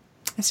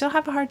still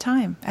have a hard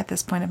time at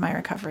this point of my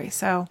recovery.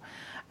 So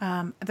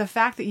the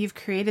fact that you've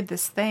created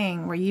this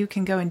thing where you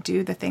can go and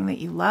do the thing that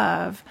you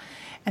love,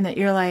 and that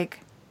you're like,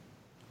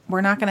 we're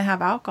not going to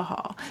have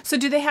alcohol. So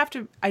do they have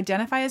to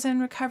identify as in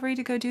recovery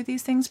to go do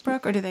these things,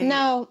 Brooke? Or do they?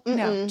 No.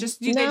 They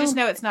just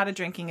know it's not a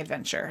drinking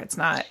adventure. It's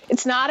not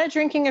a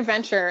drinking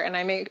adventure. And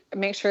I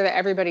make sure that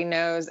everybody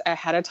knows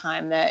ahead of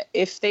time that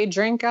if they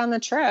drink on the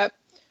trip,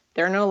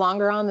 they're no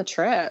longer on the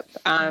trip.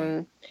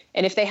 And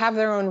if they have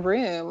their own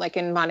room, like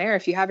in Bonaire,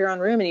 if you have your own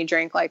room and you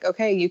drink, like,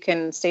 okay, you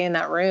can stay in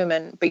that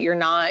room, but you're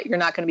not going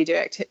to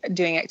be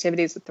doing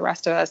activities with the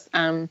rest of us.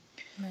 Right.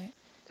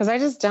 Because I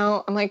just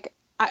don't, I'm like,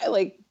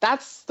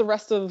 that's the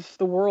rest of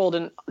the world,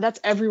 and that's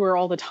everywhere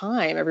all the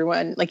time.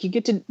 Everyone, like,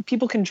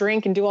 people can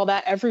drink and do all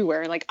that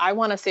everywhere. Like, I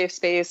want a safe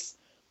space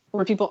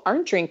where people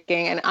aren't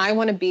drinking, and I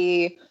want to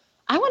be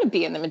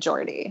in the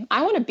majority.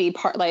 I want to be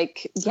part,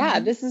 like,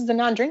 this is the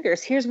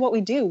non-drinkers. Here's what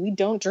we do. We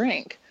don't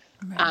drink.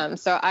 Right.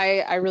 So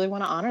I really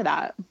want to honor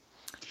that.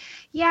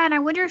 Yeah, and I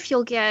wonder if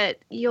you'll get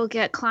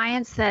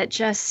clients that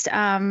just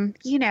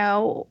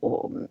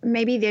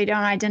maybe they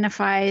don't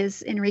identify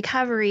as in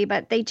recovery,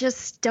 but they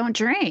just don't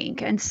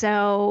drink, and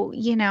so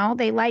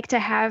they like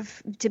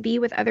to be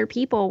with other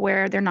people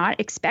where they're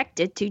not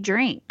expected to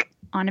drink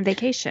on a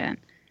vacation.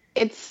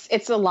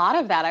 It's a lot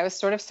of that. I was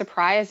sort of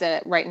surprised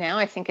that right now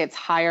I think it's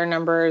higher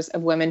numbers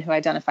of women who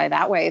identify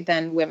that way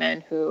than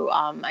women who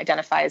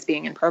identify as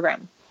being in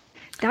program.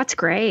 That's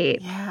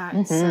great. Yeah,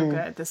 it's so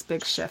good. This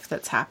big shift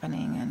that's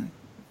happening, and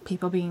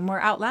people being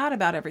more out loud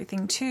about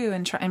everything too,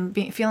 and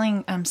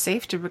feeling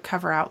safe to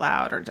recover out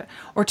loud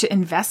or to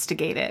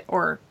investigate it,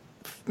 or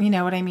you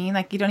know what I mean?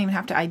 Like, you don't even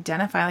have to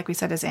identify, like we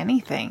said, as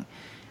anything.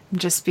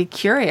 Just be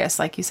curious,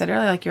 like you said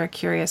earlier. Like, you're a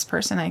curious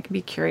person. I can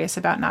be curious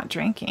about not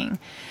drinking,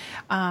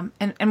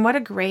 and what a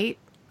great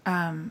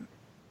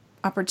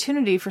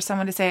opportunity for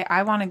someone to say,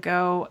 I want to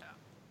go.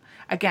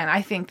 Again,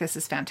 I think this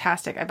is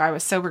fantastic. If I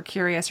was sober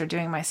curious or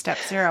doing my step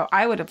 0,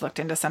 I would have looked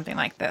into something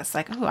like this.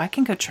 Like, oh, I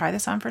can go try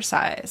this on for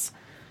size.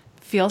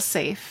 Feel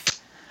safe.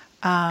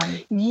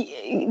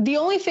 The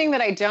only thing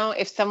that I don't,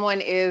 if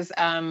someone is,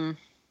 in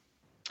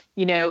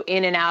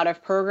and out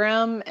of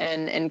program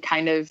and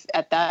kind of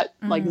at that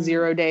like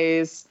 0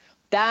 days,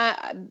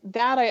 that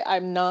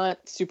I'm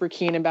not super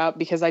keen about,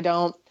 because I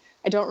don't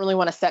really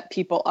want to set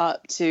people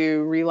up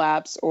to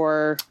relapse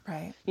or,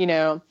 right.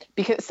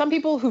 Because some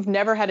people who've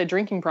never had a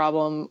drinking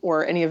problem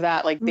or any of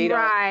that, like, they don't,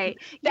 right.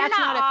 That's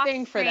not a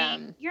thing for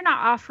them. You're not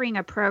offering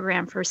a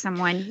program for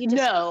someone. You just,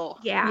 no.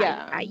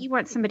 Yeah. You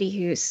want somebody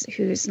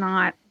who's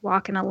not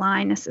walking a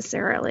line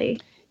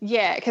necessarily.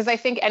 Yeah. Cause I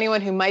think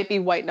anyone who might be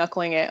white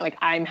knuckling it, like,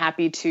 I'm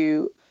happy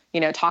to,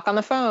 talk on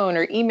the phone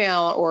or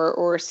email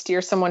or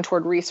steer someone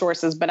toward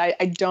resources, but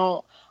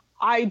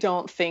I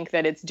don't think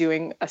that it's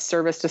doing a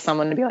service to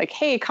someone to be like,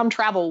 hey, come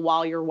travel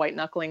while you're white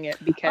knuckling it,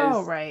 because.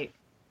 Oh, right.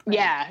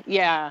 Yeah.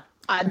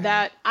 Right.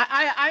 That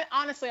I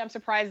honestly, I'm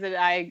surprised that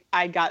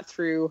I got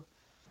through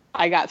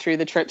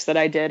the trips that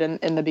I did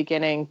in the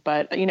beginning,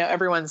 but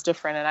everyone's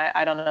different, and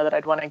I don't know that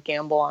I'd want to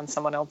gamble on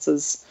someone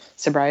else's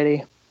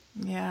sobriety.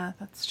 Yeah,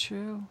 that's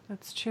true.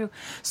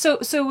 So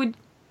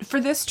for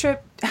this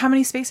trip, how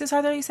many spaces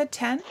are there? You said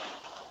 10?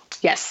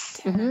 Yes.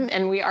 10. Mm-hmm.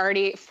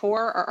 And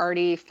 4 are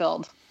already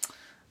filled.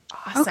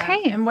 Awesome.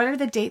 Okay. And what are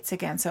the dates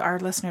again, so our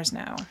listeners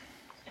know?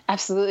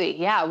 Absolutely.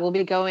 Yeah. We'll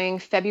be going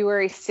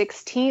February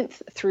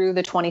 16th through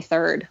the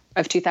 23rd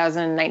of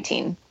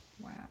 2019.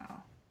 Wow.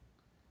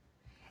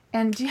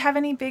 And do you have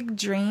any big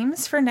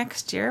dreams for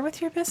next year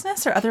with your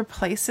business, or other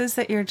places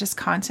that you're just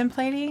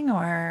contemplating,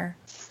 or,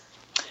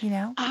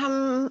 Yeah,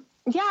 I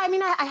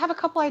mean, I have a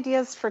couple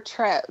ideas for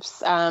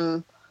trips. I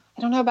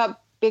don't know about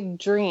big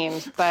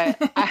dreams, but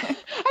I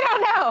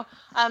don't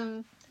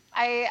know.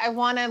 I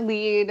want to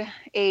lead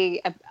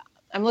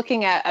I'm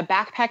looking at a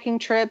backpacking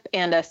trip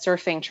and a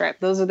surfing trip.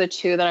 Those are the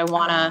two that I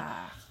want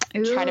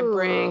to try to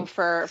bring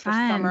for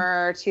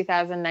summer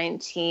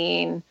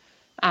 2019.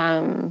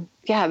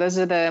 Yeah, those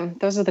are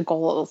the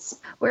goals.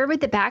 Where would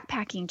the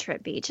backpacking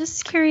trip be?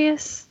 Just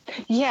curious.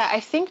 Yeah,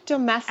 I think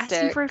domestic.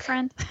 Asking for a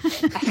friend.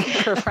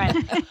 Asking for a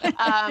friend.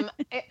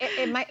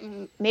 It might,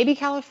 maybe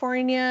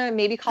California,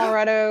 maybe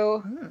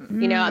Colorado.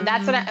 You know,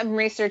 that's what I'm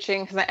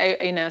researching,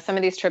 because some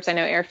of these trips, I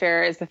know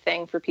airfare is the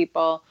thing for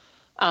people.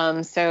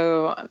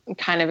 So I'm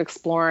kind of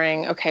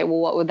exploring, okay, well,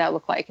 what would that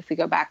look like if we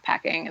go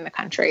backpacking in the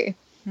country?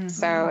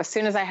 So as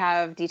soon as I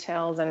have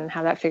details and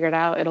have that figured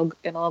out,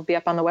 it'll be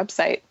up on the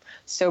website,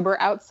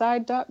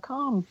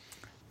 soberoutside.com.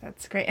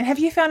 That's great. And have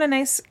you found a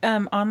nice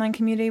online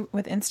community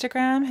with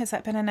Instagram? Has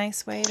that been a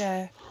nice way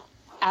to?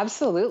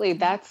 Absolutely.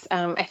 That's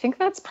I think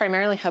that's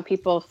primarily how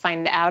people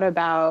find out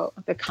about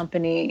the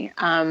company.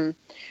 I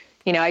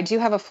do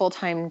have a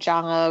full-time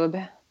job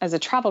as a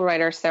travel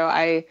writer, so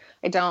I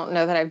don't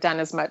know that I've done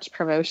as much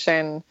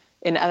promotion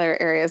in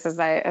other areas as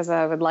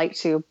I would like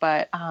to,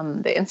 but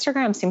the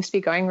Instagram seems to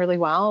be going really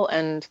well,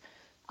 and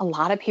a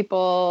lot of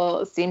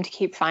people seem to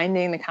keep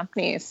finding the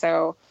company.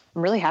 So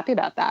I'm really happy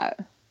about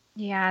that.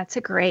 Yeah, it's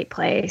a great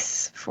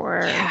place for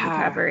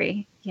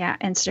recovery. Yeah,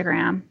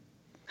 Instagram.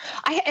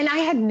 I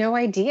had no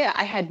idea.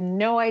 I had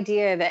no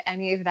idea that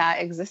any of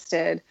that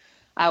existed.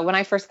 When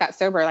I first got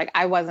sober,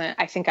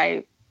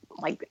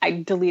 I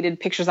deleted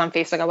pictures on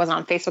Facebook. I wasn't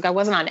on Facebook. I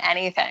wasn't on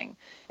anything.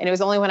 And it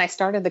was only when I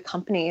started the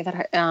company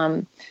that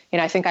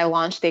I think I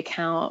launched the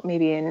account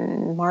maybe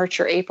in March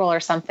or April or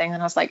something.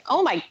 And I was like,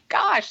 oh my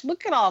gosh,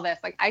 look at all this.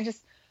 Like, I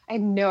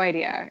had no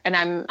idea. And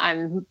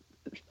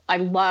I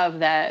love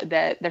that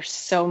there's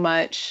so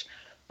much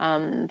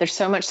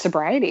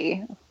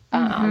sobriety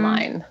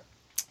online.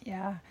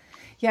 Yeah.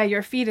 Yeah.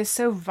 Your feed is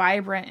so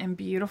vibrant and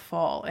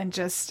beautiful, and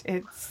just,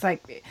 it's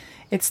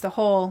the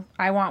whole,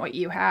 I want what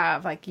you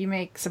have. Like, you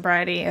make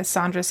sobriety, as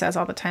Sandra says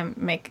all the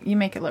time, you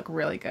make it look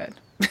really good.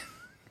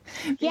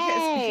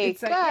 Yay,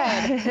 good.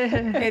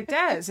 It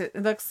does. It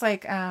looks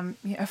like a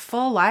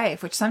full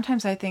life, which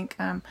sometimes I think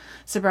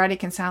sobriety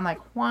can sound like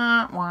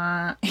wah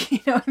wah,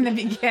 in the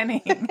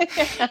beginning.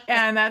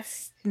 And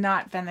that's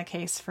not been the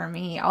case for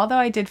me. Although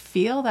I did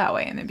feel that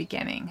way in the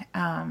beginning.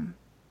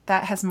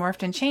 That has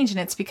morphed and changed,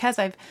 and it's because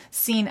I've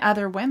seen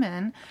other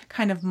women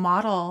kind of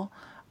model,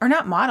 or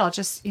not model,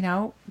 just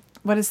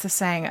what is the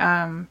saying?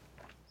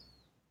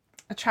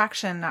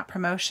 Attraction, not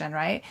promotion,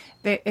 right?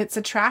 It's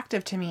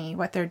attractive to me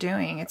what they're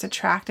doing. It's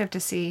attractive to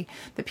see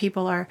that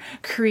people are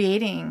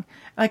creating,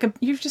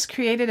 you've just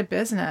created a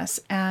business,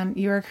 and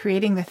you are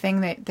creating the thing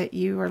that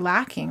you were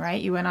lacking,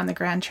 right? You went on the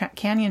Grand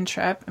Canyon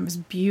trip. It was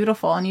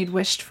beautiful, and you'd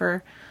wished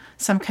for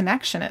some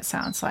connection, it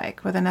sounds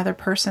like, with another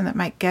person that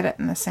might get it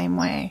in the same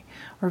way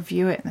or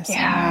view it in the same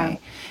way.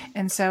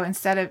 And so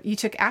you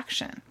took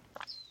action.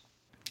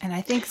 And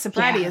I think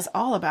sobriety is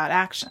all about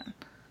action.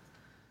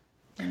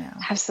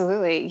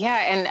 Absolutely. Yeah.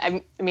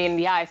 And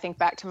I think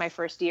back to my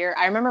first year.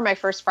 I remember my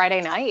first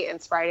Friday night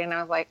in sobriety, and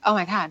I was like, oh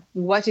my God,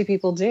 what do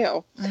people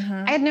do?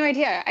 I had no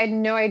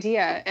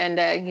idea. And,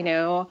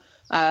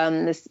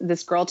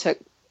 this girl took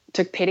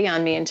pity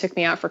on me and took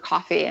me out for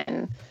coffee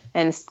and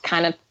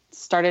kind of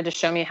started to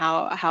show me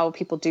how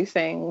people do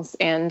things.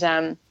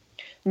 And,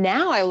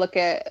 now I look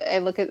at a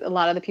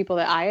lot of the people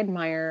that I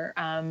admire,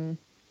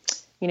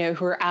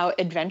 who are out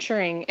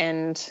adventuring,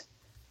 and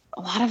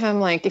a lot of them,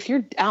 like, if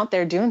you're out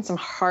there doing some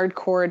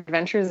hardcore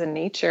adventures in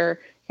nature,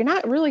 you're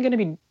not really going to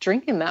be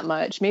drinking that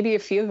much. Maybe a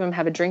few of them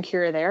have a drink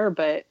here or there,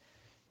 but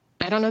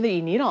I don't know that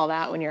you need all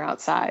that when you're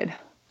outside.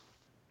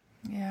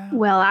 Yeah.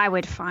 Well, I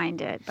would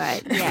find it,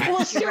 but yeah.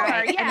 Well, sure.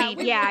 Right. Yeah. I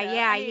mean,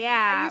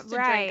 I used to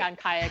drink on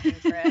kayaking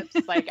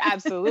trips, like,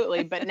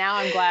 absolutely. But now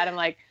I'm glad I'm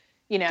like,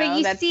 But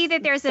you see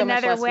that there's so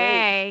another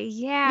way.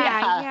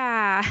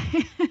 Yeah.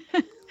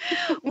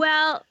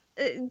 Well,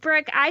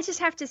 Brooke, I just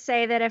have to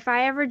say that if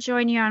I ever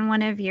join you on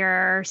one of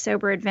your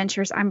sober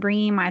adventures, I'm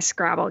bringing my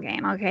Scrabble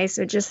game. Okay,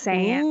 so just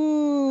saying.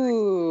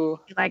 Ooh.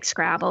 You like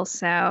Scrabble,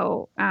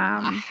 so.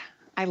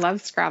 I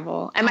love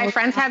Scrabble, and my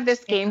friends have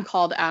this game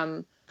called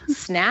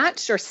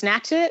Snatch or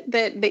Snatch It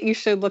that you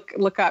should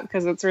look up,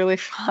 because it's really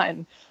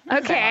fun.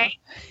 Okay.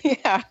 So,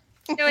 yeah.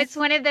 So it's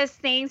one of those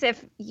things.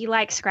 If you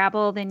like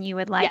Scrabble, then you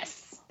would like.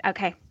 Yes.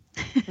 Okay.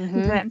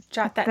 Then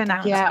jot that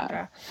down, yeah.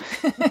 Sandra.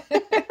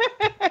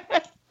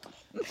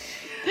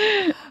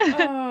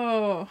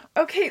 Oh,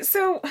 okay.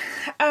 So,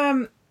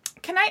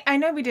 I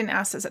know we didn't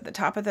ask this at the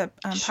top of the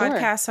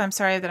podcast, so I'm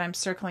sorry that I'm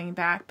circling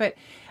back,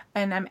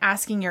 and I'm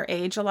asking your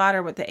age a lot,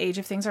 or what the age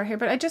of things are here,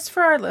 but just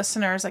for our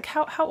listeners, like,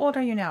 how old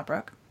are you now,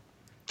 Brooke?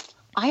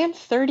 I am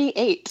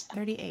 38.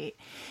 38.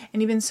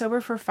 And you've been sober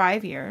for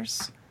 5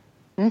 years.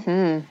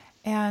 Mm-hmm.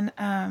 And,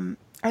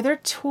 are there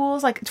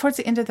tools, like, towards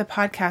the end of the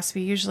podcast,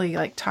 we usually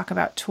talk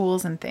about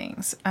tools and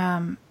things.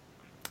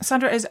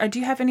 Sandra, do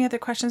you have any other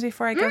questions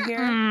before I go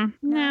here?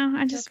 No,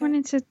 I just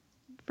wanted to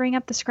bring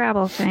up the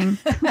Scrabble thing.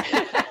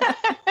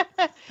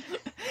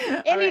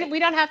 We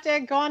don't have to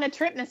go on a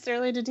trip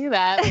necessarily to do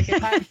that. Like,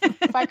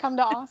 if I come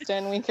to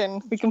Austin, we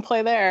can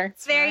play there.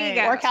 There you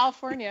go. Or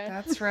California.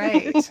 That's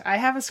right. I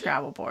have a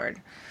Scrabble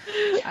board.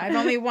 I've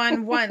only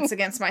won once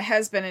against my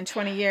husband in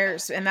 20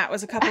 years, and that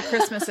was a couple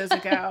Christmases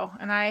ago.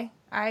 And I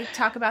I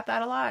talk about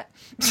that a lot.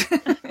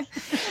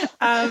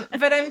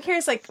 But I'm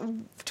curious, like,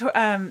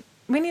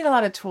 we need a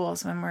lot of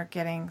tools when we're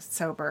getting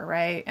sober,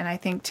 right? And I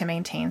think to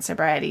maintain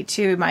sobriety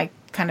too,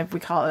 we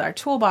call it our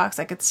toolbox.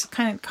 Like, it's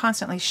kind of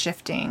constantly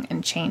shifting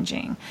and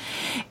changing.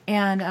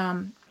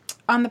 And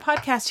on the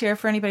podcast here,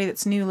 for anybody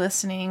that's new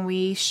listening,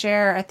 we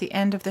share at the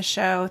end of the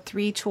show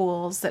 3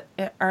 tools that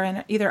are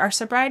in either our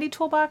sobriety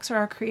toolbox or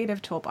our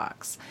creative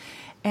toolbox.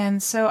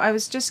 And so I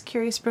was just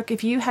curious, Brooke,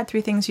 if you had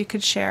 3 things you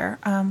could share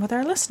with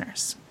our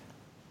listeners.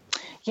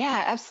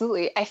 Yeah,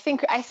 absolutely. I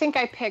think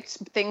I picked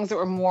things that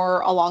were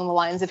more along the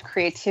lines of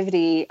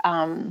creativity.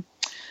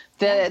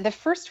 The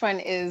first one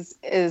is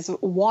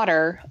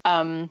water.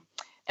 And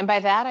by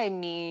that, I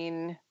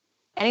mean,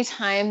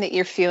 anytime that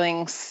you're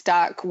feeling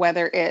stuck,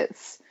 whether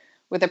it's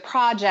with a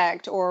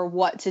project or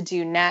what to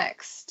do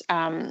next,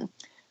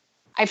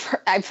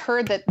 I've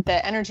heard that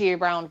the energy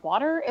around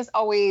water is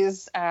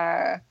always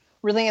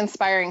really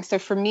inspiring. So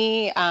for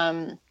me,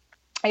 I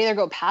either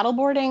go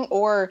paddleboarding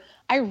or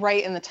I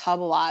write in the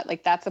tub a lot.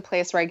 Like, that's a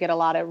place where I get a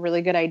lot of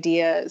really good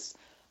ideas.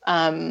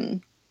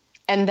 And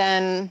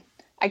then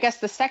I guess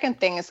the second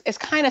thing is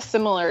kind of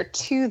similar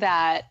to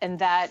that. And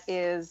that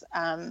is,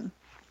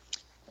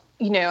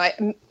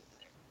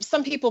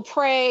 some people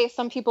pray,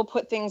 some people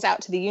put things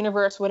out to the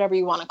universe, whatever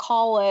you want to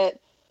call it.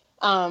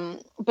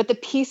 But the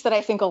piece that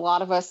I think a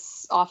lot of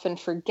us often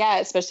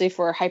forget, especially if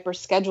we're hyper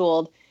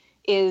scheduled,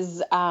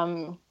 is,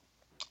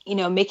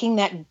 making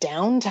that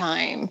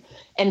downtime.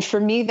 And for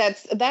me,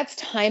 that's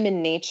time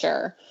in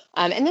nature.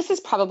 And this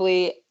is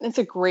it's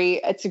a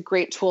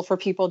great tool for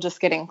people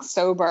just getting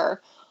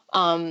sober.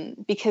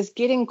 Because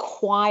getting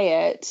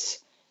quiet,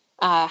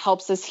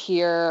 helps us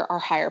hear our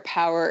higher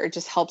power. It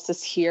just helps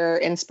us hear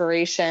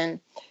inspiration.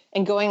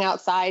 And going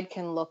outside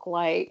can look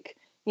like,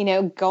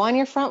 go on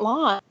your front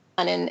lawn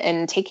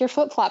and take your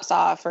flip-flops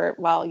off, or,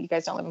 well, you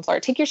guys don't live in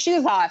Florida, take your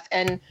shoes off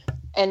and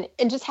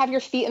just have your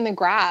feet in the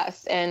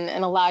grass and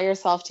allow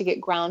yourself to get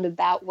grounded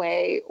that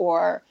way,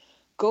 or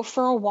go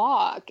for a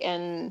walk.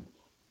 And,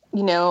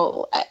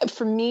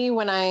 for me,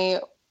 when I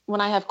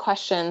have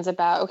questions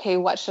about, okay,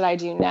 what should I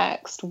do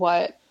next?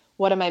 What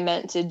am I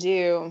meant to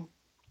do?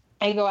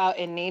 I go out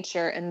in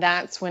nature, and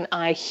that's when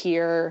I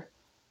hear,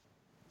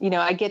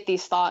 I get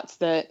these thoughts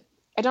that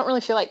I don't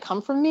really feel like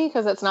come from me,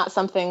 because it's not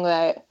something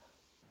that,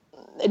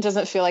 it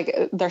doesn't feel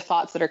like they're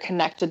thoughts that are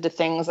connected to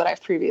things that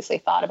I've previously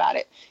thought about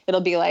it.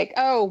 It'll be like,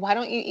 oh, why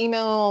don't you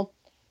email,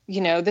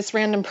 this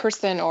random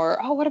person, or,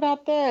 oh, what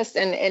about this?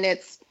 And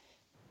it's,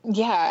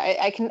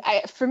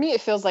 for me,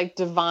 it feels like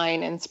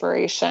divine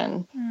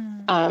inspiration.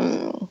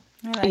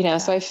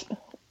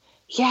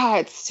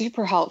 It's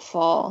super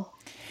helpful.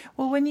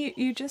 Well, when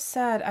you just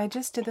said, I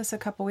just did this a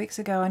couple weeks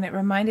ago, and it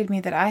reminded me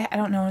that I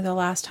don't know the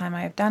last time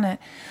I have done it.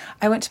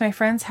 I went to my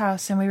friend's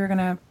house, and we were going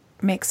to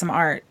make some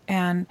art,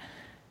 and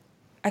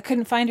I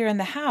couldn't find her in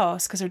the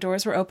house because her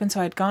doors were open.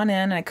 So I'd gone in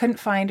and I couldn't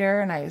find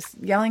her, and I was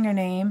yelling her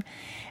name.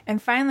 And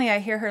finally I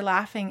hear her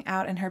laughing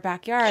out in her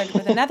backyard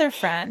with another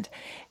friend,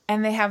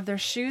 and they have their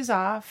shoes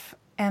off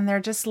and they're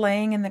just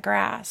laying in the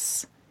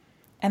grass,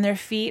 and their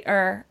feet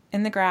are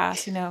in the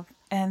grass,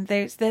 and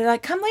they're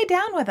like, come lay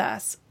down with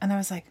us. And I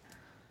was like,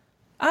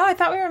 oh, I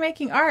thought we were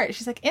making art.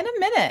 She's like, in a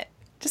minute,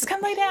 just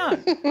come lay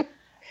down.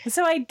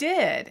 So I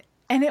did.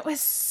 And it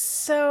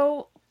was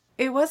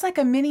like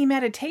a mini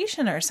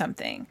meditation or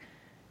something.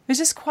 It was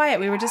just quiet.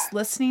 We were just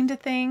listening to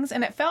things,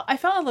 and I felt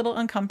a little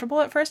uncomfortable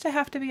at first, I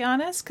have to be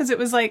honest, because it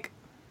was like,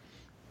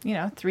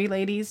 3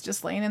 ladies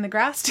just laying in the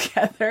grass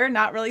together,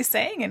 not really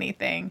saying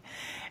anything.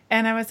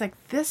 And I was like,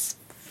 this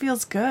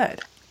feels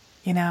good,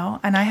 and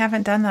I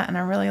haven't done that in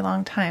a really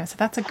long time. So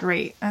that's a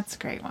great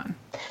one.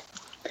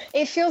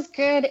 It feels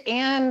good.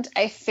 And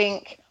I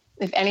think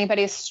if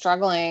anybody's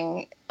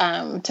struggling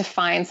to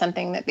find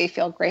something that they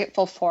feel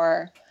grateful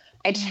for,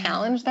 I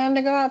challenge them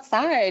to go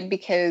outside,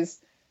 because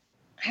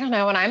I don't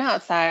know, when I'm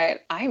outside,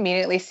 I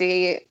immediately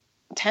see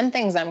 10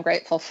 things I'm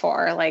grateful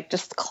for, like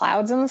just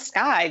clouds in the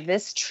sky,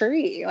 this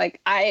tree. Like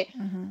I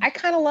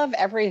kind of love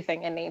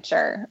everything in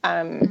nature.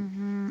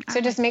 So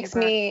it just makes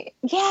me,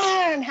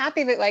 I'm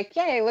happy that, like,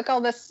 yay, look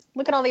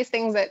at all these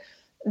things that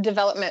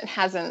development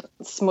hasn't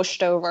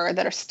smushed over,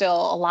 that are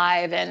still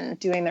alive and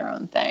doing their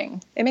own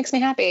thing. It makes me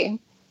happy.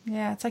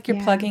 Yeah. It's like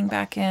you're plugging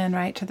back in,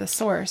 right, to the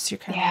source. You're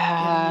kind of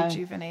getting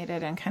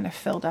rejuvenated and kind of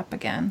filled up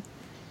again.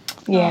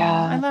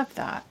 Yeah. I love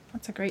that.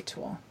 That's a great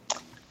tool.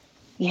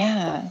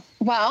 Yeah.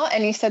 Well,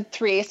 and you said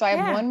 3, so I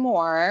have one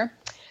more.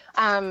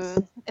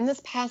 In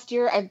this past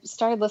year, I've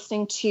started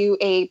listening to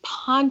a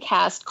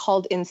podcast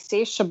called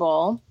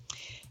Insatiable,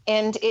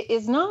 and it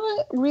is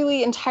not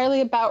really entirely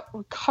about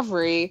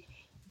recovery,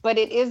 but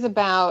it is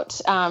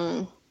about,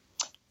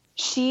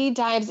 she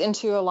dives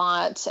into a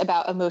lot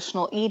about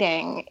emotional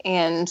eating,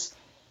 and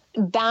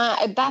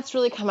that's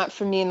really come up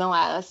for me in the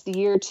last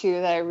year or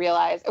two, that I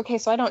realized, okay,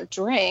 so I don't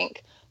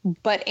drink,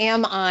 but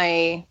am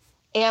I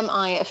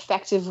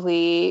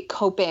effectively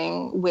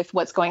coping with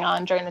what's going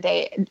on during the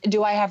day?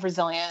 Do I have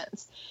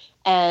resilience?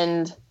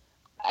 And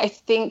I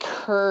think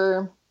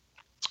her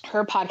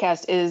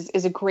podcast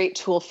is a great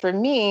tool for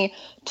me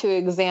to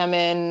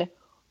examine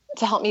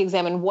to help me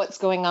examine what's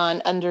going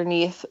on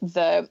underneath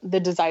the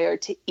desire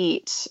to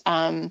eat.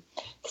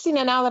 Because,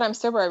 now that I'm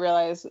sober, I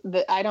realize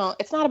that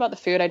it's not about the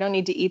food. I don't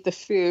need to eat the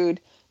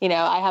food.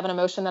 I have an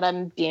emotion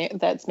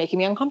that's making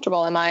me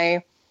uncomfortable. Am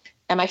I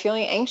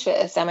feeling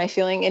anxious? Am I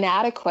feeling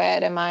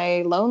inadequate? Am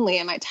I lonely?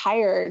 Am I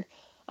tired?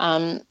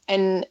 And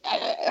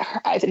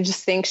I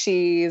just think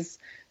she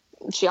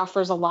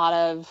offers a lot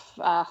of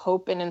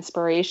hope and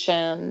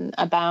inspiration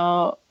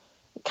about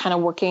kind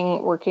of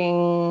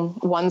working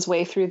one's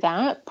way through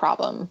that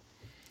problem.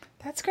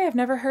 That's great. I've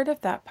never heard of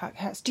that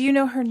podcast. Do you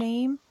know her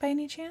name by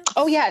any chance?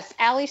 Oh, yes.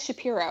 Allie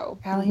Shapiro.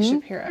 Allie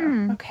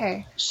Shapiro.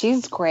 Okay.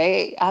 She's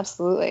great.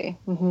 Absolutely.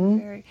 Mm-hmm.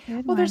 Very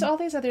good. Well, there's all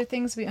these other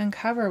things we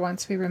uncover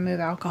once we remove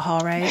alcohol,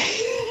 right?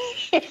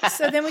 Yeah.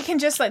 So then we can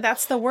just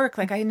that's the work.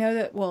 I know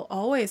that we'll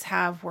always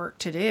have work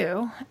to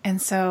do.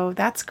 And so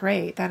that's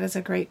great. That is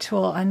a great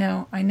tool. I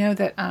know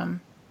that, I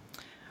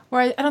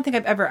don't think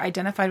I've ever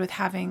identified with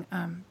having,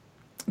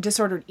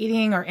 disordered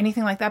eating or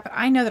anything like that, but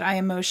I know that I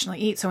emotionally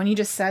eat. So when you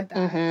just said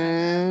that,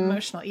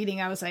 emotional eating,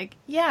 I was like,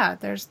 yeah,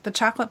 there's the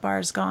chocolate bar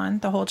is gone.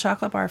 The whole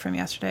chocolate bar from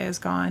yesterday is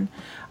gone.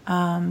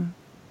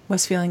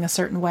 Was feeling a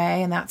certain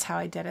way, and that's how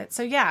I did it.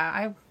 So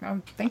yeah,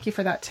 I thank you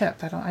for that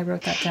tip. I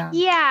wrote that down.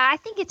 Yeah, I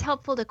think it's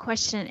helpful to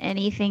question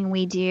anything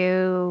we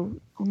do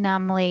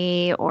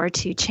numbly or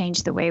to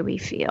change the way we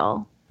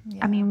feel.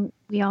 Yeah. I mean,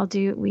 we all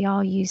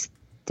use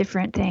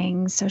different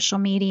things, social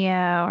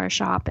media or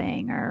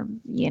shopping or,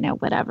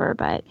 whatever,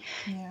 but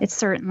it's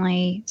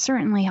certainly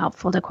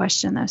helpful to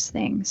question those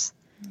things.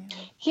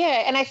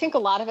 Yeah. And I think a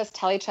lot of us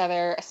tell each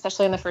other,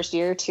 especially in the first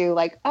year or two,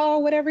 oh,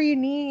 whatever you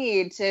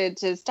need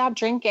to stop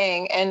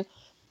drinking. And,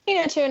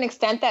 to an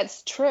extent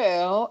that's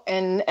true.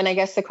 And I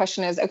guess the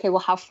question is, okay, well,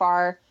 how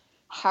far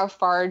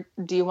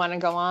do you want to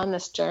go on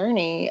this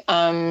journey?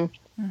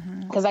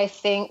 Because I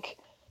think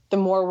the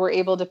more we're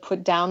able to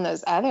put down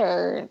those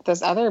other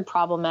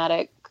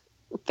problematic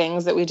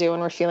things that we do when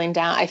we're feeling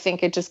down, I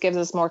think it just gives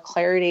us more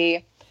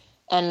clarity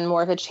and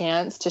more of a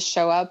chance to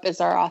show up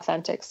as our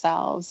authentic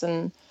selves.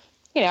 And,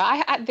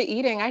 at the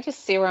eating, I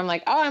just see where I'm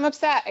like, oh, I'm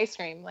upset, ice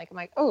cream. I'm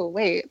like, oh,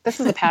 wait, this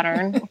is a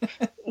pattern, that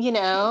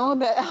I'm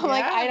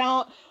like, I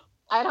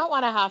don't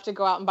want to have to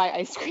go out and buy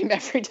ice cream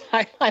every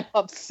time I'm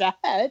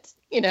upset,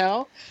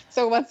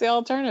 So what's the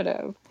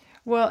alternative?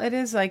 Well, it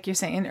is like you're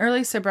saying, in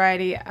early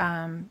sobriety,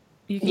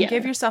 you can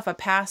give yourself a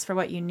pass for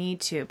what you need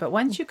to, but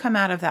once you come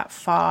out of that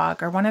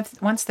fog, or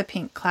once the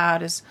pink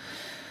cloud is,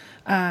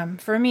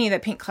 for me, the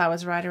pink cloud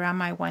was right around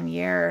my 1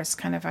 year. It's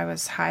I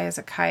was high as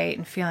a kite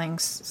and feeling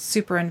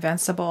super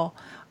invincible.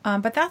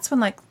 But that's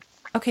when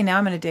okay, now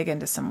I'm going to dig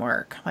into some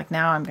work.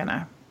 Now I'm going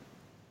to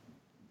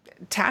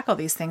tackle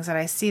these things that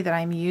I see that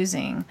I'm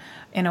using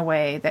in a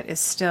way that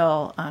is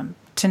still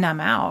to numb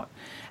out.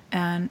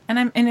 And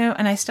I'm,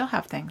 and I still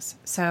have things.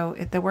 So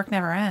the work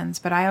never ends,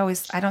 but I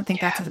don't think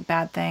that's a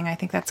bad thing. I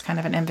think that's kind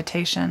of an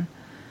invitation.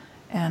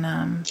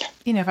 And,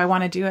 if I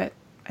want to do it,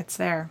 it's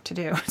there to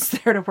do. It's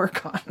there to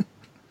work on.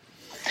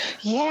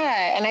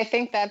 Yeah. And I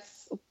think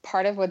that's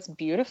part of what's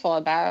beautiful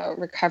about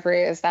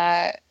recovery is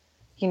that,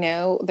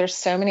 there's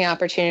so many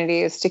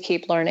opportunities to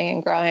keep learning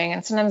and growing.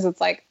 And sometimes it's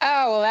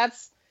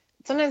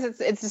sometimes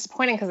it's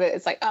disappointing because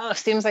it's oh, it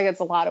seems like it's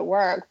a lot of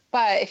work.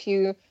 But if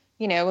you,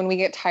 when we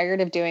get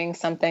tired of doing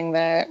something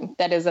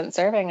that isn't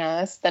serving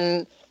us,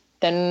 then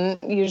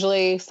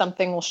usually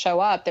something will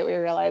show up that we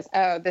realize,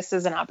 oh, this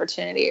is an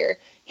opportunity, or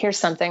here's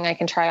something I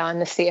can try on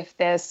to see if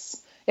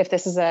this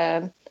is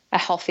a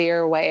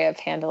healthier way of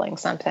handling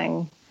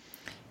something.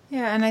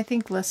 Yeah. And I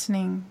think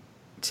listening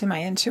to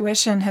my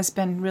intuition has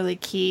been really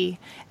key.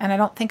 And I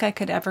don't think I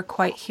could ever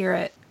quite hear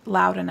it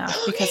loud enough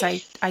because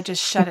I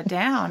just shut it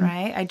down,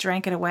 right? I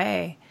drank it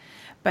away.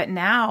 But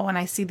now when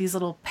I see these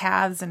little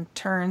paths and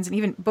turns and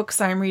even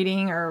books I'm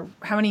reading or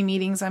how many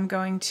meetings I'm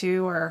going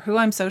to or who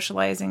I'm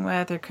socializing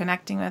with or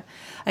connecting with,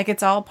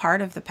 it's all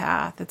part of the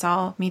path. It's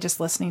all me just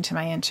listening to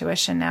my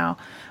intuition now,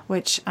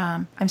 which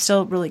I'm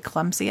still really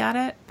clumsy at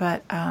it,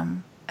 but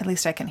at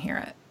least I can hear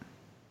it.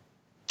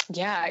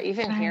 Yeah,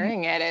 even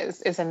hearing it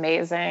is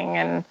amazing.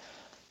 And,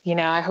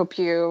 I hope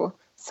you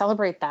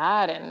celebrate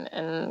that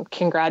and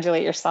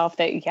congratulate yourself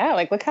that,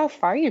 look how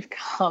far you've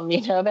come,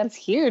 that's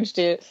huge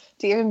to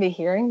even be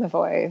hearing the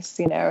voice,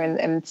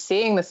 and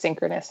seeing the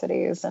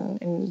synchronicities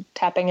and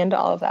tapping into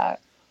all of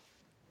that.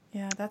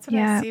 Yeah, that's what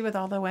I see with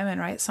all the women,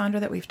 right, Sandra,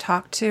 that we've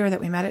talked to or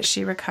that we met at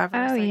She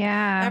Recovers. Oh,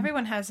 yeah.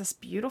 Everyone has this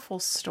beautiful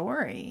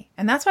story.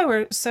 And that's why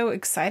we're so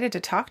excited to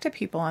talk to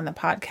people on the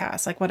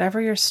podcast. Whatever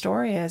your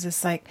story is,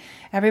 it's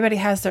everybody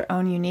has their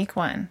own unique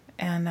one.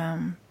 And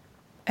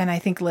I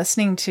think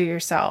listening to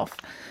yourself,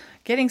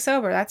 getting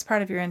sober, that's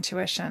part of your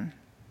intuition.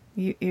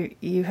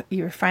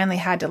 You finally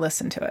had to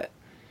listen to it.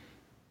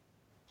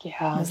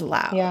 Yeah. It was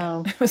loud.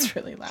 Yeah. It was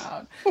really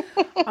loud.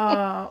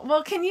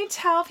 Well, can you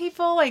tell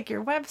people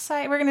your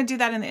website? We're going to do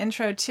that in the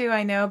intro too,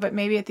 I know, but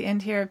maybe at the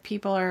end here, if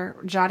people are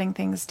jotting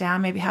things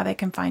down, maybe how they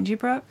can find you,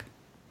 Brooke?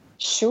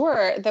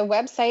 Sure. The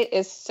website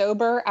is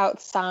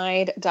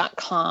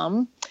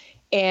soberoutside.com.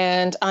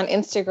 And on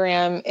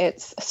Instagram,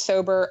 it's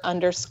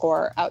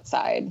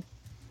sober_outside.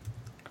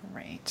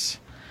 Great.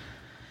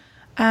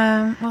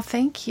 Well,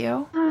 thank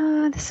you.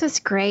 Oh, this was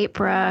great,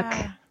 Brooke.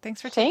 Yeah.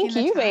 Thanks for taking the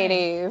time. Thank you,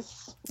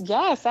 ladies.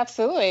 Yes,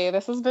 absolutely.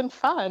 This has been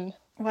fun.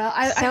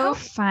 Well,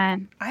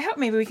 fun. I hope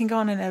maybe we can go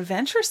on an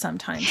adventure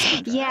sometime.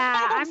 Sandra.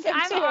 Yeah,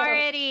 I'm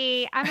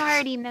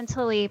already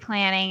mentally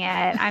planning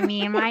it. I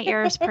mean, my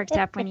ears perked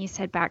up when you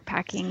said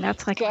backpacking.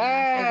 That's like one of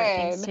my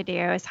favorite things to do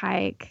is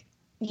hike.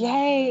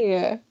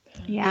 Yay.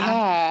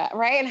 Yeah.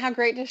 Right. And how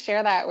great to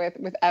share that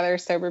with other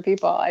sober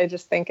people. I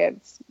just think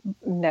it's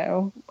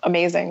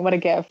amazing. What a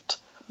gift.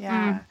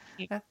 Yeah.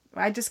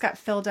 I just got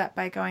filled up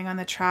by going on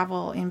the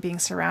travel and being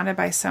surrounded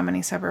by so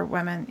many sober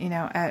women,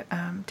 at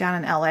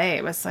down in LA.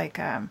 It was like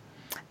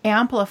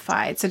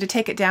amplified. So to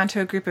take it down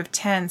to a group of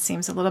 10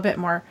 seems a little bit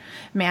more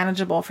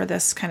manageable for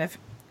this kind of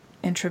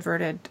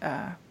introverted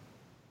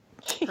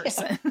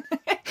person.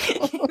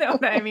 You know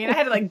what I mean? I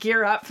had to like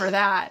gear up for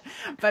that.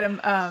 But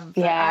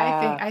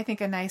I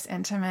think a nice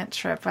intimate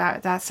trip,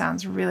 that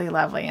sounds really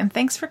lovely. And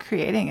thanks for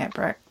creating it,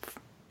 Brooke.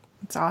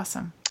 It's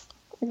awesome.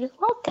 You're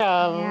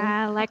welcome.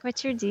 Yeah, I like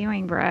what you're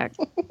doing, Brooke.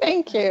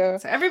 Thank you.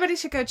 So everybody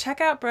should go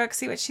check out Brooke,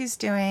 see what she's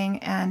doing,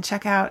 and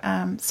check out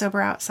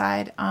Sober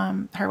Outside,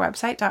 her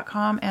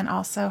website.com, and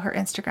also her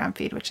Instagram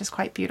feed, which is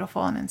quite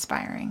beautiful and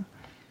inspiring.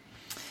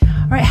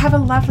 All right, have a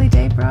lovely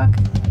day, Brooke.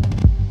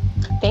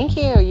 Thank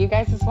you. You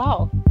guys as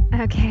well.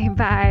 Okay,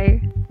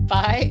 bye.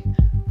 Bye.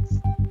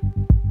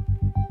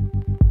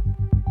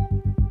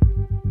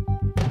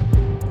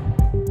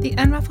 The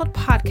Unruffled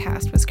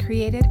podcast was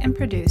created and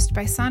produced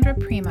by Sandra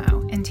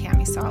Primo and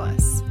Tammy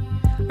Salas.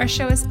 Our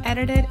show is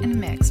edited and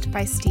mixed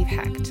by Steve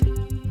Hecht.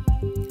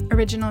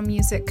 Original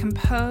music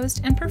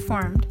composed and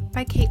performed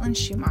by Caitlin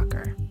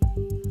Schumacher.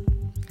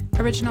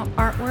 Original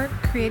artwork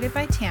created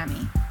by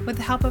Tammy with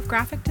the help of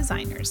graphic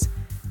designers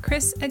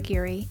Chris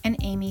Aguirre and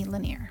Amy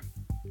Lanier.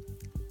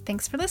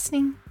 Thanks for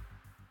listening.